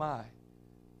word, oh my,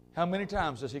 how many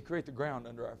times does He create the ground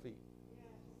under our feet?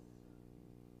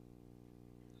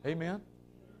 Amen?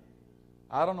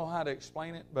 I don't know how to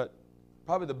explain it, but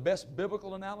probably the best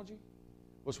biblical analogy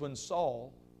was when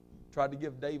Saul tried to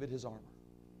give David his armor.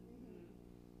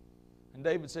 And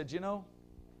David said, you know,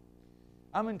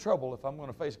 I'm in trouble if I'm going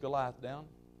to face Goliath down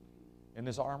in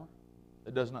this armor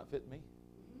that does not fit me.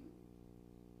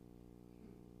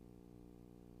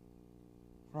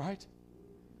 Right?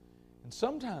 And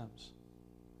sometimes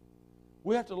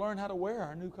we have to learn how to wear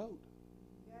our new coat.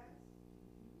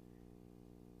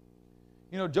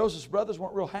 You know, Joseph's brothers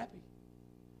weren't real happy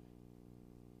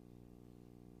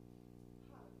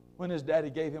when his daddy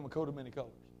gave him a coat of many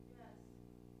colors.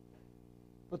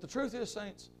 But the truth is,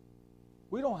 saints,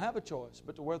 we don't have a choice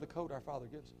but to wear the coat our Father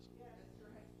gives us.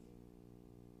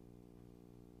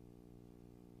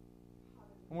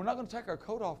 And we're not going to take our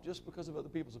coat off just because of other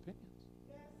people's opinions.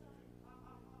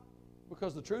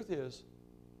 Because the truth is,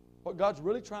 what God's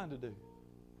really trying to do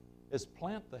is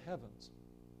plant the heavens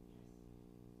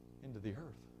into the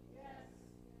earth.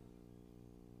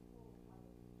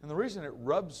 And the reason it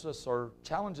rubs us or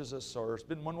challenges us, or it's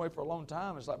been one way for a long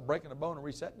time, it's like breaking a bone and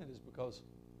resetting it, is because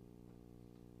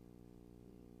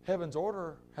heaven's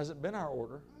order hasn't been our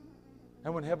order.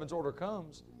 And when heaven's order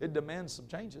comes, it demands some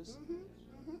changes.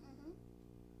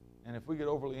 And if we get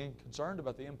overly concerned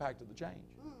about the impact of the change,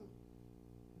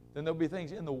 then there'll be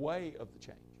things in the way of the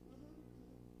change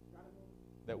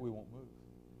that we won't move.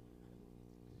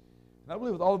 And I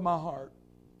believe with all of my heart,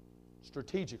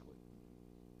 strategically,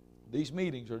 these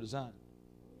meetings are designed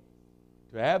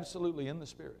to absolutely, in the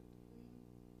Spirit,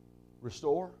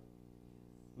 restore,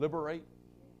 liberate,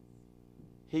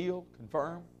 heal,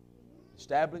 confirm,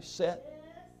 establish, set,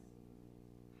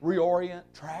 reorient,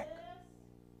 track,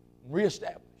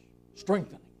 reestablish,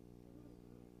 strengthening.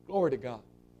 Glory to God.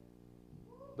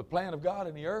 The plan of God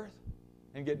in the earth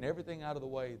and getting everything out of the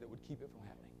way that would keep it from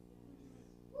happening.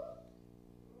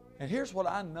 And here's what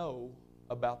I know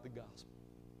about the gospel.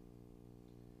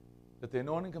 That the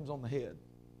anointing comes on the head,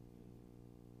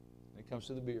 and it comes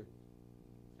to the beard,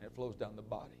 and it flows down the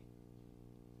body.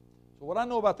 So what I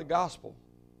know about the gospel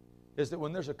is that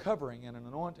when there's a covering and an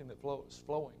anointing that is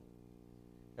flowing,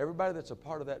 everybody that's a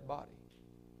part of that body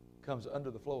comes under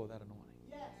the flow of that anointing.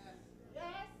 Yes. Yes.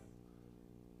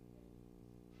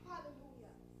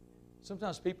 Hallelujah.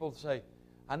 Sometimes people say,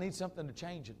 I need something to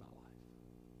change in my life.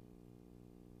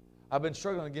 I've been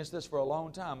struggling against this for a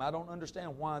long time. I don't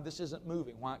understand why this isn't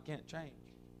moving, why it can't change.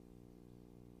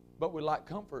 But we lack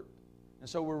comfort, and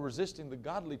so we're resisting the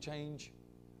godly change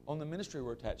on the ministry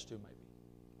we're attached to, maybe.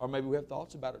 Or maybe we have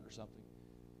thoughts about it or something.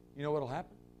 You know what will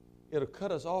happen? It'll cut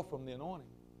us off from the anointing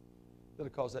that'll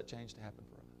cause that change to happen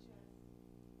for us.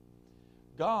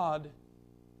 God,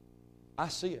 I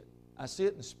see it. I see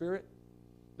it in the Spirit.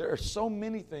 There are so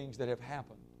many things that have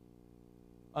happened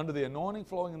under the anointing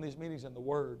flowing in these meetings and the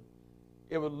Word.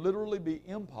 It would literally be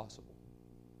impossible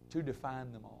to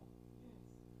define them all.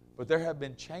 But there have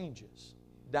been changes,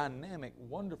 dynamic,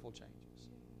 wonderful changes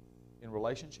in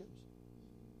relationships,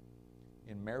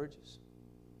 in marriages,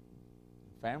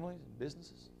 in families, and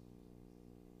businesses,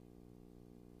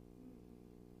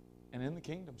 and in the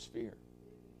kingdom sphere.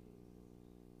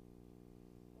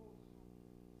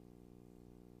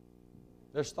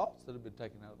 There's thoughts that have been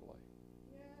taken out of the way.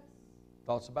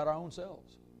 Thoughts about our own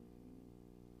selves.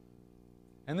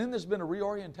 And then there's been a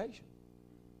reorientation.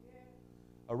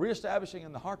 A reestablishing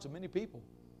in the hearts of many people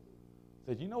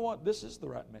that, you know what, this is the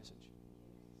right message.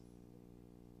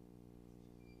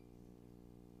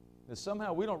 That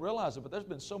somehow we don't realize it, but there's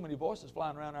been so many voices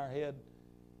flying around our head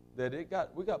that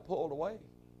we got pulled away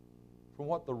from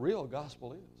what the real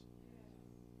gospel is.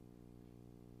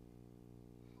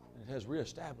 And it has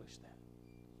reestablished that.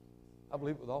 I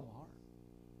believe it with all my heart.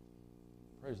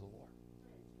 Praise the Lord.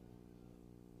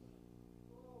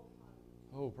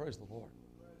 Oh, praise the Lord.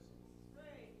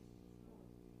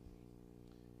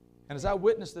 And as I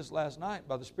witnessed this last night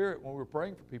by the Spirit when we were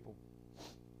praying for people,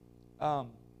 I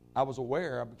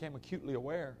became acutely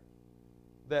aware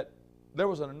that there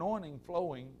was an anointing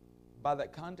flowing by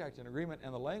that contact and agreement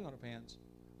and the laying on of hands,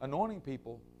 anointing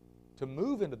people to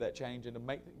move into that change and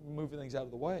to move things out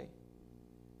of the way.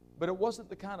 But it wasn't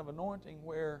the kind of anointing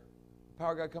where the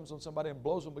power of God comes on somebody and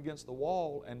blows them against the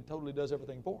wall and totally does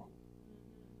everything for them.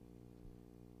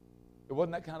 It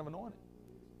wasn't that kind of anointing.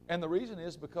 And the reason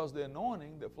is because the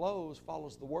anointing that flows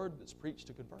follows the word that's preached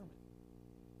to confirm it.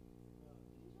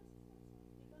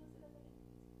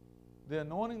 The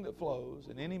anointing that flows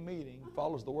in any meeting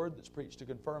follows the word that's preached to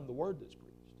confirm the word that's preached.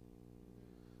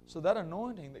 So that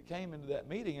anointing that came into that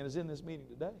meeting and is in this meeting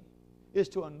today is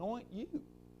to anoint you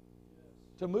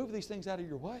to move these things out of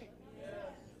your way.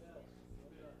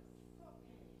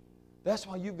 That's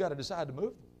why you've got to decide to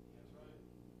move them.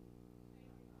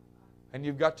 And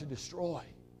you've got to destroy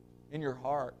in your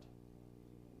heart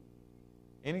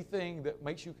anything that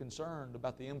makes you concerned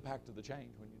about the impact of the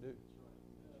change when you do.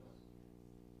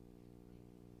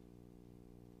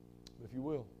 If you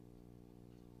will.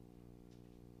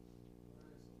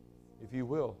 If you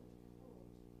will,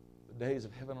 the days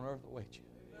of heaven and earth await you.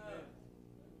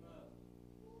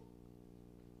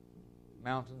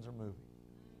 Mountains are moving.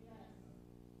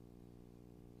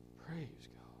 Praise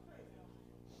God.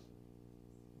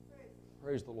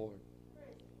 Praise the Lord.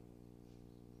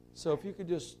 So if you could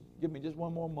just give me just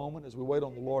one more moment as we wait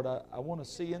on the Lord, I want to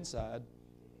see inside.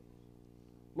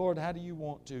 Lord, how do you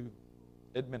want to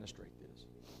administrate this?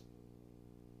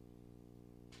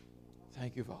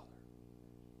 Thank you, Father.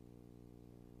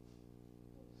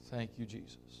 Thank you,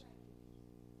 Jesus.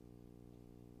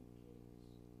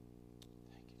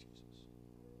 Thank you, Jesus.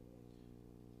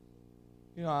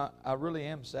 You know, I really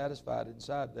am satisfied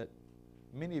inside that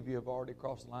many of you have already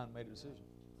crossed the line and made a decision.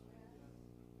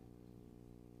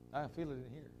 I feel it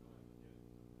in here.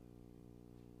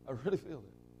 I really feel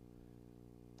it.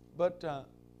 But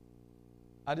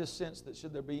I just sense that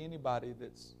should there be anybody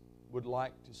that would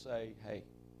like to say, hey,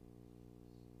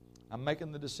 I'm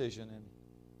making the decision and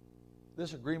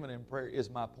this agreement in prayer is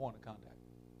my point of contact.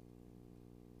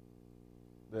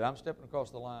 That I'm stepping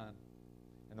across the line,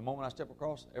 and the moment I step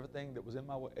across, everything that was in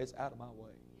my way, it's out of my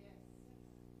way. Yes.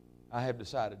 I have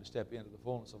decided to step into the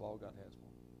fullness of all God has for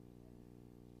me.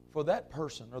 For that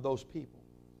person or those people,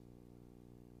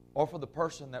 or for the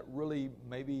person that really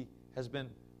maybe has been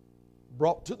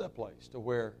brought to that place to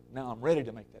where now I'm ready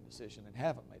to make that decision and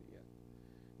haven't made it yet.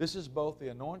 This is both the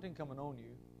anointing coming on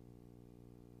you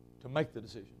to make the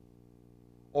decision,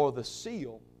 or the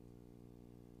seal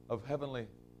of heavenly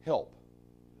help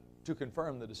to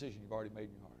confirm the decision you've already made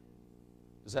in your heart.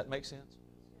 Does that make sense?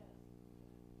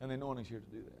 And the anointing's here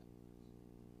to do that.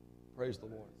 Praise the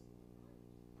Lord.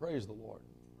 Praise the Lord.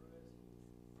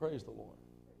 Praise the Lord.